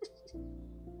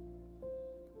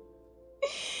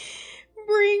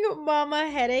 Bring mama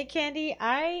headache candy.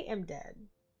 I am dead.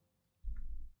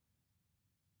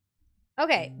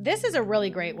 Okay, this is a really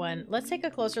great one. Let's take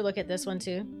a closer look at this one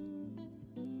too.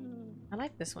 I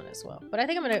like this one as well, but I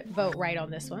think I'm gonna vote right on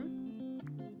this one.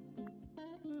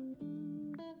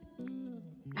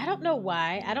 I don't know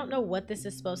why. I don't know what this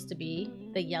is supposed to be,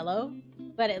 the yellow,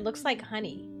 but it looks like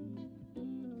honey.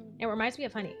 It reminds me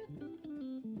of honey.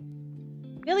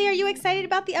 Billy, are you excited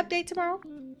about the update tomorrow?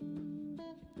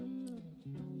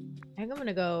 I think I'm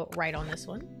gonna go right on this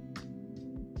one.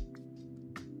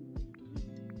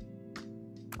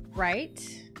 Right.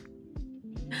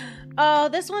 Oh,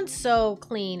 this one's so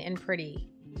clean and pretty.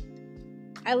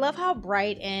 I love how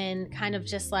bright and kind of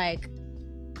just like,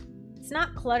 it's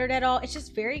not cluttered at all. It's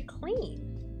just very clean.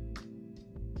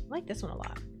 I like this one a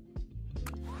lot.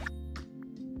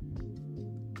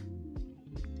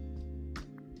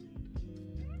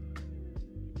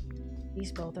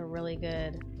 These both are really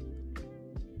good.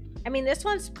 I mean, this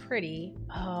one's pretty.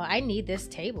 Oh, I need this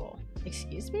table.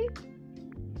 Excuse me?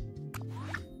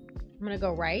 I'm gonna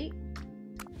go right,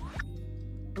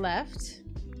 left.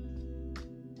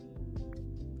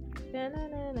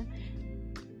 Da-na-na-na.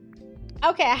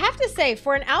 Okay, I have to say,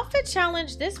 for an outfit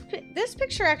challenge, this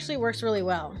picture actually works really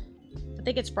well. I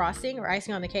think it's frosting or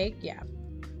icing on the cake. Yeah.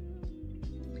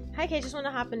 Hi, Kay. Just want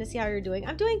to hop in to see how you're doing.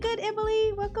 I'm doing good,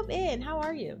 Emily. Welcome in. How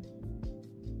are you?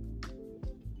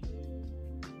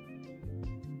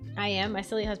 I am. My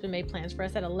silly husband made plans for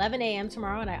us at 11 a.m.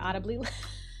 tomorrow, and I audibly...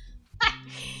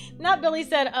 Not Billy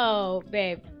said, oh,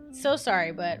 babe, so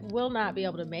sorry, but we'll not be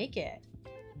able to make it.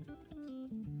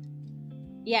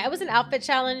 Yeah, it was an outfit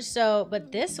challenge, so,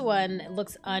 but this one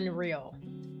looks unreal.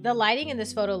 The lighting in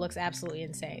this photo looks absolutely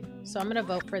insane. So I'm going to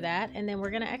vote for that, and then we're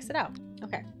going to exit out.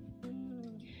 Okay.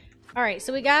 All right,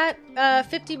 so we got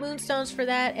 50 moonstones for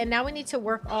that, and now we need to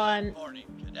work on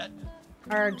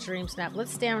our dream snap.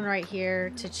 Let's stand right here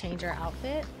to change our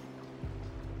outfit.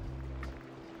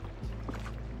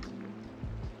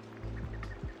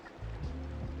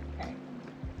 Okay.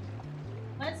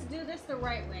 Let's do this the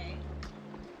right way.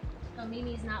 So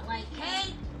Mimi's not like,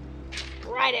 hey,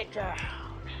 write it down.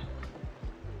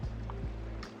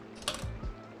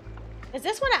 Is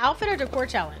this one an outfit or decor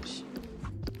challenge?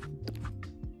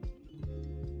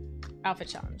 Outfit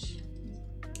challenge.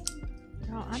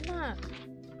 No, I'm not.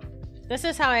 This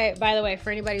is how I, by the way, for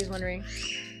anybody who's wondering.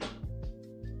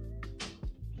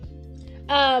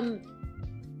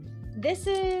 This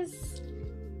is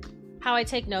how I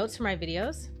take notes for my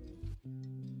videos.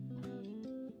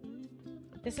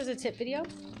 This is a tip video.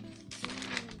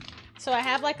 So I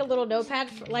have like a little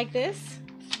notepad like this.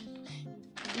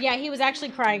 Yeah, he was actually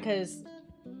crying because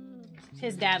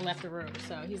his dad left the room.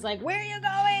 So he's like, where are you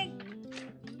going?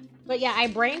 But yeah, I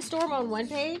brainstorm on one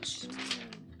page.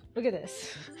 Look at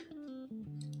this.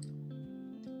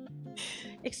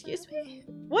 Excuse me?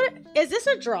 What is this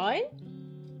a drawing?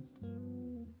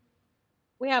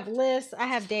 We have lists. I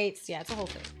have dates. Yeah, it's a whole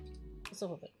thing. It's a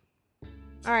whole thing.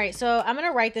 All right, so I'm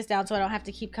gonna write this down so I don't have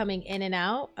to keep coming in and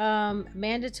out.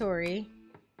 Mandatory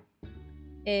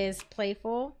is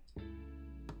playful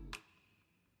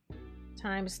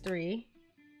times 3.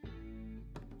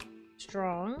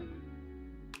 Strong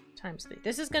times 3.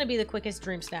 This is gonna be the quickest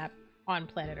dream snap on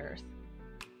planet Earth.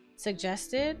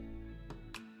 Suggested,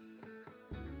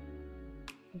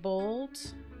 bold,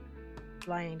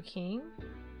 Lion King.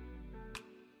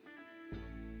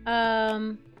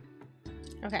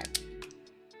 Okay.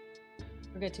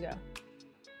 We're good to go.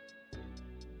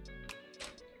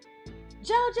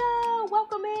 Jojo,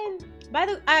 welcome in. By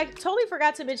the way, I totally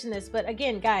forgot to mention this, but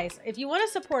again, guys, if you want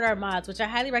to support our mods, which I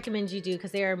highly recommend you do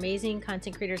because they are amazing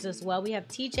content creators as well. We have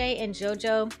TJ and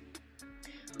Jojo,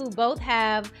 who both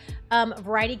have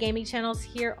variety gaming channels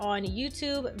here on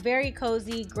YouTube. Very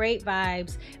cozy, great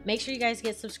vibes. Make sure you guys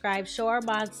get subscribed. Show our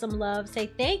mods some love. Say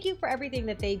thank you for everything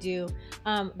that they do.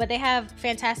 But they have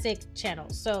fantastic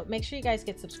channels, so make sure you guys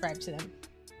get subscribed to them.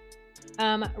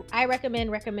 I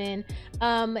recommend.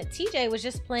 TJ was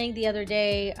just playing the other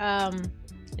day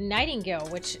Nightingale,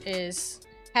 which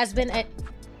has been a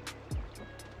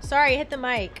sorry, hit the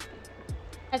mic.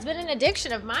 Has been an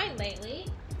addiction of mine lately.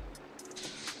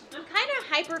 I'm kind of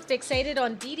hyper fixated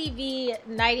on DDV,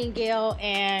 Nightingale,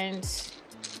 and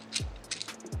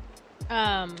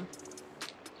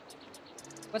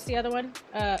what's the other one?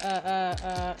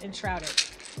 Enshrouded.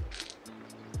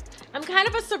 I'm kind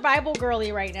of a survival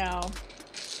girly right now.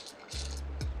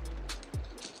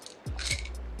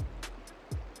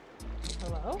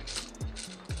 Hello?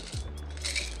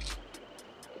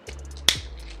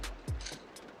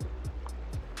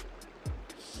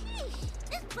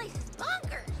 This place is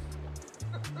bonkers.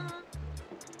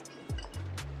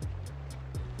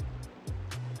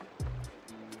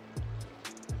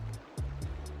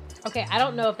 Okay, I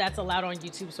don't know if that's allowed on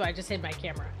YouTube, so I just hid my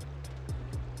camera.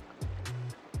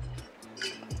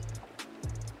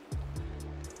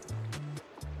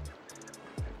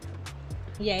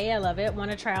 Yay, I love it. Want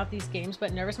to try out these games,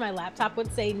 but nervous my laptop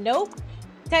would say nope.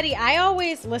 Teddy, I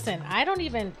always, listen, I don't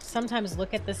even sometimes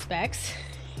look at the specs.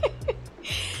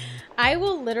 I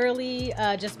will literally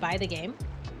just buy the game.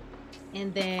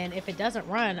 And then if it doesn't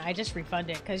run, I just refund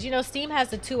it. Because, you know, Steam has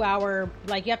the 2-hour,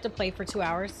 like you have to play for 2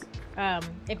 hours.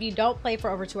 If you don't play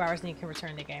for over 2 hours, then you can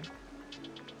return the game.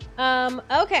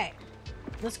 Okay.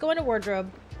 Let's go into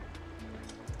wardrobe.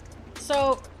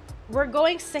 So we're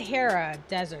going Sahara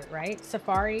Desert, right?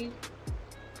 Safari.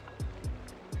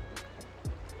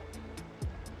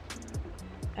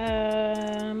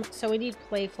 So we need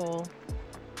playful.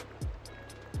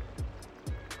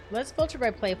 Let's filter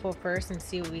by playful first and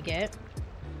see what we get.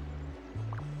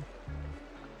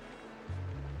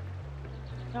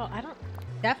 Oh, I don't...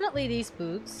 Definitely these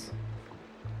boots.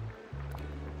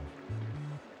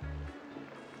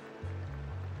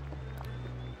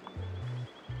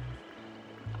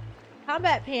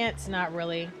 Combat pants, not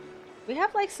really. We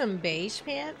have like some beige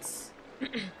pants.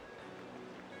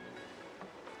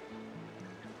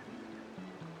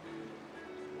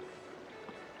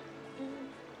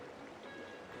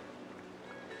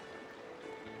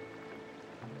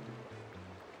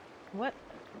 What?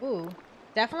 Ooh,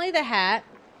 definitely the hat.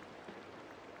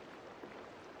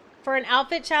 For an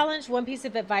outfit challenge, one piece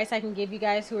of advice I can give you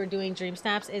guys who are doing dream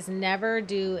snaps is never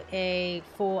do a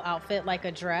full outfit like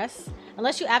a dress,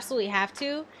 unless you absolutely have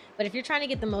to. But if you're trying to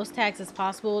get the most tags as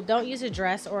possible, don't use a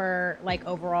dress or like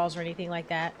overalls or anything like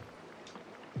that.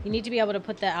 You need to be able to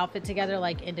put the outfit together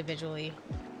like individually.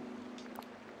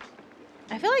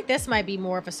 I feel like this might be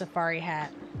more of a safari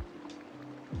hat.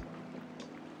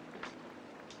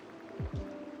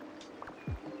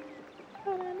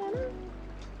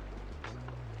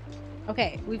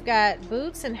 Okay, we've got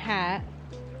boots and hat.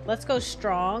 Let's go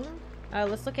strong.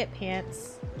 Let's look at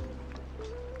pants.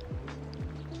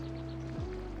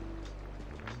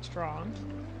 Strong.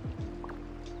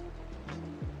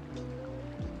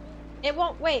 It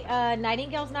won't, wait,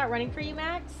 Nightingale's not running for you,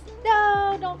 Max?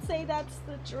 No, don't say that's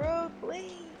the truth,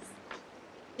 please.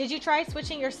 Did you try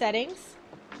switching your settings?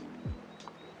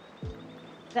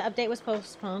 The update was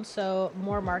postponed, so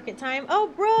more market time. Oh,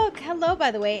 Brooke, hello,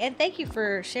 by the way, and thank you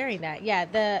for sharing that.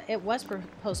 Yeah, it was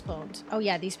postponed. Oh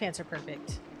yeah, these pants are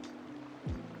perfect.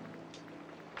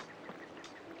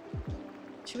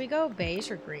 Should we go beige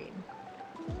or green?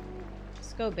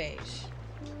 Let's go beige.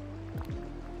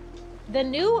 The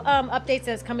new updates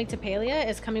that's coming to Palia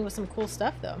is coming with some cool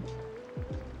stuff, though.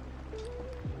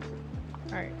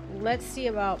 All right, let's see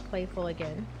about playful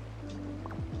again.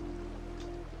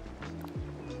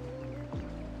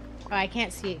 Oh, I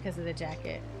can't see it because of the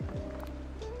jacket.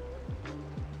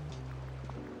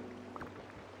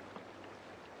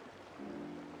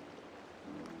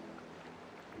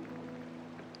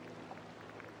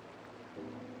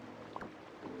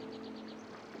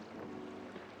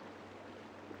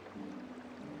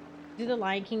 Do the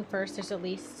Lion King first. There's the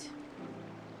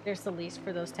least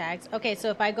for those tags. Okay,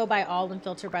 so if I go by all and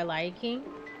filter by Lion King.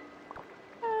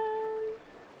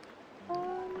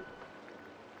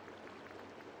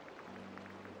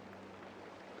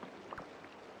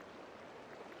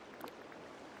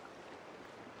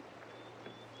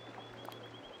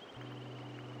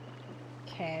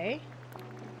 Okay.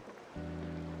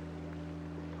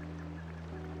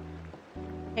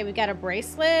 Okay, we got a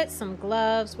bracelet, some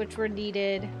gloves, which were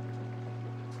needed.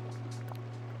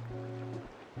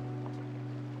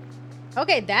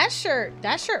 Okay, that shirt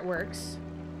works.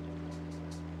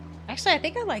 Actually, I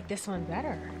think I like this one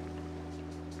better.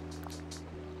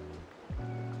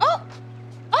 Oh!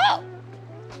 Oh!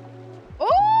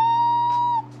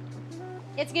 Oh!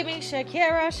 It's giving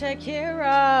Shakira,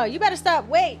 Shakira. You better stop.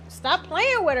 Wait, stop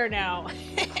playing with her now.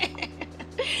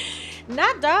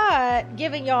 Not Dot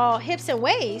giving y'all hips and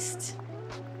waist.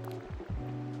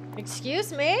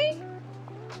 Excuse me?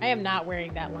 I am not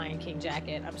wearing that Lion King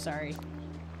jacket. I'm sorry.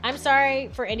 I'm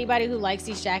sorry for anybody who likes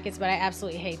these jackets, but I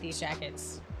absolutely hate these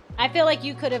jackets. I feel like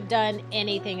you could have done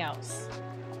anything else.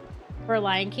 For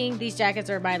Lion King, these jackets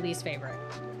are my least favorite.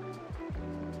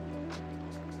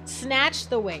 Snatch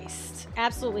the waist.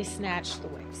 Absolutely snatch the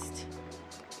waist.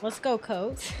 Let's go,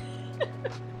 coats.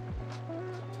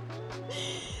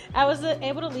 I was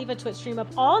able to leave a Twitch stream up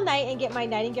all night and get my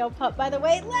Nightingale pup, by the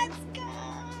way. Let's go!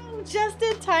 Just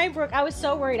in time, Brooke. I was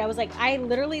so worried. I was like, I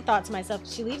literally thought to myself,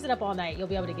 she leaves it up all night. You'll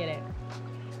be able to get it.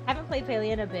 I haven't played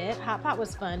Paleo in a bit. Hot Pot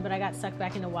was fun, but I got sucked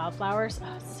back into Wildflowers.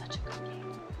 Oh, it's such a good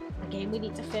game. A game we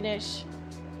need to finish.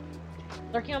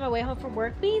 Lurking on my way home from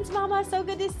work. Beans, Mama, so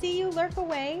good to see you. Lurk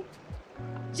away.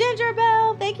 Ginger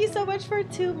Bell, thank you so much for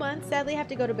 2 months. Sadly, I have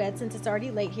to go to bed since it's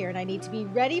already late here and I need to be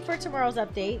ready for tomorrow's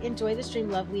update. Enjoy the stream,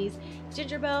 lovelies.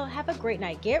 Ginger Bell, have a great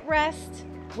night. Get rest.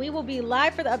 We will be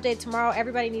live for the update tomorrow.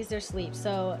 Everybody needs their sleep,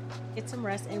 so get some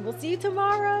rest and we'll see you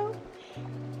tomorrow.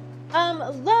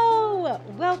 Lo,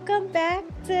 welcome back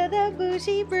to the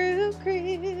Bougie Brew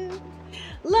Crew.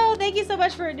 Lo, thank you so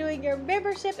much for doing your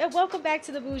membership and welcome back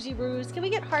to the Bougie Brews. Can we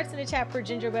get hearts in the chat for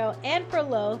Ginger Bell and for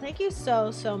Lo? Thank you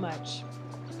so much.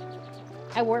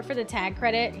 I work for the tag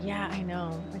credit. Yeah, I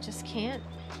know. I just can't.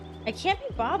 I can't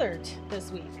be bothered this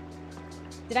week.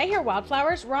 Did I hear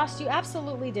Wildflowers? Ross, you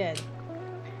absolutely did.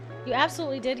 You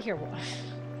absolutely did hear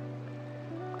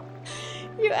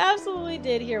You absolutely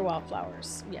did hear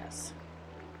Wildflowers. Yes.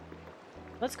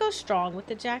 Let's go strong with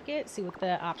the jacket. See what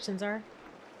the options are.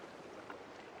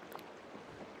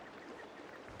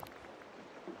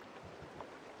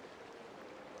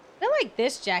 I feel like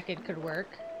this jacket could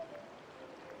work.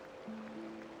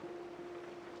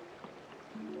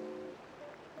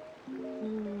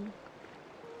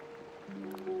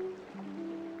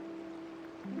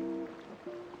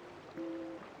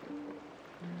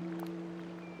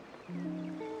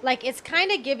 Like, it's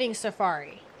kind of giving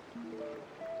safari.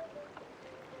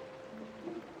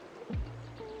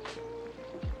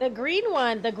 The green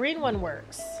one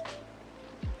works.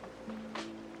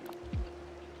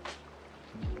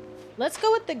 Let's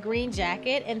go with the green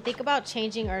jacket and think about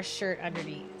changing our shirt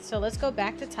underneath. So let's go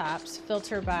back to tops,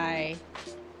 filter by,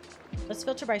 let's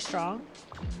filter by strong.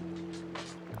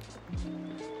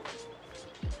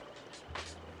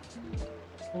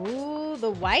 Ooh,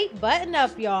 the white button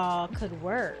up, y'all, could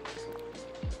work.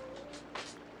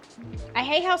 I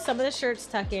hate how some of the shirts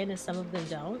tuck in and some of them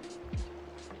don't.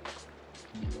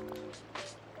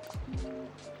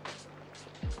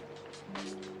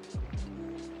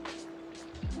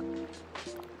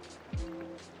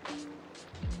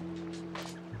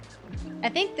 I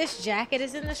think this jacket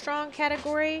is in the strong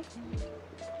category.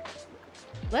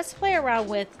 Let's play around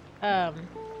with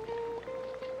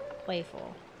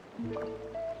playful.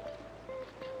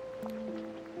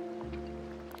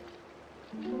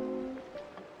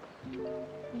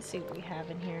 Let's see what we have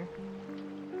in here.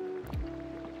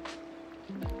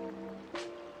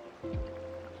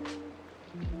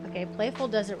 Okay, playful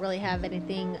doesn't really have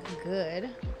anything good.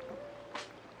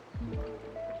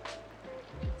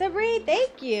 Sabri,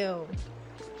 thank you.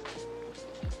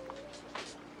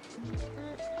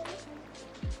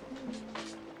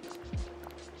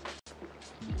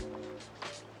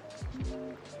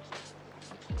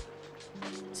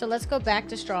 So let's go back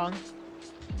to strong.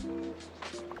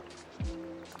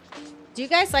 Do you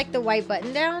guys like the white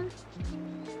button down?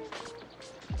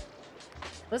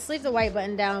 Let's leave the white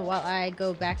button down while I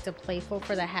go back to playful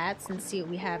for the hats and see what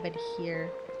we have in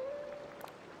here.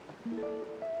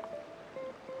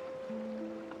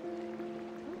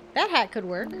 That hat could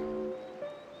work.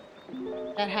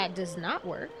 That hat does not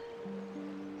work.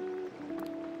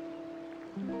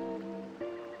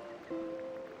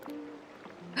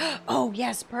 Oh,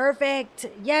 yes, perfect.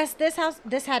 Yes, this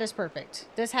hat is perfect.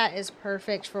 This hat is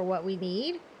perfect for what we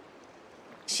need.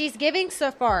 She's giving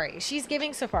safari. She's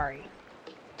giving safari.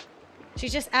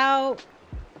 She's just out.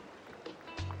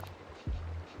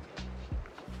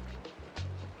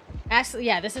 Actually,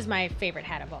 yeah, this is my favorite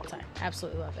hat of all time.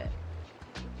 Absolutely love it.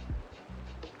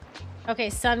 Okay,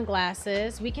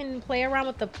 sunglasses. We can play around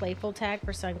with the playful tag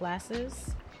for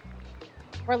sunglasses.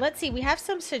 Or let's see, we have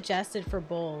some suggested for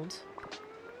bold.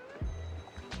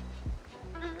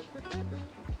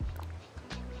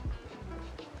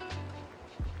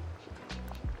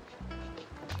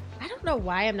 I don't know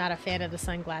why I'm not a fan of the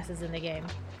sunglasses in the game.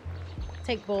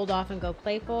 Take bold off and go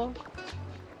playful.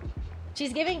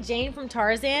 She's giving Jane from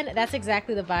Tarzan. That's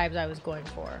exactly the vibes I was going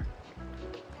for.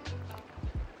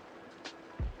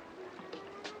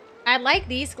 I like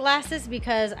these glasses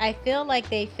because I feel like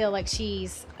they feel like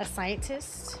she's a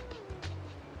scientist.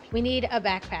 We need a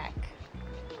backpack.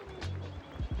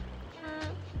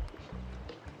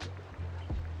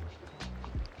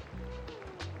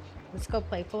 Let's go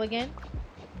playful again.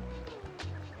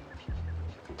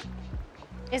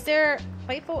 Is there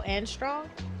playful and strong?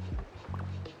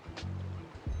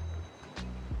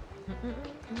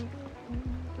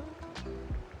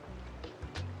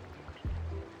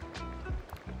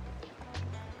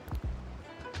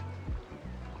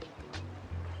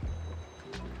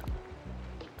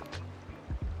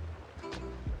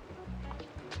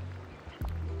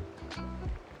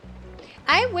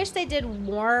 I wish they did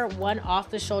more one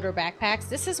off-the-shoulder backpacks.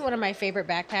 This is one of my favorite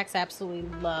backpacks. I absolutely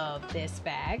love this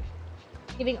bag.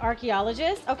 Giving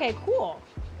archaeologist. Okay, cool.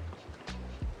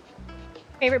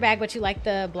 Favorite bag, but you like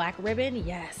the black ribbon?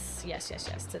 Yes, yes, yes,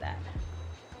 yes to that.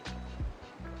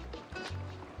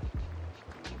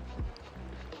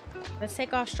 Let's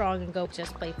take off strong and go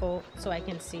just playful so I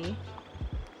can see.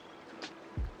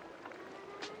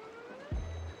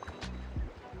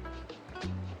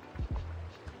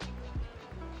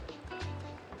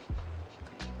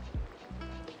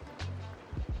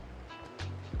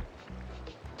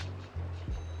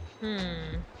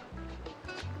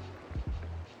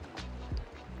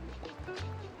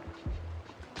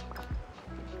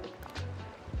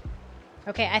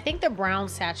 Okay, I think the brown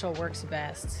satchel works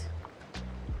best.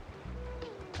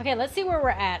 Okay, let's see where we're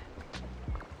at.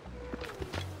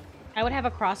 I would have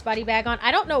a crossbody bag on.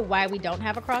 I don't know why we don't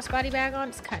have a crossbody bag on.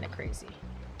 It's kind of crazy.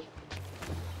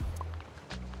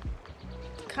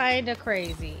 Kind of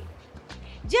crazy.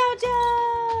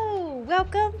 Jojo!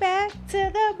 Welcome back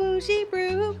to the Bougie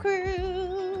Brew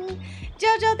Crew.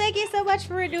 Jojo, thank you so much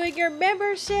for renewing your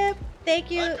membership.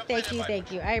 Thank you, thank you,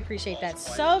 thank you. I appreciate that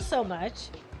so, so much.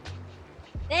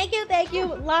 Thank you, thank you.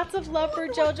 Lots of love for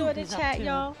Jojo in the chat,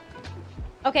 y'all.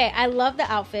 Okay, I love the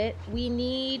outfit.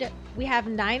 We have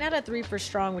 9 out of 3 for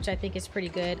strong, which I think is pretty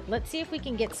good. Let's see if we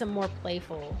can get some more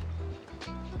playful.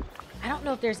 I don't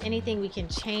know if there's anything we can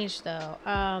change though.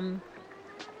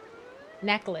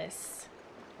 Necklace.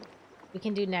 We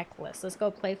can do necklace. Let's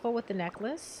go playful with the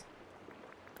necklace.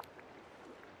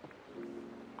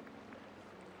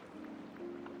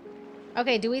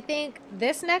 Okay, do we think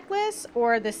this necklace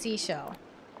or the seashell?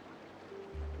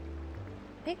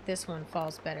 I think this one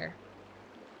falls better.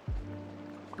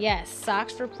 Yes,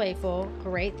 socks for playful.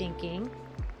 Great thinking.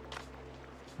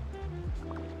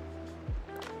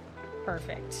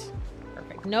 Perfect.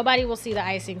 Perfect. Nobody will see the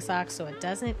icing socks, so it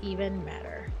doesn't even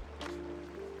matter.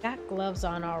 Got gloves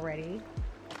on already.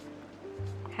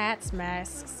 Hats,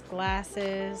 masks,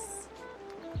 glasses.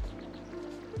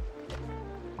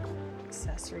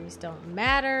 Accessories don't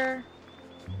matter.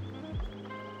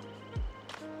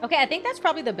 Okay, I think that's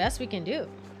probably the best we can do.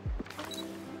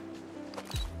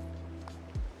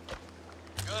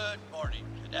 Good morning,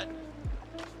 Cadet.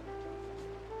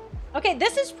 Okay,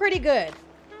 this is pretty good.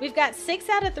 We've got 6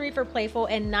 out of 3 for playful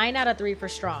and 9 out of 3 for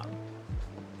strong.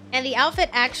 And the outfit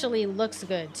actually looks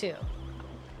good too.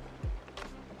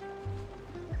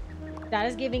 That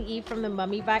is giving Eve from the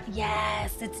Mummy vibe.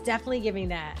 Yes, it's definitely giving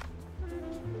that.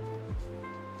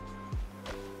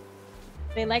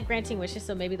 They like granting wishes,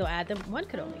 so maybe they'll add them. One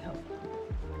could only hope.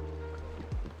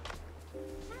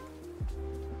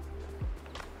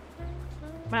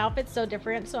 My outfit's so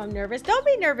different, so I'm nervous. Don't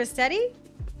be nervous, Teddy.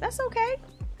 That's okay.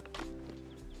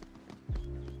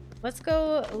 Let's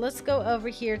go over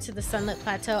here to the Sunlit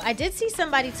Plateau. I did see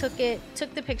somebody took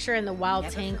the picture in the Wild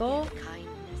Tangle.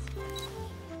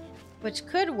 which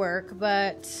could work,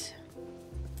 but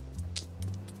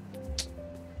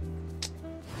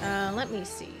let me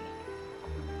see.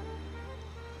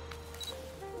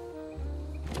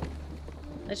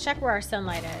 Let's check where our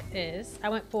sunlight is. I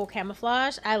went full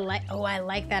camouflage. I like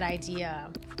that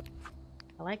idea.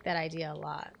 I like that idea a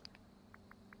lot.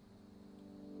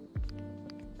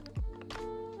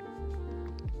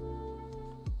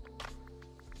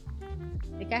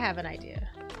 I think I have an idea.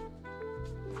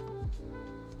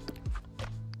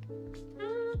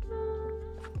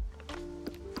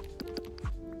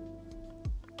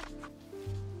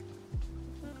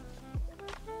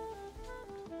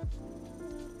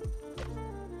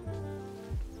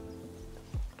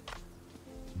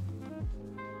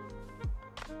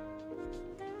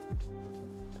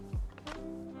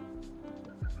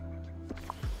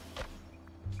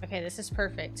 Okay, this is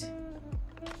perfect.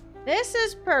 This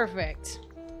is perfect.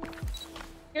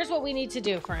 Here's what we need to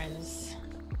do, friends.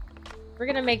 We're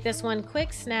gonna make this one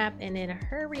quick snap and in a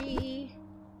hurry.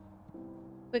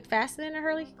 Quick fast and in a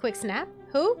hurry? Quick snap?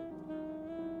 Who?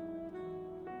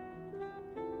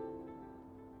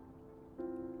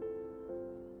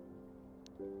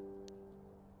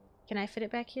 Can I fit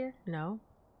it back here? No.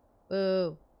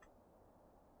 Ooh.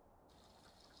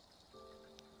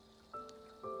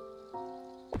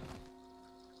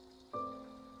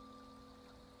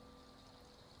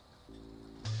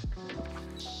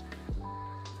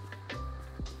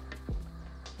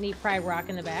 Neat pride rock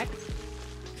in the back.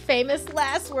 Famous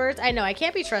last words. I know I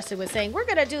can't be trusted with saying we're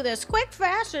gonna do this quick,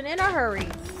 fast, and in a hurry.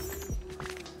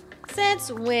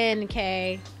 Since when,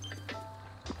 Kay?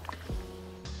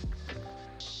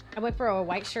 I went for a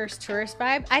white shirts tourist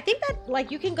vibe. I think that like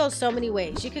you can go so many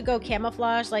ways. You could go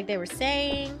camouflage like they were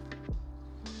saying.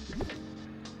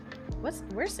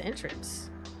 Where's the entrance?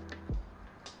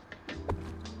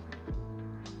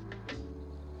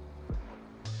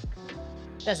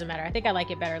 Doesn't matter. I think I like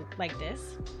it better like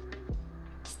this.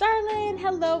 Starlin,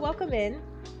 hello, welcome in.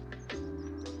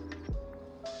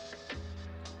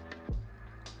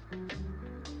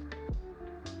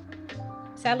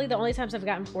 Sadly, the only times I've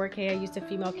gotten 4K, I used a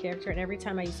female character, and every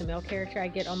time I use a male character, I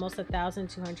get almost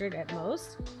 1,200 at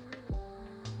most.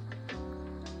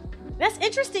 That's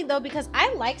interesting though, because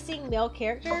I like seeing male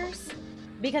characters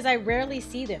because I rarely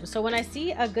see them. So when I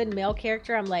see a good male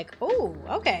character, I'm like, oh,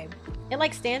 okay. It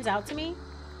like stands out to me.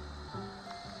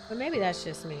 But maybe that's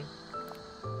just me.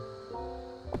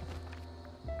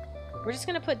 We're just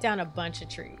gonna put down a bunch of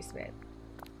trees, babe.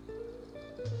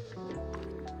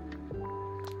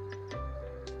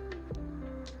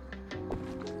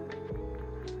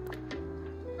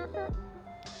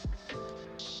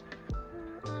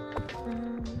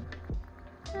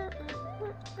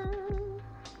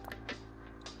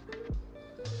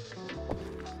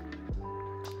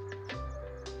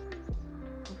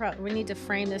 We need to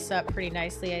frame this up pretty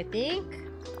nicely, I think.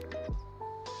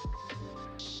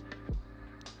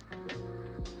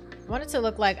 I want it to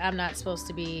look like I'm not supposed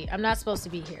to be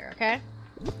here, okay?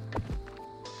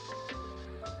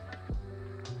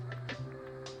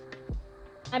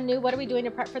 I'm new. What are we doing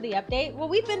to prep for the update? Well,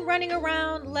 we've been running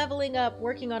around, leveling up,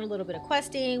 working on a little bit of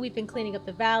questing. We've been cleaning up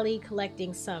the valley,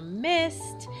 collecting some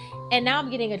mist. And now I'm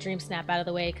getting a dream snap out of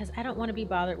the way because I don't want to be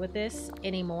bothered with this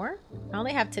anymore. I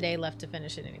only have today left to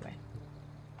finish it anyway.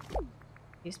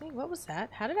 Excuse me? What was that?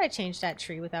 How did I change that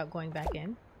tree without going back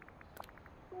in?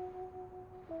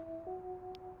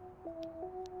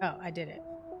 Oh, I did it.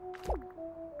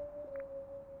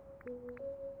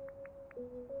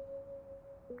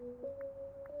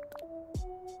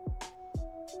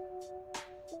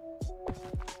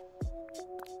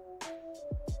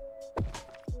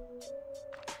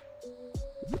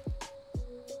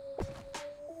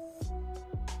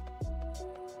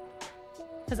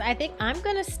 Because I think I'm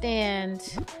gonna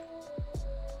stand.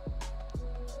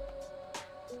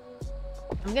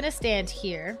 I'm gonna stand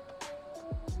here.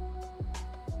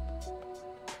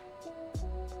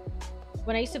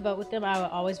 When I used to vote with them, I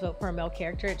would always vote for a male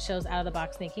character. It shows out of the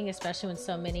box thinking, especially when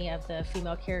so many of the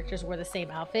female characters wore the same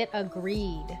outfit.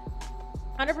 Agreed.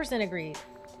 100% agreed.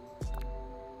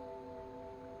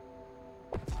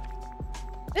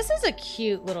 This is a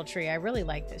cute little tree. I really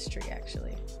like this tree,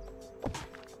 actually.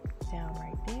 Down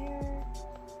right there.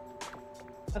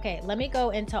 Okay, let me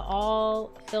go into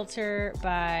all filter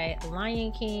by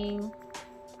Lion King.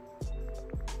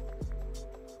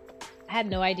 I had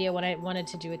no idea what I wanted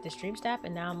to do with this dream snap,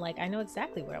 and now I'm like, I know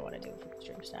exactly what I want to do with this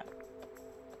dream snap.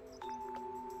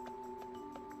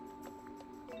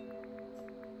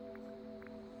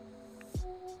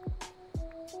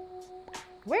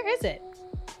 Where is it?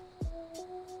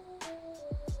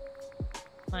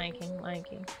 Lion King, Lion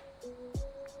King.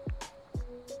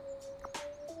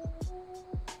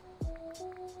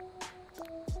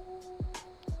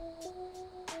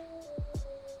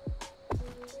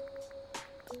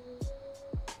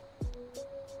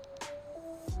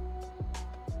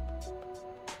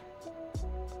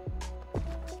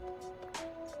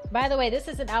 By the way, this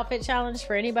is an outfit challenge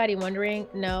for anybody wondering.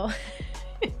 No.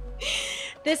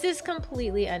 This is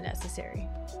completely unnecessary.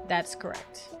 That's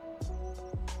correct.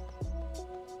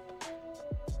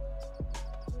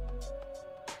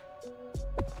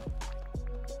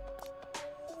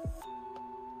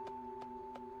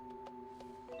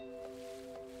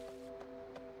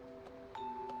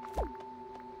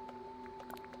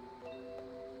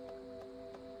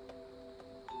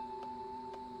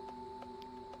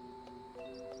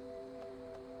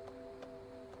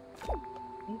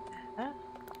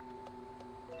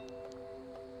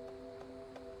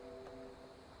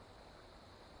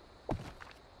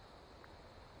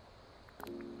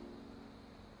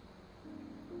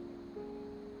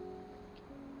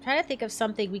 Trying to think of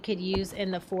something we could use in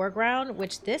the foreground,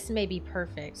 which this may be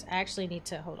perfect. I actually need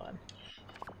to hold on.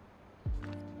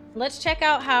 Let's check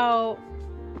out how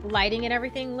lighting and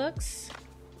everything looks.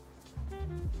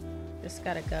 Just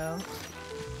gotta go.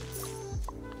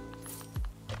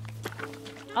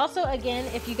 Also, again,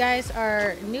 if you guys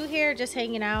are new here, just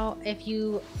hanging out, if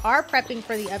you are prepping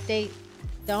for the update,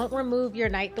 don't remove your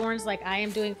night thorns like I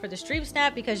am doing for the stream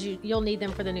snap, because you'll need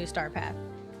them for the new star path.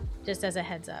 Just as a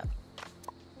heads up.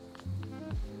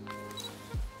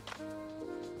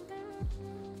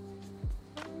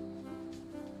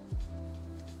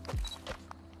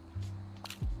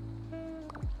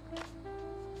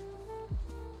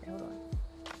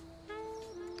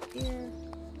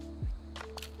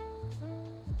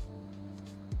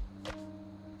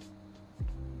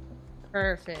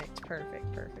 Perfect,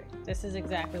 perfect, perfect. This is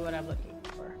exactly what I'm looking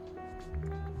for.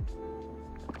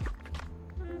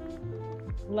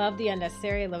 Love the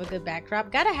unnecessary, love a good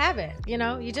backdrop. Gotta have it, you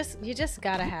know, you just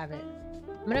gotta have it.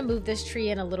 I'm gonna move this tree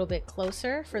in a little bit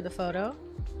closer for the photo.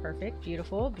 Perfect,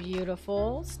 beautiful,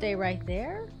 beautiful. Stay right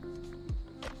there.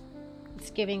 It's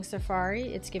giving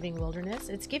safari, it's giving wilderness,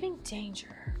 it's giving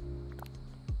danger.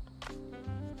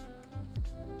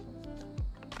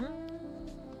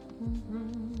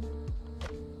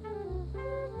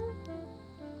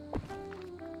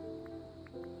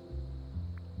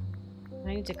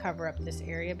 I need to cover up this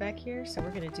area back here, so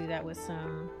we're going to do that with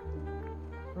some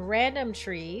random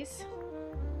trees.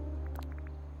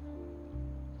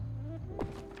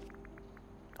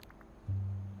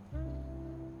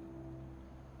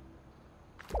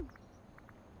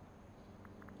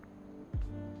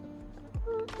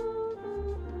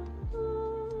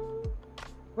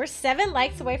 We're 7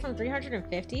 likes away from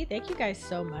 350. Thank you guys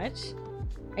so much.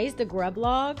 I used the grub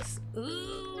logs. Ooh.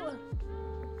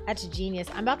 That's genius.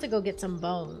 I'm about to go get some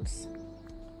bones.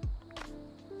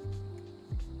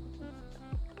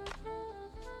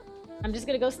 I'm just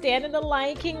gonna go stand in the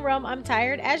Lion King realm. I'm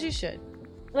tired, as you should.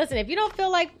 Listen, if you don't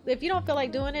feel like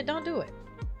doing it, don't do it.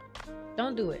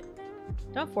 Don't do it.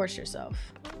 Don't force yourself.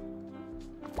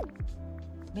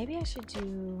 Maybe I should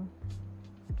do...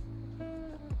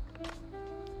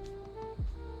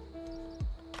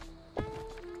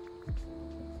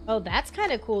 Oh, that's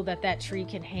kind of cool that that tree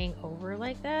can hang over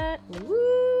like that.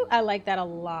 Woo! I like that a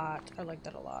lot. I like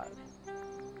that a lot.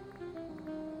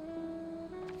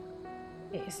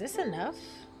 Okay, is this enough?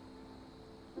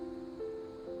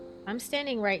 I'm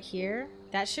standing right here.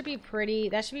 That should be pretty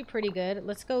good.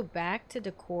 Let's go back to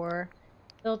decor.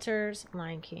 Filters,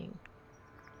 Lion King.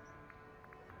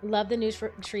 Love the new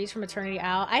trees from Eternity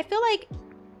Owl. I feel like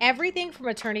everything from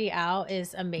Eternity Owl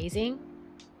is amazing.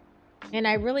 And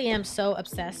I really am so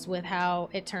obsessed with how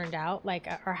it turned out, like,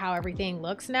 or how everything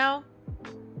looks now.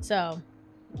 So,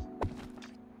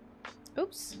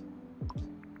 oops.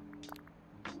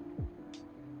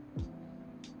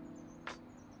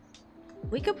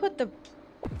 We could put the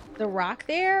rock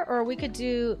there, or we could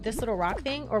do this little rock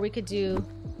thing, or we could do...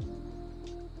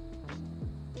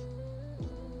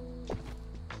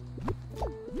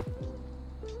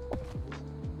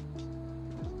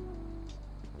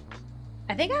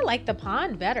 I think I like the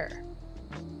pond better.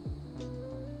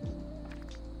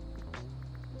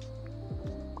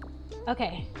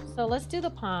 Okay, so let's do the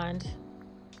pond.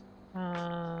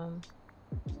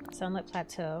 Sunlit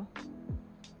Plateau.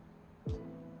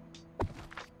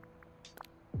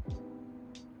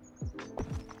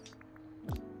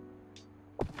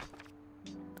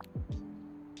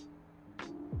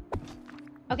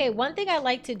 Okay, one thing I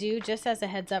like to do, just as a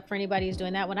heads up for anybody who's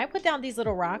doing that, when I put down these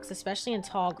little rocks, especially in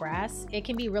tall grass, it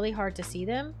can be really hard to see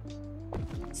them.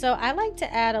 So I like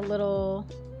to add a little...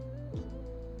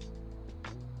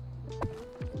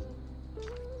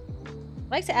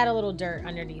 dirt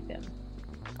underneath them.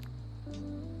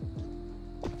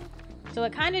 So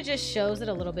it kind of just shows it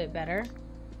a little bit better.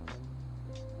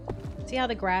 See how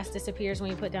the grass disappears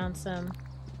when you put down some...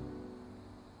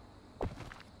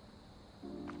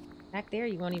 Back there,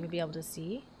 you won't even be able to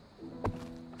see.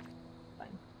 Fine.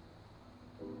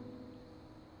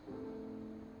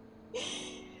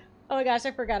 Oh my gosh,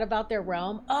 I forgot about their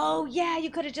realm. Oh yeah, we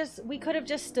could have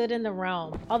just stood in the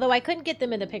realm. Although I couldn't get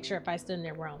them in the picture if I stood in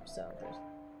their realm, so there's...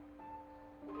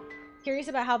 Curious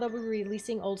about how they'll be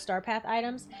releasing old Star Path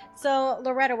items. So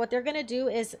Loretta, what they're gonna do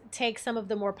is take some of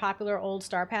the more popular old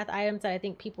Star Path items that I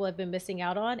think people have been missing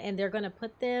out on, and they're gonna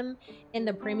put them in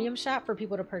the premium shop for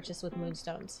people to purchase with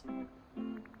moonstones.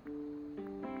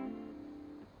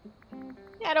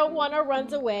 I don't want her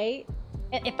runs away.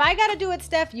 If I gotta do it,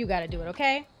 Steph, you gotta do it,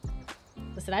 okay?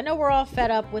 Listen, I know we're all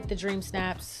fed up with the dream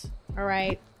snaps. All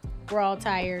right, we're all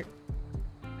tired.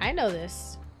 I know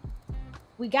this.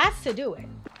 We got to do it.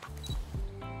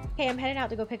 Okay, I'm headed out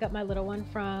to go pick up my little one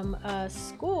from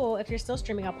school. If you're still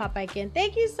streaming, I'll pop back in.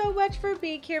 Thank you so much for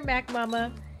being here, Mac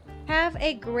Mama. Have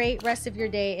a great rest of your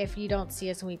day if you don't see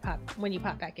us when you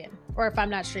pop back in. Or if I'm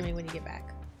not streaming when you get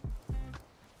back.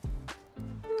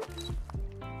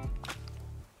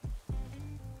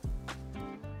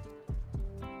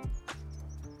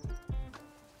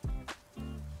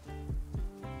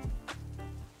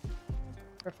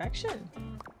 Perfection.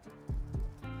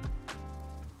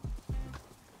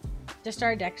 Just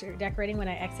started decorating when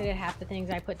I exited. Half the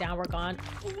things I put down were gone.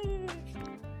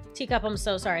 Teacup, I'm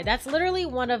so sorry. That's literally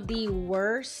one of the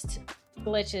worst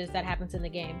glitches that happens in the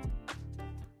game.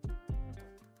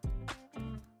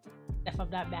 If I'm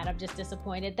not mad, I'm just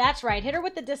disappointed. That's right. Hit her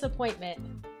with the disappointment.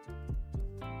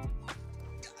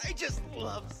 I just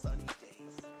love sunny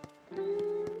days.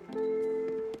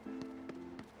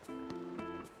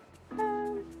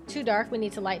 Too dark. We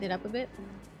need to lighten it up a bit.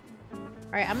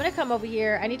 All right, I'm gonna come over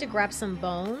here. I need to grab some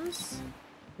bones.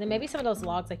 Then maybe some of those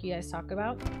logs like you guys talked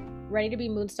about. Ready to be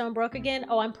moonstone broke again?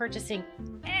 Oh, I'm purchasing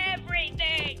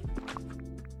everything.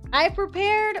 I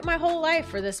prepared my whole life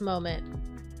for this moment.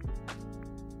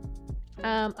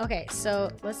 Okay,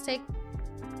 so let's take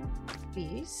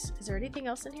these. Is there anything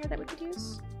else in here that we could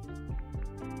use?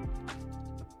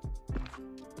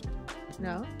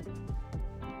 No?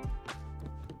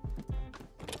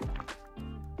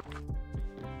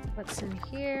 What's in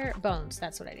here? Bones,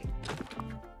 that's what I need.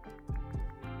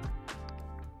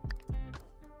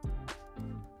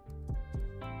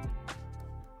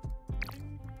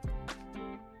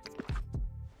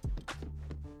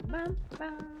 Bum,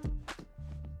 bum.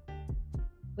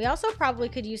 We also probably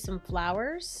could use some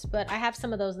flowers, but I have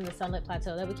some of those in the Sunlit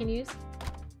Plateau that we can use.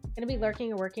 Gonna be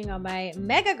lurking and working on my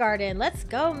mega garden. Let's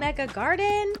go, mega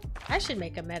garden. I should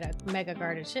make a mega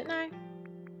garden, shouldn't I?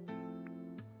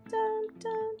 Dun,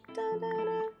 dun, dun, dun,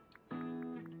 dun.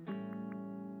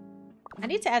 I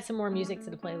need to add some more music to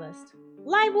the playlist.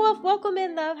 Live Wolf, welcome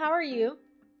in, love. How are you?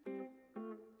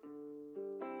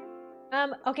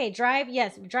 Okay, drive.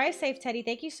 Yes, drive safe, Teddy.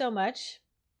 Thank you so much.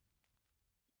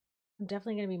 I'm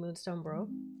definitely gonna be moonstone broke.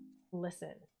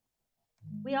 Listen,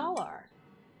 we all are.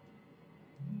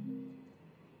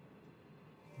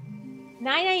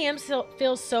 9 a.m.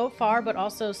 feels so far, but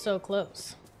also so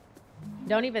close.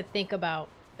 Don't even think about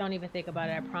it.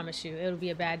 I promise you, it'll be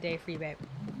a bad day for you, babe.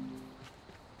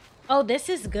 Oh, this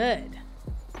is good.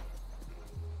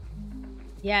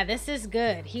 Yeah, this is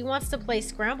good. He wants to play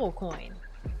Scramble Coin.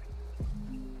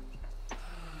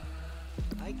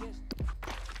 I guess.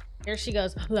 Here she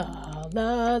goes. La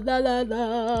la la la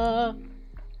la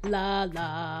la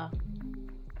la.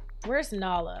 Where's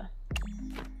Nala?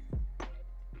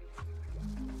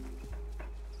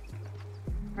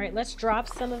 All right, let's drop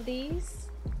some of these.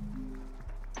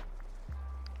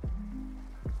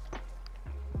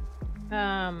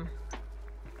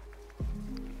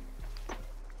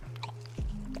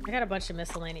 I got a bunch of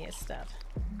miscellaneous stuff.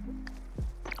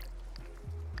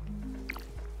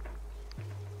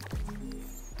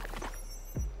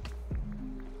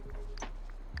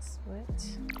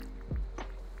 Split.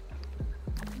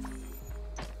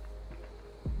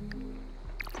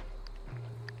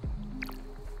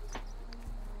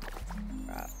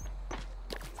 Drop.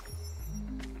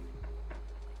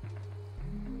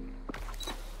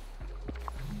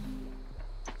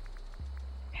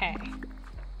 Okay.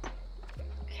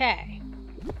 Okay.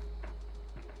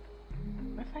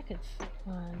 What if I could fit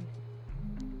one?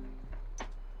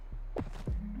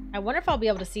 I wonder if I'll be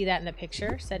able to see that in the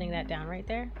picture, setting that down right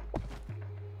there.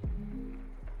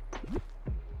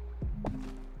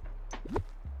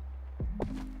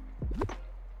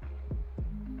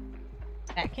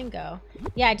 That can go.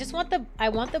 Yeah, I just want I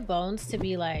want the bones to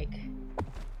be like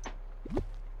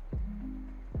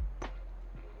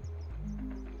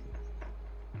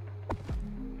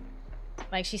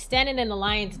she's standing in the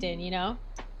lion's den, you know?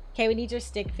 Okay, we need your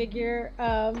stick figure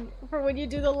for when you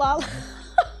do the lala.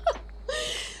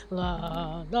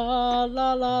 La la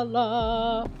la la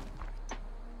la.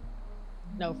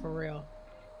 No, for real.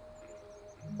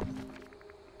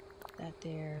 That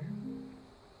there.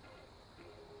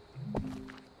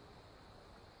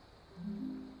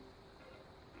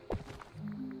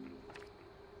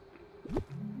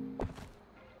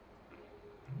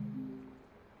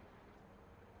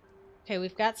 Okay,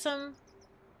 we've got some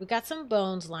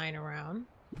bones lying around.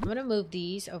 I'm gonna move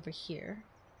these over here.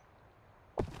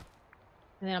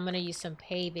 And then I'm gonna use some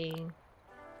paving.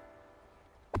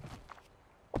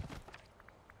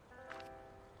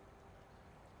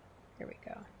 There we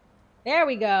go. There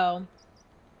we go.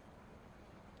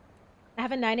 I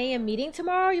have a 9 a.m. meeting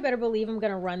tomorrow. You better believe I'm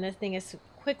gonna run this thing as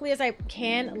quickly as I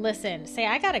can. Listen, say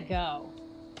I gotta go.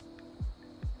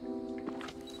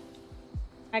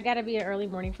 I gotta be an early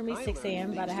morning for me, 6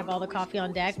 a.m. About to have all the coffee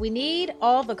on deck. We need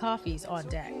all the coffees on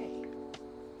deck.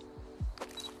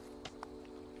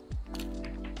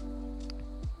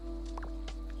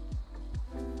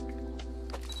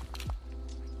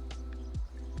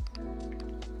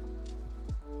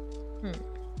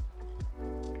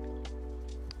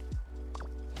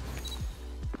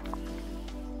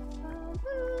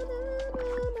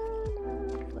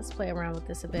 Let's play around with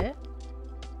this a bit.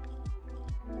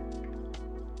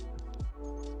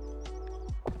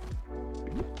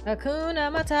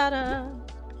 Hakuna Matata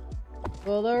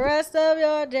for the rest of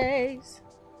your days.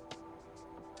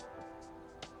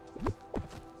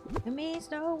 It means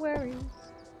no worries.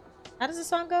 How does the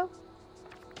song go?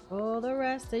 For the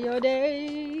rest of your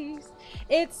days,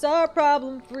 it's our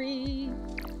problem-free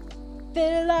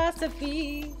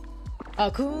philosophy.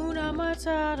 Hakuna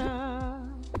Matata.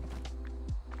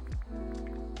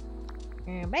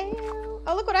 And bam.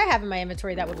 Oh, look what I have in my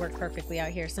inventory that would work perfectly out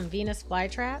here. Some Venus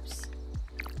flytraps.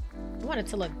 I want it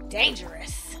to look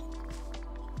dangerous.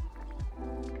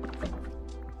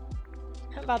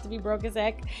 I'm about to be broke as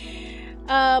heck.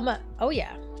 Oh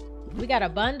yeah. We got a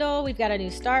bundle. We've got a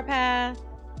new star path.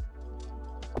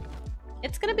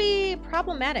 It's gonna be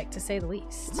problematic, to say the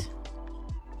least.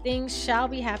 Things shall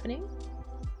be happening.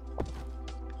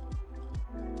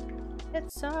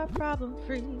 It's our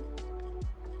problem-free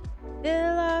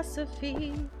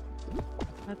philosophy.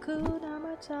 Hakuna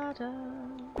Matata.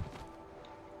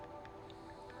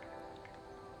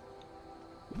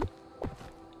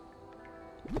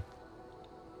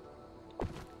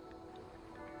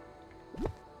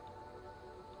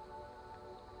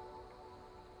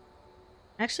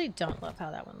 I actually don't love how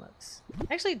that one looks.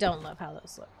 I actually don't love how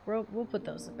those look. We'll put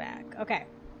those back. Okay.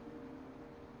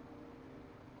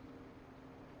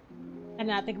 And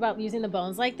now I think about using the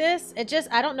bones like this.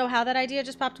 I don't know how that idea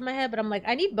just popped in my head, but I'm like,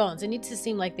 I need bones. It needs to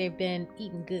seem like they've been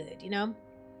eaten good, you know?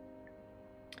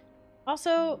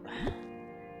 Also,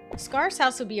 Scar's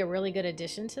house would be a really good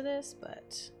addition to this,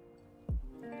 but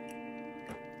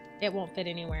it won't fit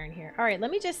anywhere in here. All right,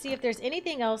 let me just see if there's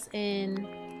anything else in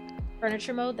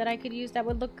furniture mode that I could use that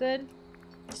would look good.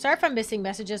 Sorry if I'm missing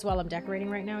messages while I'm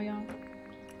decorating right now, y'all.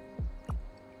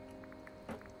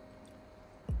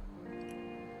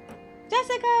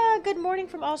 Jessica, good morning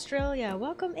from Australia.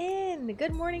 Welcome in.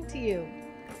 Good morning to you.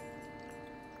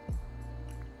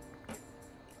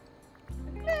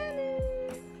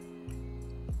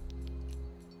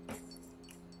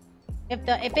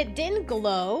 If it didn't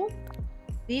glow,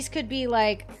 these could be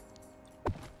like,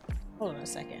 hold on a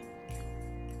second.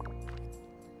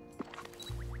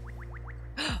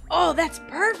 Oh, that's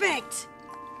perfect.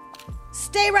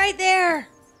 Stay right there.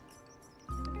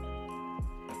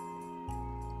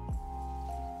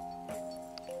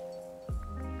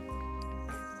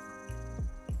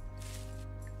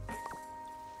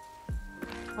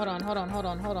 Hold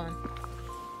on.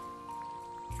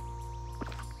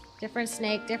 Different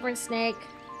snake, different snake.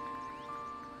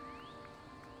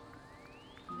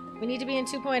 We need to be in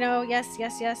 2.0. Yes.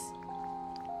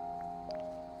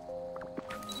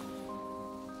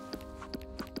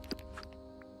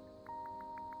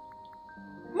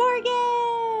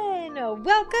 Morgan!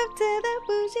 Welcome to the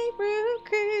Bougie Brew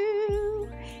Crew.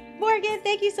 Morgan,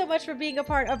 thank you so much for being a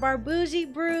part of our Bougie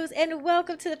Brews, and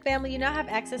welcome to the family. You now have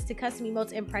access to custom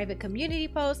emotes and private community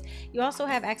posts. You also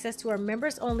have access to our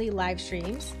members-only live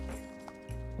streams.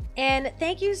 And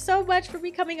thank you so much for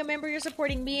becoming a member. You're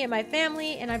supporting me and my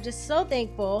family, and I'm just so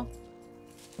thankful.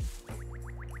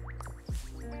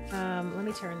 Let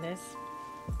me turn this.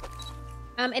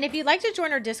 And if you'd like to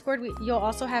join our Discord, you'll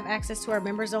also have access to our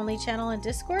members-only channel in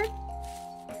Discord.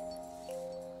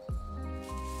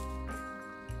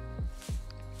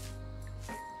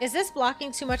 Is this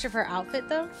blocking too much of her outfit,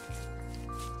 though?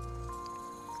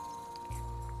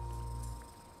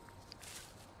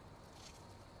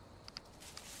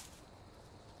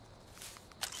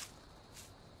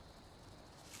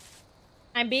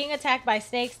 I'm being attacked by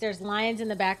snakes. There's lions in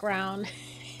the background.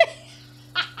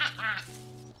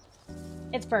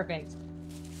 It's perfect.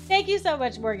 Thank you so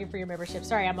much, Morgan, for your membership.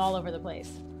 Sorry, I'm all over the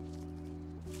place.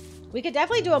 We could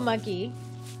definitely do a monkey.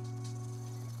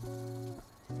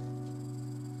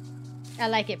 I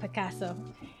like it, Picasso.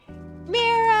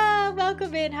 Mira,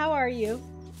 welcome in. How are you?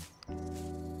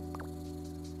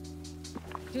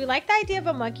 Do you like the idea of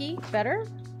a monkey better?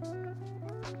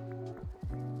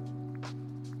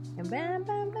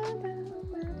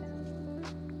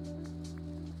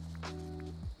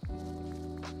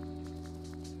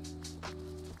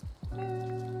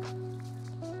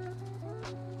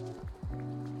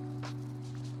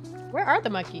 Where are the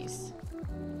monkeys?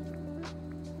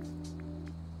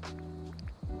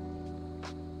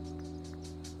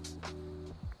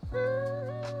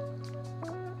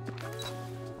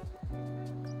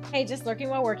 Hey, just lurking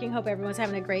while working. Hope everyone's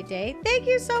having a great day. Thank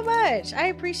you so much. I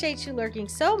appreciate you lurking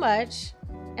so much.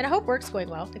 And I hope work's going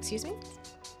well. Excuse me?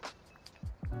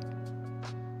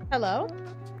 Hello?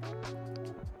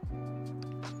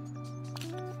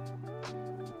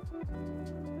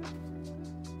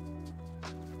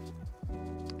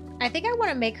 I think I want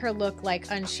to make her look like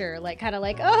unsure. Like kind of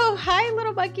like, oh, hi,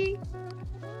 little monkey.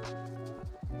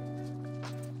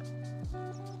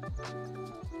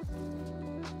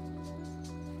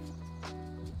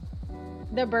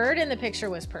 The bird in the picture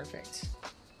was perfect.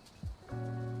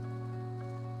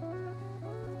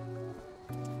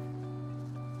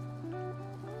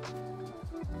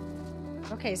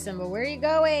 Okay, Simba, where are you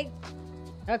going?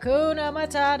 Hakuna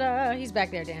Matata. He's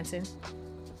back there dancing.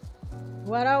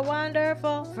 What a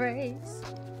wonderful phrase.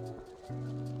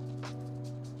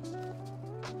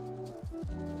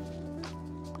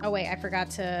 Oh wait, I forgot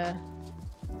to...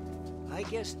 I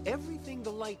guess everything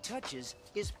the light touches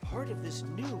is part of this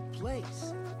new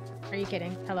place. Are you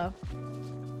kidding? Hello?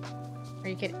 Are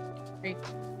you kidding? Are you...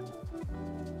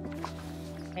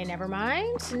 Okay, never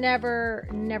mind.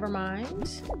 Never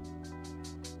mind.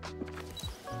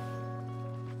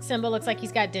 Simba looks like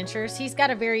he's got dentures. He's got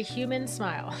a very human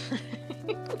smile.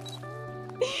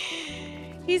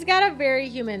 He's got a very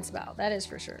human smile. That is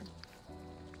for sure.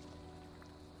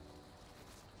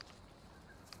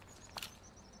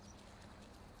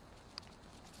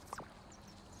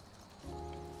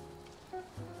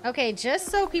 Okay, just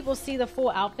so people see the full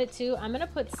outfit too, I'm gonna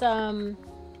put some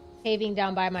paving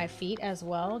down by my feet as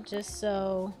well, just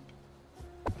so...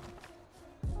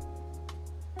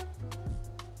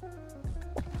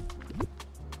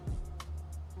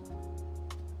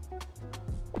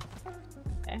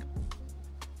 Okay.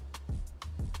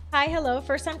 Hi, hello.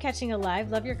 First time catching a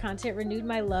live. Love your content. Renewed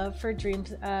my love for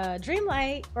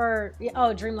Dreamlight, or...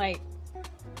 Oh, Dreamlight.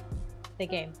 The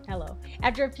game. Hello.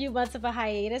 After a few months of a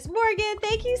hiatus. Morgan,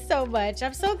 thank you so much.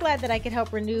 I'm so glad that I could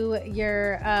help renew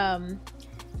your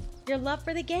love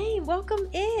for the game. Welcome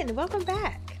in. Welcome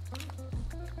back.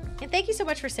 And thank you so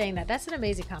much for saying that. That's an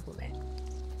amazing compliment.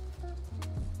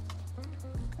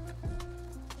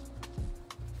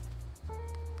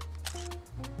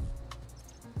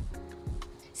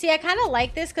 See, I kind of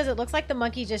like this because it looks like the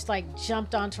monkey just like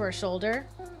jumped onto her shoulder.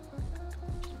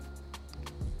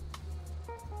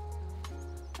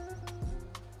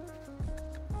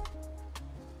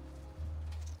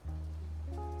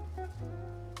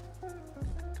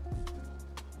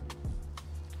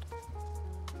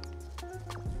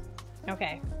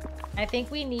 Okay, I think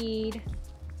we need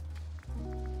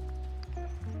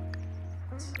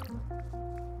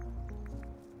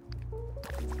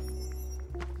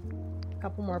a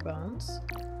couple more bones.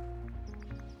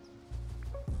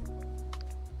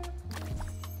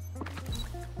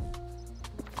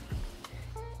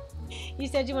 You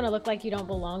said you want to look like you don't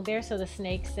belong there, so the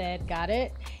snake said, got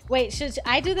it. Wait, should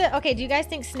I do the... Okay, do you guys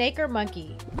think snake or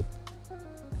monkey?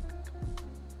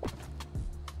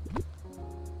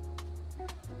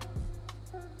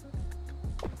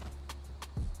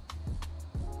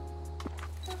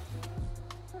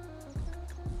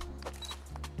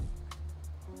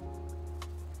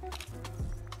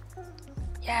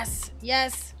 Yes,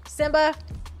 yes. Simba.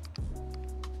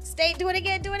 Stay, do it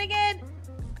again, do it again.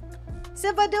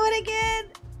 Simba, do it again.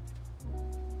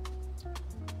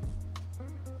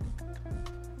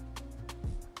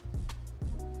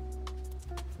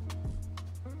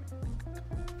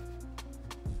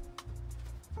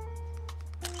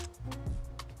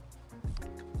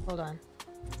 Hold on.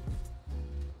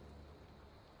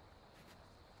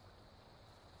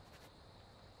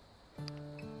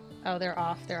 Oh, they're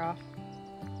off, they're off.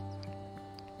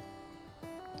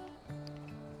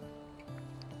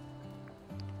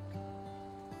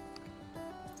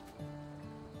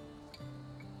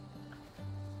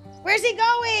 Where's he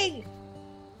going?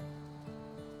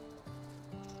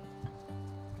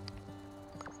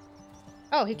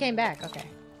 Oh, he came back. Okay.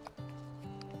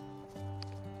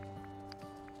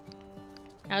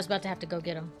 I was about to have to go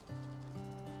get him.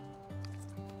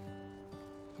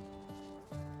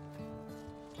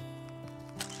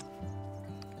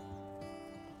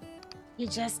 He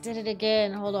just did it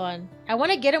again. Hold on. I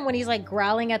want to get him when he's like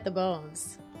growling at the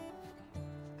bones.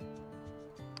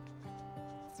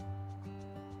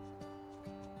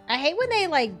 I hate when they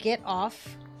like get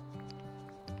off.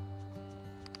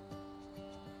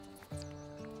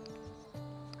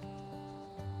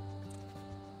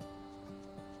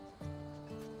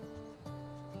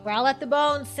 Growl at the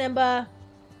bones, Simba.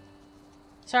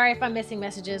 Sorry if I'm missing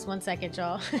messages. 1 second,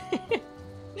 y'all.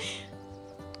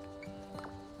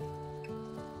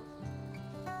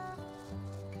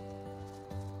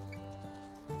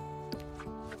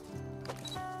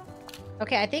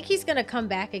 Okay, I think he's gonna come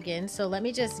back again, so let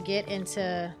me just get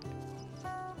into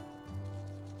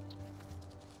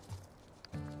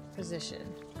position.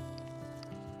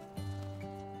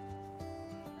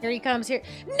 Here he comes, here.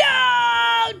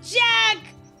 No, Jack!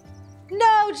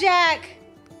 No, Jack!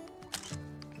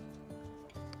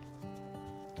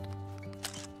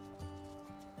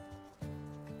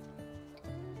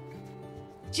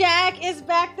 Jack is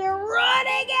back there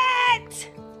running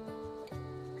it!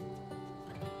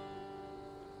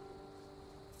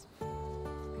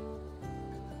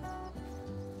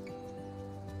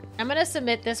 I'm gonna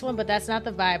submit this one, but that's not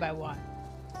the vibe I want.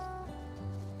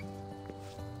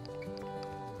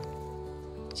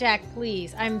 Jack,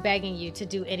 please. I'm begging you to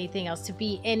do anything else, to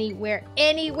be anywhere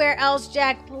else,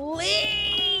 Jack.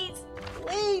 Please!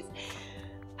 Please!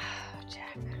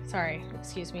 Jack. Sorry.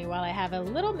 Excuse me while I have a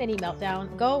little mini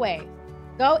meltdown. Go away.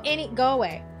 Go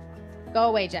away. Go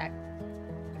away, Jack.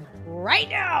 Right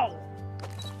now!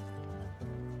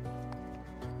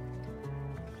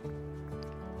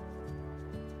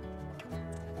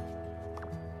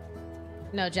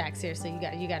 No, Jack, seriously,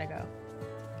 you gotta go.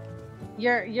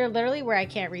 You're literally where I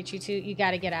can't reach you to. You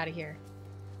gotta get out of here.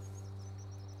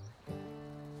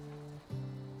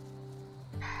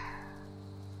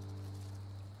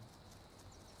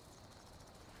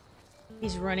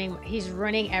 He's running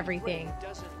everything. Running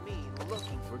doesn't mean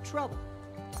looking for trouble.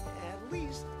 At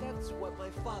least that's what my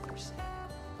father said.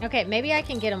 Okay, maybe I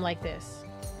can get him like this.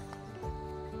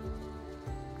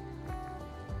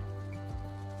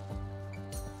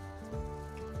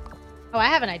 Oh, I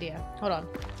have an idea. Hold on.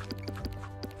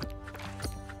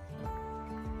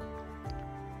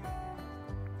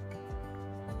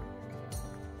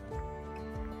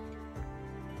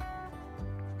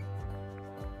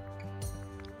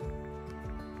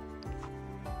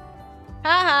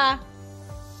 Haha.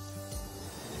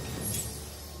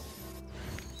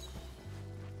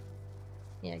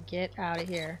 Yeah, get out of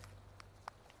here.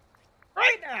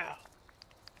 Right now.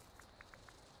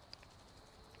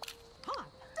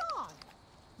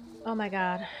 Oh my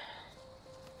god.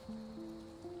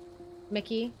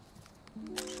 Mickey.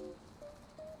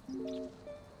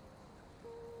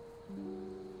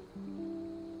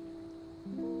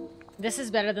 This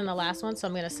is better than the last one, so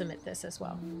I'm going to submit this as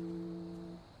well.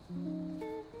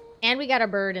 And we got a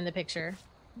bird in the picture.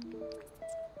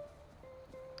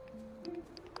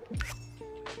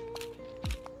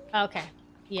 Okay.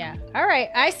 Yeah. All right.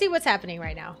 I see what's happening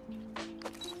right now.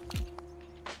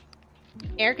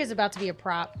 Eric is about to be a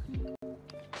prop.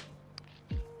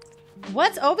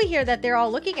 What's over here that they're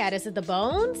all looking at? Is it the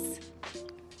bones?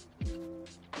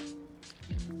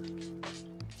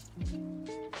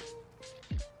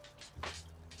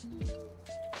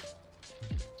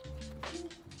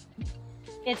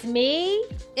 It's me?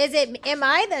 Is it, am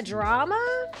I the drama?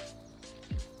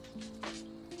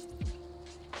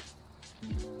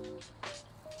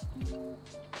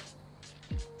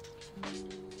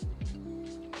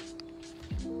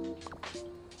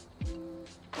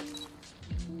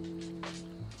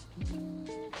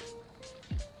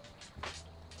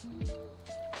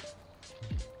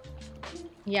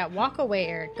 Yeah, walk away,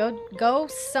 Eric. Go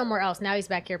somewhere else. Now he's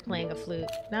back here playing a flute.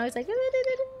 Now he's like...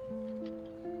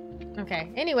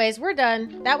 Okay, anyways, we're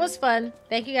done. That was fun.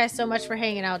 Thank you guys so much for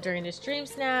hanging out during this stream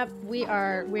snap. We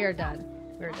are done.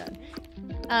 We're done.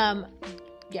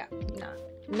 Yeah,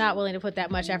 not willing to put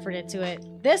that much effort into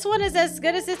it. This one is as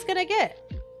good as it's gonna get.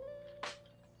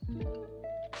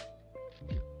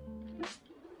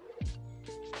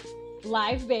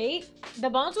 Live bait. The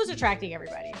bones was attracting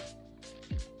everybody.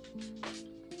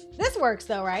 This works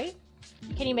though, right?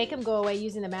 Can you make him go away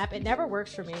using the map? It never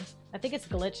works for me. I think it's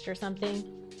glitched or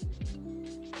something.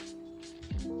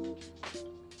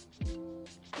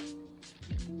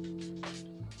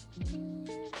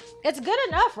 It's good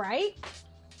enough, right?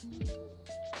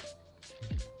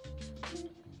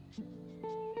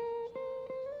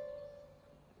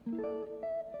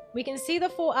 We can see the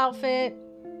full outfit.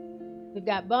 We've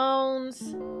got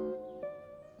bones.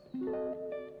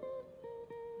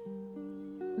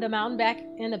 The mountain back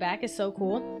in the back is so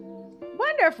cool.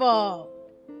 Wonderful.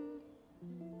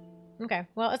 Okay,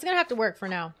 well, it's gonna have to work for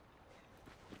now.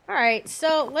 All right,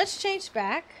 so let's change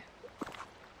back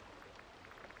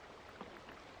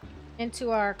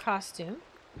into our costume.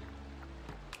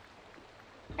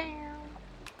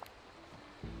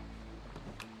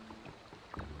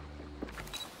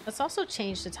 Let's also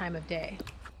change the time of day.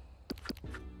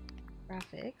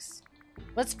 Graphics.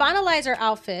 Let's finalize our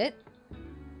outfit.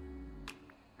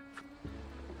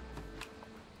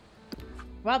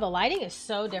 Wow, the lighting is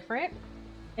so different.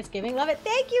 It's giving. Love it.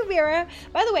 Thank you, Mira.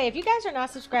 By the way, if you guys are not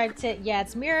subscribed to, yeah,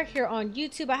 it's Mira here on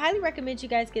YouTube. I highly recommend you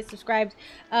guys get subscribed.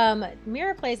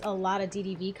 Mira plays a lot of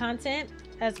DDV content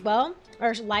as well,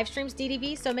 or live streams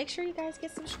DDV. So make sure you guys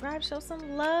get subscribed. Show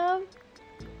some love.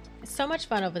 It's so much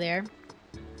fun over there.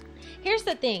 Here's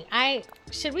the thing.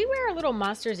 Should we wear our little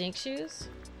Monsters Inc. shoes?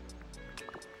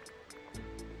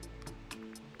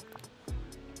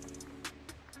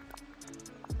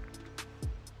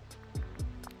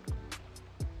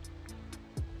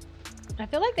 I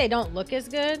feel like they don't look as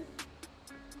good.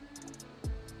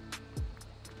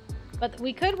 But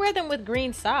we could wear them with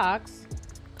green socks.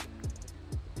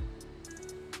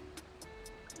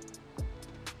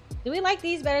 Do we like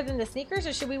these better than the sneakers,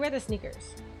 or should we wear the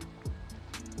sneakers?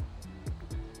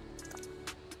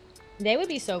 They would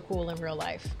be so cool in real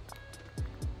life.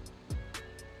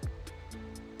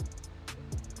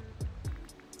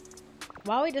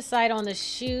 While we decide on the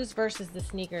shoes versus the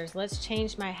sneakers, let's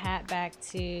change my hat back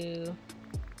to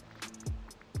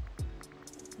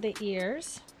the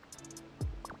ears.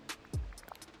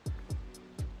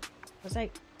 Was I...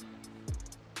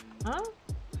 Huh?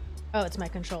 Oh, it's my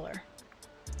controller.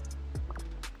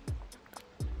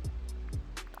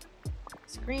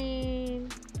 Screen.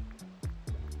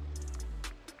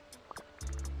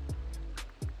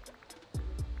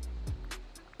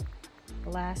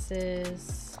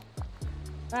 Glasses.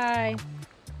 Bye.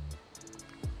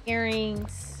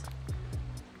 Earrings.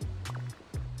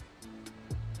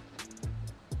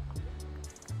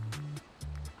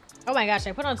 Oh my gosh,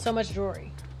 I put on so much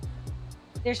jewelry.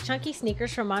 There's chunky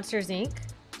sneakers from Monsters Inc.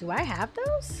 Do I have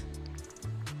those?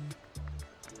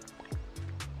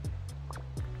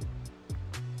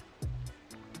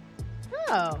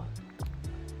 Oh.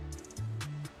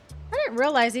 I didn't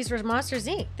realize these were Monsters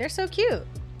Inc. They're so cute.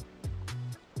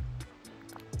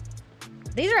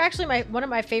 These are actually one of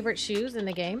my favorite shoes in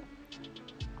the game.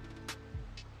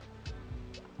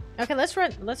 Okay, let's wear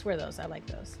those. I like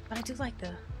those. But I do like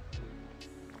the...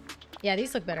 Yeah,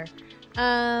 these look better.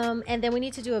 And then we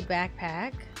need to do a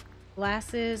backpack.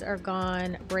 Glasses are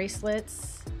gone.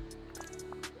 Bracelets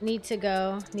need to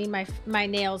go. Need my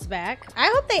nails back.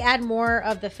 I hope they add more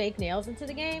of the fake nails into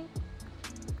the game.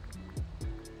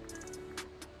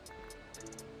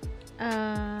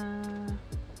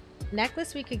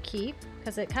 Necklace we could keep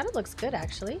because it kind of looks good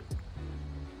actually.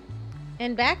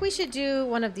 And back we should do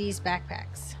one of these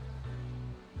backpacks.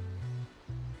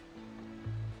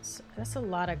 So that's a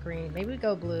lot of green. Maybe we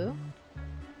go blue.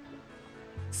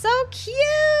 So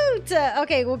cute!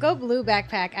 Okay, we'll go blue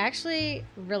backpack. I actually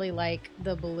really like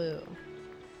the blue.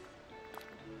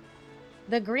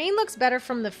 The green looks better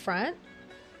from the front.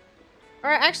 Or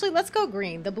actually, let's go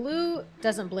green. The blue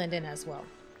doesn't blend in as well.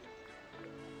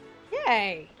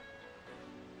 Yay!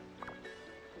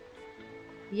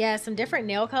 Yeah, some different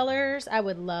nail colors I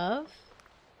would love.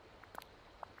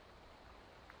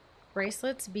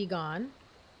 Bracelets be gone.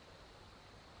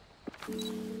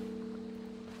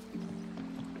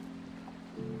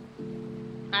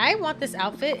 I want this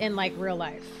outfit in like real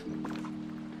life.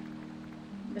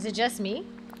 Is it just me?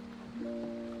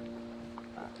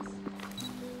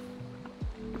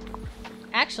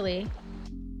 Actually,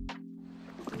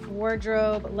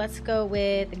 wardrobe, let's go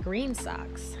with green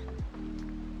socks.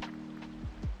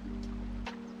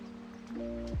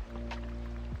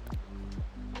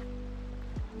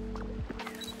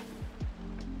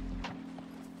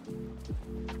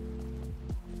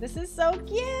 This is so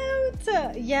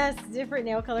cute. Yes, different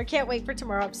nail color. Can't wait for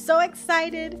tomorrow. I'm so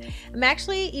excited. I'm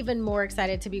actually even more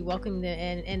excited to be welcomed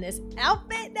in this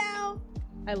outfit now.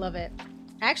 I love it.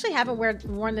 I actually haven't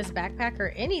worn this backpack or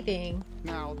anything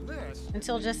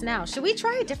until just now. Should we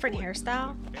try a different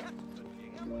hairstyle?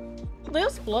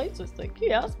 This place is the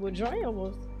kiosk with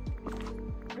journals.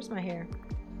 Where's my hair?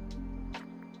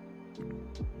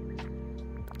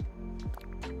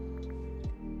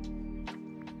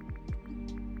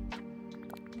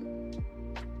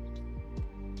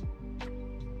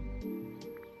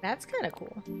 That's kind of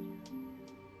cool.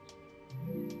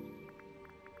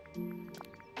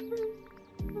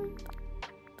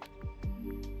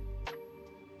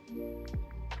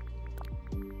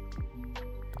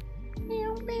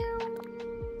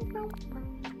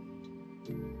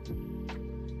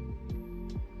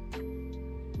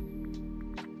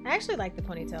 actually like the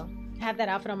ponytail. I have that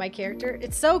outfit on my character.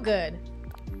 It's so good.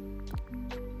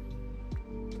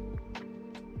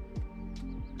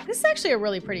 This is actually a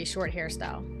really pretty short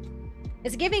hairstyle.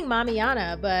 It's giving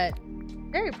Mamiana, but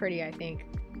very pretty, I think.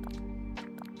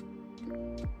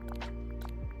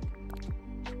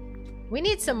 We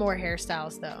need some more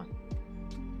hairstyles, though.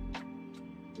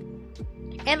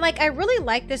 And, like, I really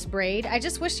like this braid. I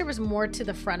just wish there was more to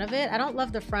the front of it. I don't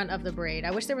love the front of the braid.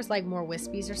 I wish there was, like, more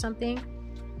wispies or something.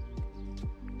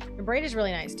 The braid is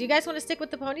really nice. Do you guys want to stick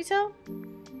with the ponytail?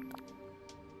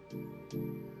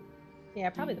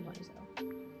 Yeah, probably the ponytail.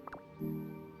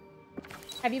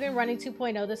 Have you been running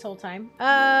 2.0 this whole time?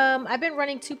 I've been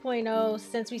running 2.0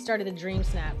 since we started the Dream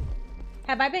Snap.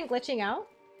 Have I been glitching out?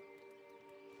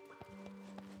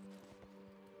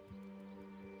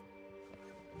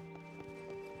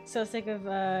 So sick of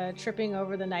tripping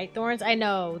over the night thorns. I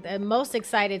know. I'm most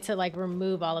excited to like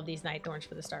remove all of these night thorns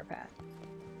for the star path.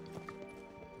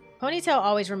 Ponytail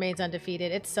always remains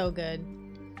undefeated. It's so good.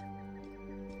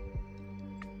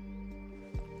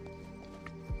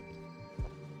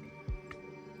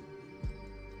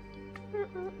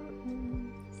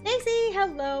 Stacy,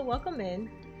 hello, welcome in.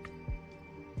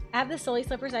 I have the Sully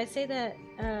slippers. I'd say that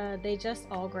they just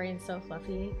all gray and so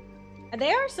fluffy.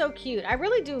 They are so cute. I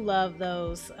really do love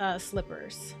those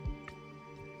slippers.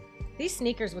 These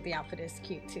sneakers with the outfit is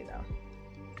cute too, though.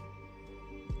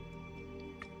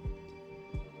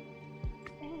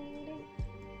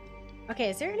 Okay,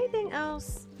 is there anything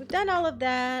else? We've done all of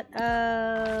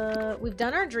that. We've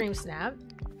done our Dream Snap.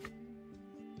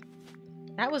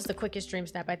 That was the quickest Dream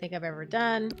Snap I think I've ever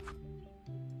done.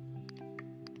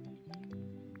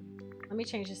 Let me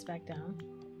change this back down.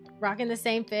 Rocking the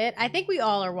same fit. I think we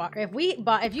all are.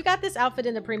 If you got this outfit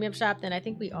in the premium shop, then I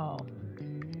think we all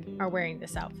are wearing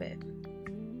this outfit.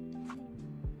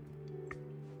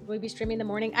 Will we be streaming in the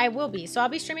morning? I will be. So I'll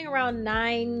be streaming around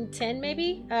 9-10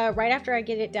 maybe. Right after I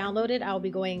get it downloaded, I'll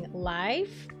be going live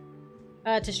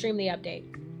to stream the update.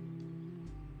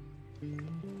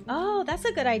 Oh, that's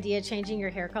a good idea, changing your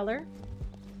hair color.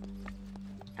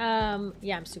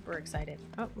 Yeah, I'm super excited.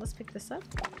 Oh, let's pick this up.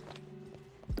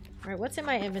 All right, what's in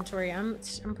my inventory? I'm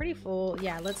pretty full.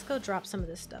 Yeah, let's go drop some of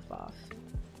this stuff off.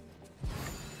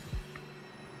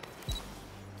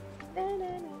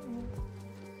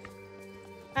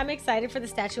 I'm excited for the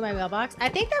statue in my mailbox. I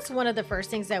think that's one of the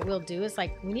first things that we'll do is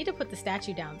like, we need to put the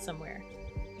statue down somewhere.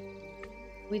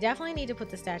 We definitely need to put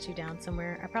the statue down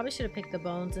somewhere. I probably should have picked the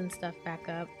bones and stuff back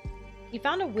up. You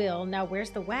found a wheel. Now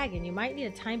where's the wagon? You might need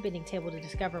a time bending table to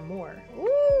discover more.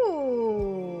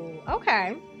 Ooh,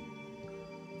 okay.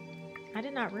 I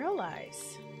did not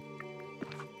realize.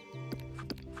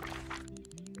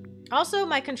 Also,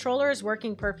 my controller is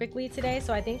working perfectly today,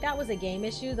 so I think that was a game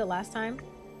issue the last time.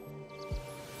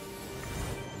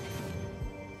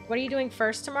 What are you doing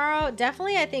first tomorrow?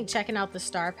 Definitely, I think, checking out the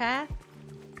star path.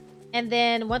 And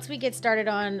then once we get started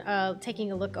on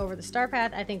taking a look over the star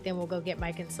path, I think then we'll go get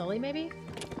Mike and Sully, maybe?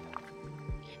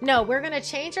 No, we're going to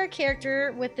change our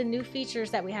character with the new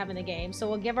features that we have in the game. So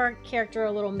we'll give our character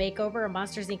a little makeover, a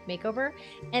Monsters Inc. makeover.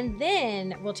 And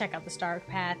then we'll check out the star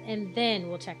path. And then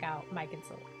we'll check out Mike and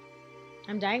Sully.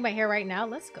 I'm dyeing my hair right now.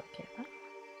 Let's go, Kayla.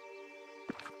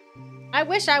 I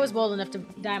wish I was bold enough to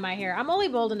dye my hair. I'm only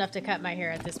bold enough to cut my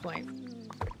hair at this point.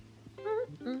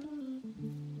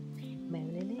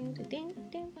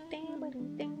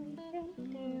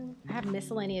 I have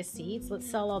miscellaneous seeds. Let's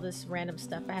sell all this random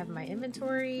stuff I have in my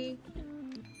inventory.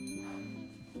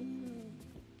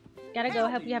 Gotta go.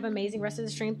 Hope you have an amazing rest of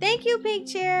the stream. Thank you, Pink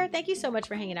Chair. Thank you so much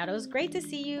for hanging out. It was great to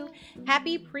see you.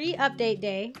 Happy pre-update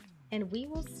day. And we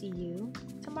will see you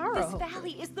tomorrow. This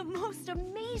valley is the most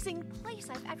amazing place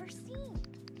I've ever seen.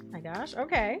 My gosh.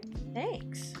 Okay.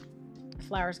 Thanks. The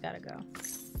flowers gotta go.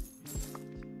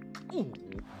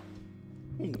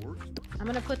 I'm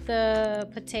gonna put the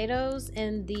potatoes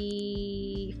in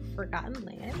the Forgotten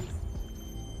Lands.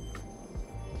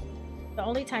 The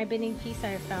only time bending piece I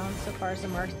have found so far is the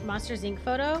Monsters Inc.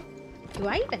 photo. Do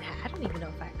I even have? I don't even know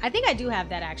if I think I do have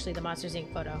that actually, the Monsters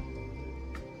Inc. photo.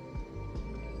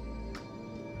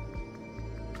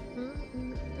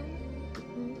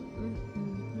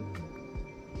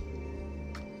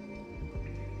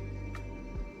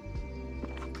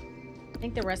 I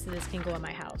think the rest of this can go in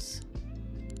my house.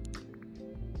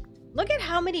 Look at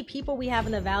how many people we have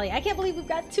in the valley. I can't believe we've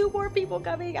got 2 more people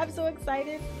coming. I'm so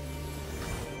excited.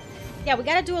 Yeah, we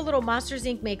got to do a little Monsters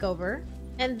Inc. makeover.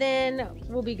 And then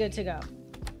we'll be good to go.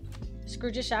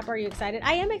 Scrooge's shop, are you excited?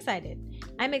 I am excited.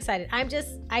 I'm excited.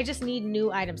 I just need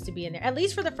new items to be in there. At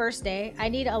least for the first day, I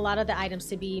need a lot of the items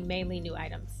to be mainly new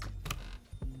items.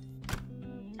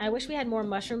 I wish we had more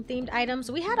mushroom themed items.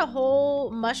 We had a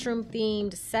whole mushroom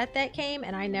themed set that came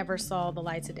and I never saw the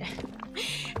lights of day.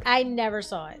 I never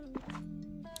saw it.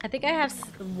 I think I have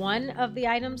one of the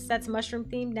items that's mushroom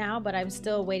themed now, but I'm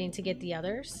still waiting to get the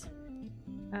others.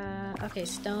 Okay,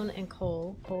 stone and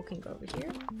coal. Coal can go over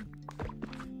here.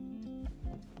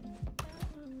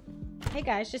 Hey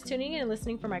guys, just tuning in and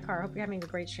listening for my car. Hope you're having a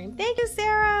great stream. Thank you,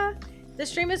 Sarah. The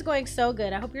stream is going so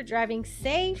good. I hope you're driving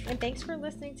safe, and thanks for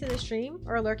listening to the stream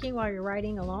or lurking while you're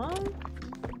riding along.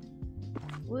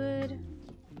 Wood.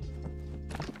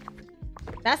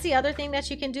 That's the other thing that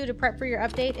you can do to prep for your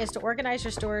update is to organize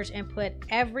your storage and put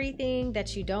everything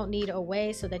that you don't need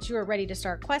away so that you are ready to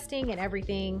start questing and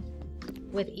everything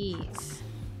with ease.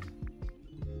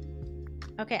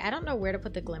 Okay, I don't know where to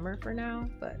put the glimmer for now,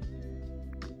 but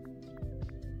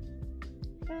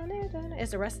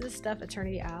is the rest of this stuff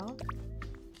Eternity Owl?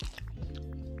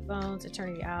 Bones,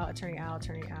 Eternity Owl, Eternity Owl,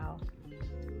 Eternity Owl.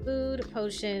 Food,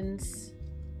 potions.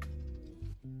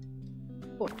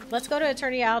 Cool. Let's go to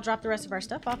Eternity Owl, drop the rest of our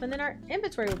stuff off, and then our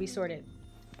inventory will be sorted.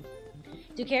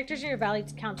 Do characters in your valley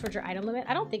count towards your item limit?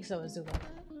 I don't think so, Azula.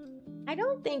 I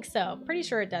don't think so. Pretty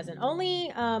sure it doesn't.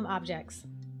 Only objects.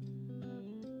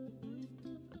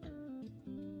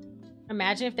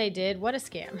 Imagine if they did. What a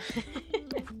scam.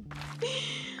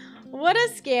 What a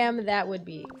scam that would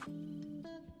be.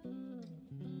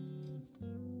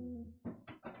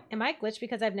 Am I glitched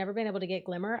because I've never been able to get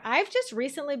Glimmer? I've just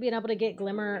recently been able to get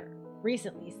Glimmer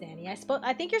recently, Sandy.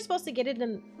 I think you're supposed to get it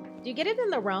in... Do you get it in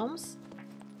the realms?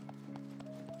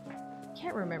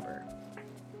 Can't remember.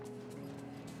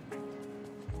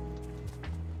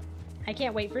 I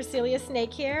can't wait for Celia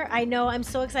snake hair. I know, I'm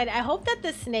so excited. I hope that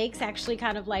the snakes actually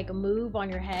kind of like move on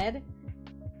your head.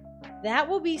 That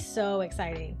will be so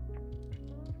exciting.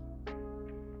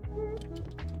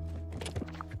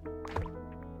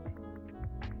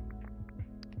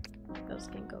 Those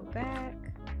can go back.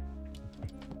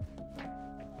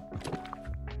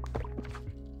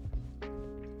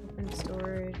 Open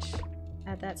storage.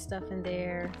 Add that stuff in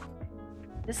there.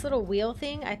 This little wheel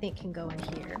thing I think can go in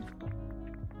here.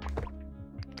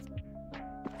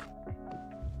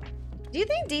 Do you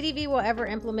think DDV will ever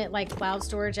implement like cloud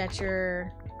storage at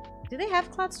your... Do they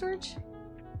have cloud storage?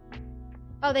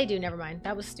 Oh, they do. Never mind.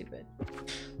 That was stupid.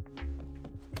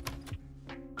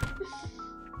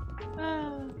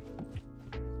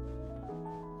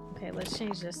 Okay, let's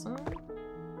change this one.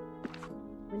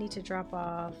 We need to drop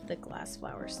off the glass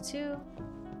flowers too.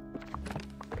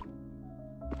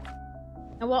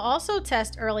 And we'll also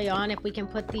test early on if we can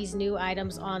put these new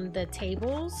items on the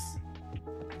tables.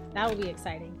 That will be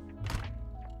exciting.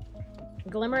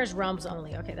 Glimmer is realms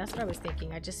only. Okay, that's what I was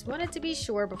thinking. I just wanted to be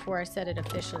sure before I said it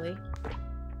officially.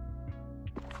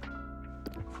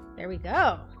 There we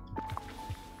go.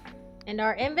 And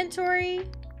our inventory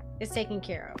is taken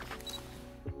care of.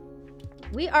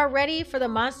 We are ready for the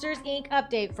Monsters Inc.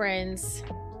 update, friends.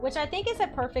 Which I think is a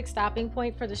perfect stopping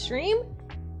point for the stream.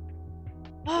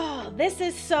 Oh, this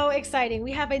is so exciting.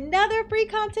 We have another free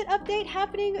content update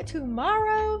happening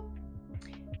tomorrow.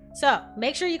 So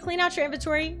make sure you clean out your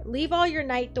inventory. Leave all your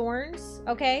night thorns,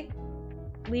 okay?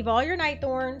 Leave all your night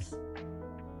thorns.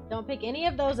 Don't pick any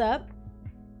of those up.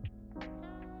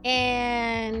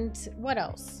 And what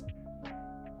else?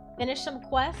 Finish some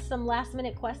quests, some last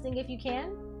minute questing if you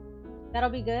can. That'll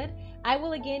be good. I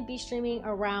will again be streaming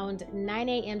around 9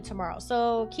 a.m. tomorrow.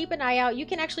 So keep an eye out. You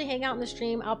can actually hang out in the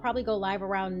stream. I'll probably go live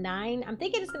around 9. I'm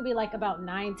thinking it's going to be like about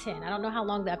 9:10. I don't know how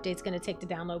long the update's going to take to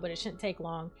download, but it shouldn't take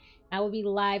long. I will be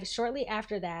live shortly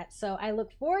after that. So I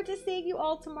look forward to seeing you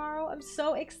all tomorrow. I'm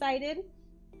so excited.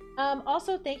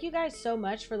 Also, thank you guys so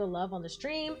much for the love on the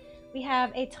stream. We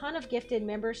have a ton of gifted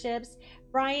memberships.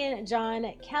 Brian,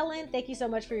 John, Kellen, thank you so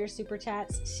much for your super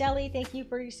chats. Shelly, thank you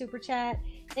for your super chat.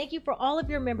 Thank you for all of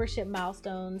your membership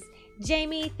milestones.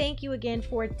 Jamie, thank you again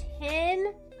for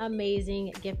 10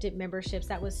 amazing gifted memberships.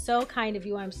 That was so kind of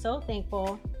you. I'm so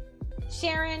thankful.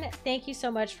 Sharon, thank you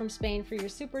so much from Spain for your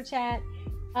super chat.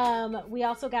 We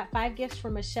also got 5 gifts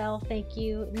from Michelle. Thank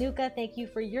you. Nuka, thank you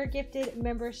for your gifted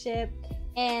membership.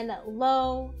 And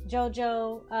Lo,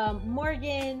 Jojo,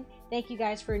 Morgan, thank you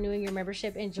guys for renewing your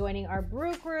membership and joining our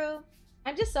brew crew.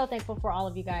 I'm just so thankful for all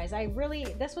of you guys.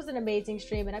 This was an amazing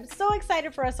stream and I'm so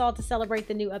excited for us all to celebrate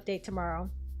the new update tomorrow.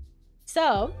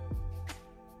 So,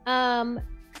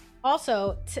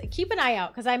 also keep an eye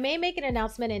out because I may make an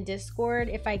announcement in Discord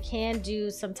if I can do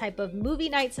some type of movie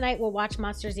night tonight. We'll watch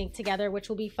Monsters Inc. together, which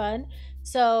will be fun.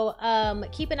 So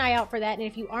keep an eye out for that. And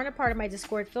if you aren't a part of my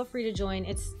Discord, feel free to join.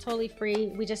 It's totally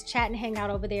free. We just chat and hang out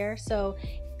over there. So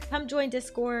come join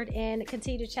Discord and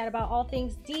continue to chat about all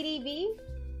things DDV.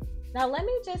 Now let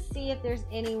me just see if there's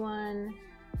anyone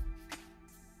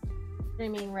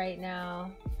streaming right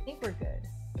now. I think we're good.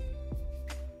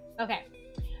 Okay.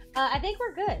 I think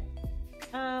we're good.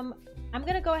 I'm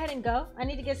gonna go ahead and go. I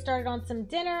need to get started on some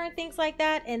dinner and things like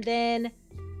that, and then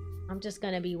I'm just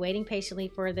gonna be waiting patiently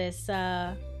for this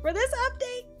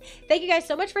update. Thank you guys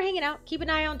so much for hanging out. Keep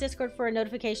an eye on Discord for a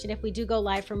notification if we do go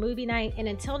live for movie night. And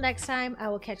until next time, I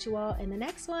will catch you all in the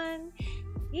next one.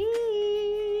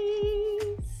 Peace.